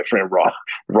tweeting. My friend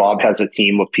Rob has a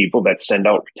team of people that send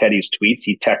out Teddy's tweets.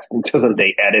 He texts them to them,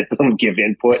 they edit them, give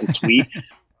input, and tweet.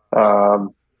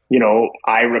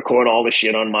 I record all the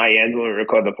shit on my end when we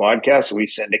record the podcast. We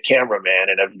send a cameraman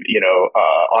and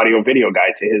audio video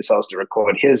guy to his house to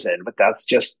record his end. But that's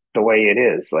just the way it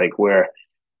is. Like where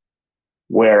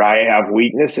I have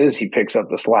weaknesses, he picks up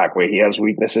the slack. Where he has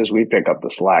weaknesses, we pick up the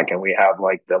slack, and we have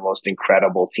like the most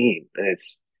incredible team. And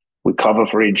we cover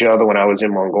for each other. When I was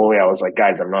in Mongolia, I was like,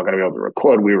 guys, I'm not going to be able to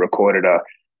record. We recorded a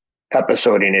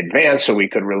episode in advance so we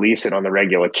could release it on the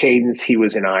regular cadence. He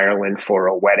was in Ireland for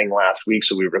a wedding last week,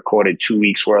 so we recorded 2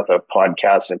 weeks worth of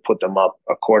podcasts and put them up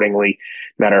accordingly.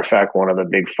 Matter of fact, one of the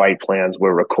big fight plans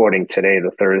we're recording today,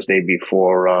 the Thursday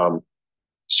before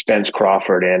Spence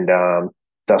Crawford and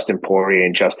Dustin Poirier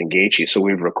and Justin Gaethje. So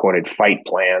we've recorded fight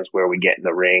plans where we get in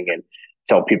the ring and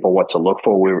tell people what to look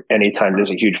for. Anytime there's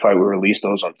a huge fight, we release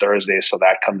those on Thursdays. So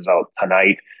that comes out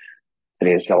tonight.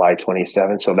 Today is July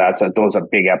 27th. So those are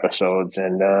big episodes.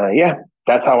 And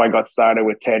that's how I got started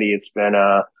with Teddy. It's been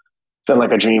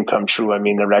like a dream come true. I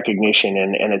mean, the recognition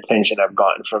and attention I've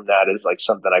gotten from that is like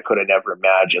something I could have never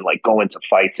imagined. Like going to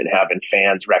fights and having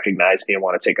fans recognize me and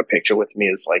want to take a picture with me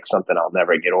is like something I'll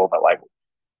never get over. Like,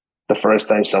 the first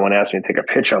time someone asked me to take a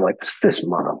picture, I'm like, this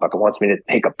motherfucker wants me to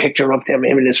take a picture of him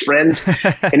and his friends.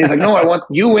 And he's like, no, I want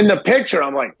you in the picture.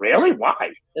 I'm like, really? Why?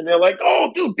 And they're like,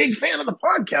 oh, dude, big fan of the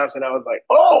podcast. And I was like,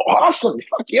 oh, awesome.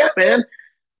 Fuck yeah, man.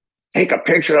 Take a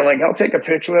picture. I'm like, I'll take a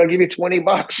picture. I'll give you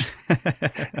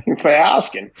 $20 for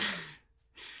asking.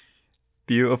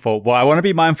 Beautiful. Well, I want to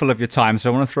be mindful of your time,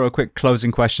 so I want to throw a quick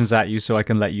closing questions at you so I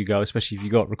can let you go, especially if you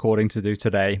got recording to do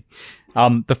today.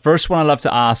 The first one I love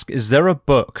to ask, is there a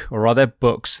book or are there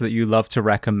books that you love to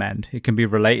recommend? It can be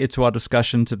related to our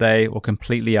discussion today or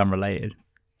completely unrelated.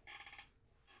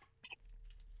 I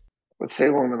would say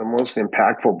one of the most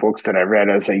impactful books that I read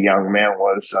as a young man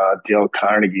was Dale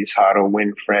Carnegie's How to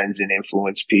Win Friends and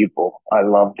Influence People. I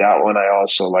love that one. I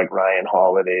also like Ryan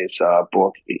Holiday's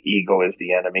book, Ego is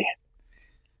the Enemy.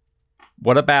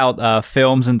 What about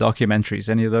films and documentaries?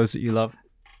 Any of those that you love?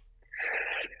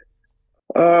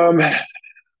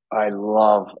 I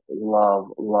love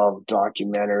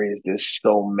documentaries. There's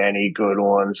so many good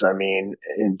ones. I mean,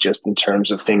 in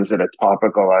terms of things that are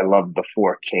topical, I love the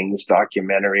Four Kings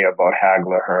documentary about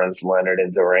Hagler, Hearns, Leonard,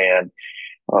 and Duran.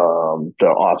 The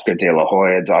Oscar De La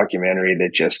Hoya documentary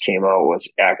that just came out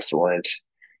was excellent.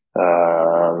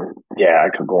 I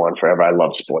could go on forever. I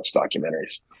love sports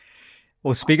documentaries.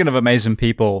 Well, speaking of amazing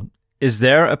people, is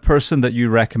there a person that you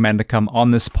recommend to come on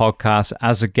this podcast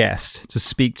as a guest to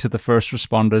speak to the first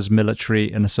responders,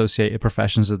 military, and associated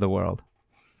professions of the world?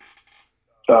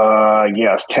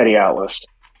 Yes, Teddy Atlas.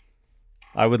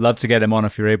 I would love to get him on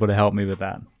if you're able to help me with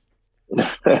that.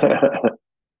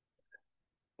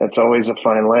 That's always a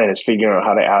fine line, is figuring out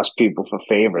how to ask people for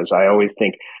favors. I always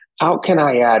think, how can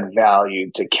I add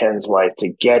value to Ken's life to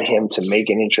get him to make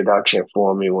an introduction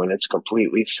for me when it's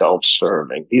completely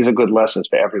self-serving? These are good lessons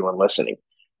for everyone listening.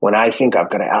 When I think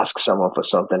I've got to ask someone for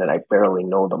something and I barely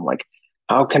know them, like,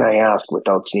 how can I ask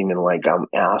without seeming like I'm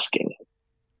asking?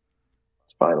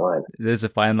 It's a fine line. It is a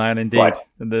fine line indeed. But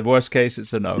in the worst case,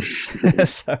 it's a no.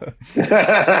 So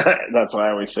that's what I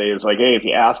always say. It's like, hey, if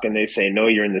you ask and they say no,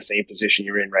 you're in the same position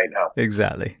you're in right now.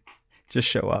 Exactly. Just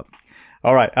show up.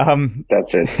 All right.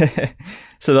 That's it.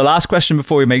 So the last question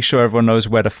before we make sure everyone knows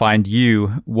where to find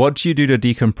you, what do you do to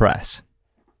decompress?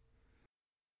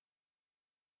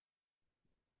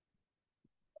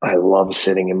 I love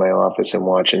sitting in my office and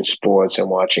watching sports and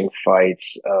watching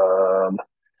fights.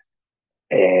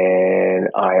 And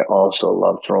I also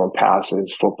love throwing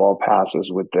passes, football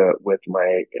passes with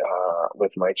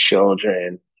my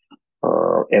children.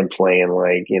 And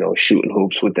playing shooting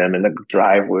hoops with them in the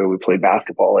driveway. We play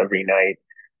basketball every night.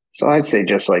 So I'd say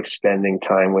just like spending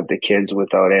time with the kids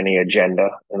without any agenda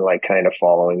and like kind of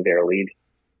following their lead.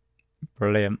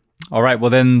 Brilliant. All right. Well,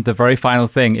 then the very final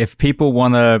thing, if people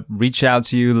want to reach out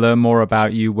to you, learn more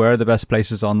about you, where are the best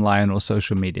places online or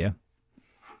social media?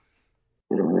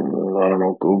 I don't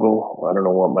know, Google. I don't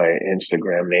know what my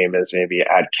Instagram name is. Maybe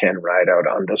 @KenRideout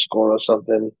 _ or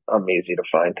something. I'm easy to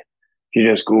find. If you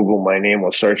just Google my name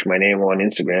or search my name on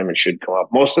Instagram, it should come up.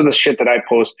 Most of the shit that I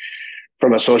post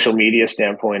from a social media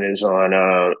standpoint is on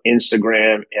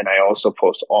Instagram, and I also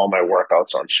post all my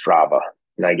workouts on Strava.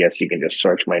 And I guess you can just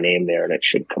search my name there, and it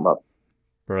should come up.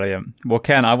 Brilliant. Well,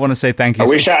 Ken, I want to say thank you. I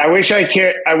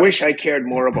wish I cared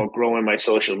more about growing my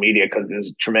social media, because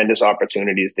there's tremendous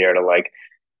opportunities there to like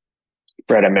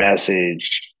spread a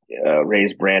message,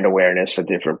 raise brand awareness for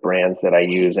different brands that I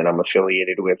use and I'm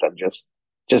affiliated with. I'm just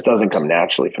just doesn't come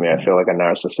naturally for me. I feel like a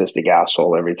narcissistic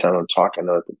asshole every time I'm talking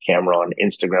to the camera on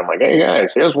Instagram. Like, hey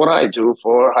guys, here's what I do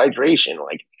for hydration.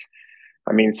 Like,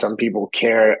 I mean, some people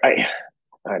care. I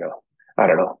don't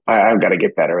know. I've got to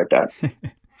get better at that.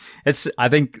 I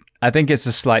think it's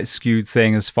a slight skewed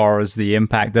thing as far as the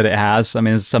impact that it has. I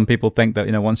mean, some people think that,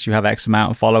 once you have X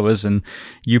amount of followers and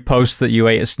you post that you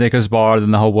ate a Snickers bar,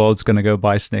 then the whole world's going to go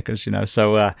buy Snickers,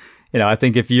 So, I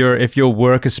think if your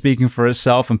work is speaking for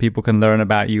itself and people can learn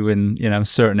about you in,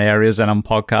 certain areas and on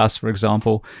podcasts, for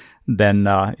example, then,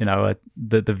 the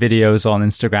videos on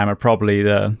Instagram are probably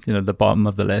the bottom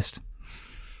of the list.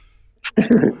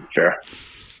 Sure.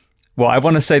 Well, I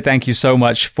want to say thank you so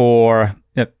much for,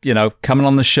 coming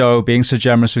on the show, being so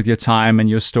generous with your time and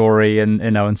your story and,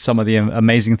 and some of the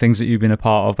amazing things that you've been a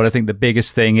part of. But I think the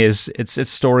biggest thing is it's a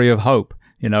story of hope.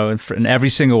 And every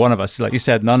single one of us, like you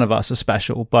said, none of us are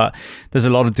special, but there's a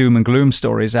lot of doom and gloom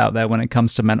stories out there when it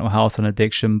comes to mental health and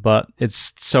addiction. But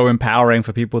it's so empowering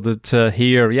for people to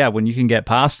hear, when you can get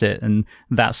past it and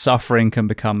that suffering can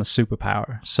become a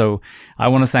superpower. So I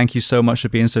want to thank you so much for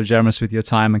being so generous with your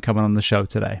time and coming on the show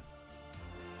today.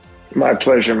 My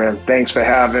pleasure, man. Thanks for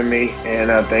having me. And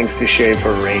thanks to Shay for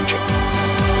arranging.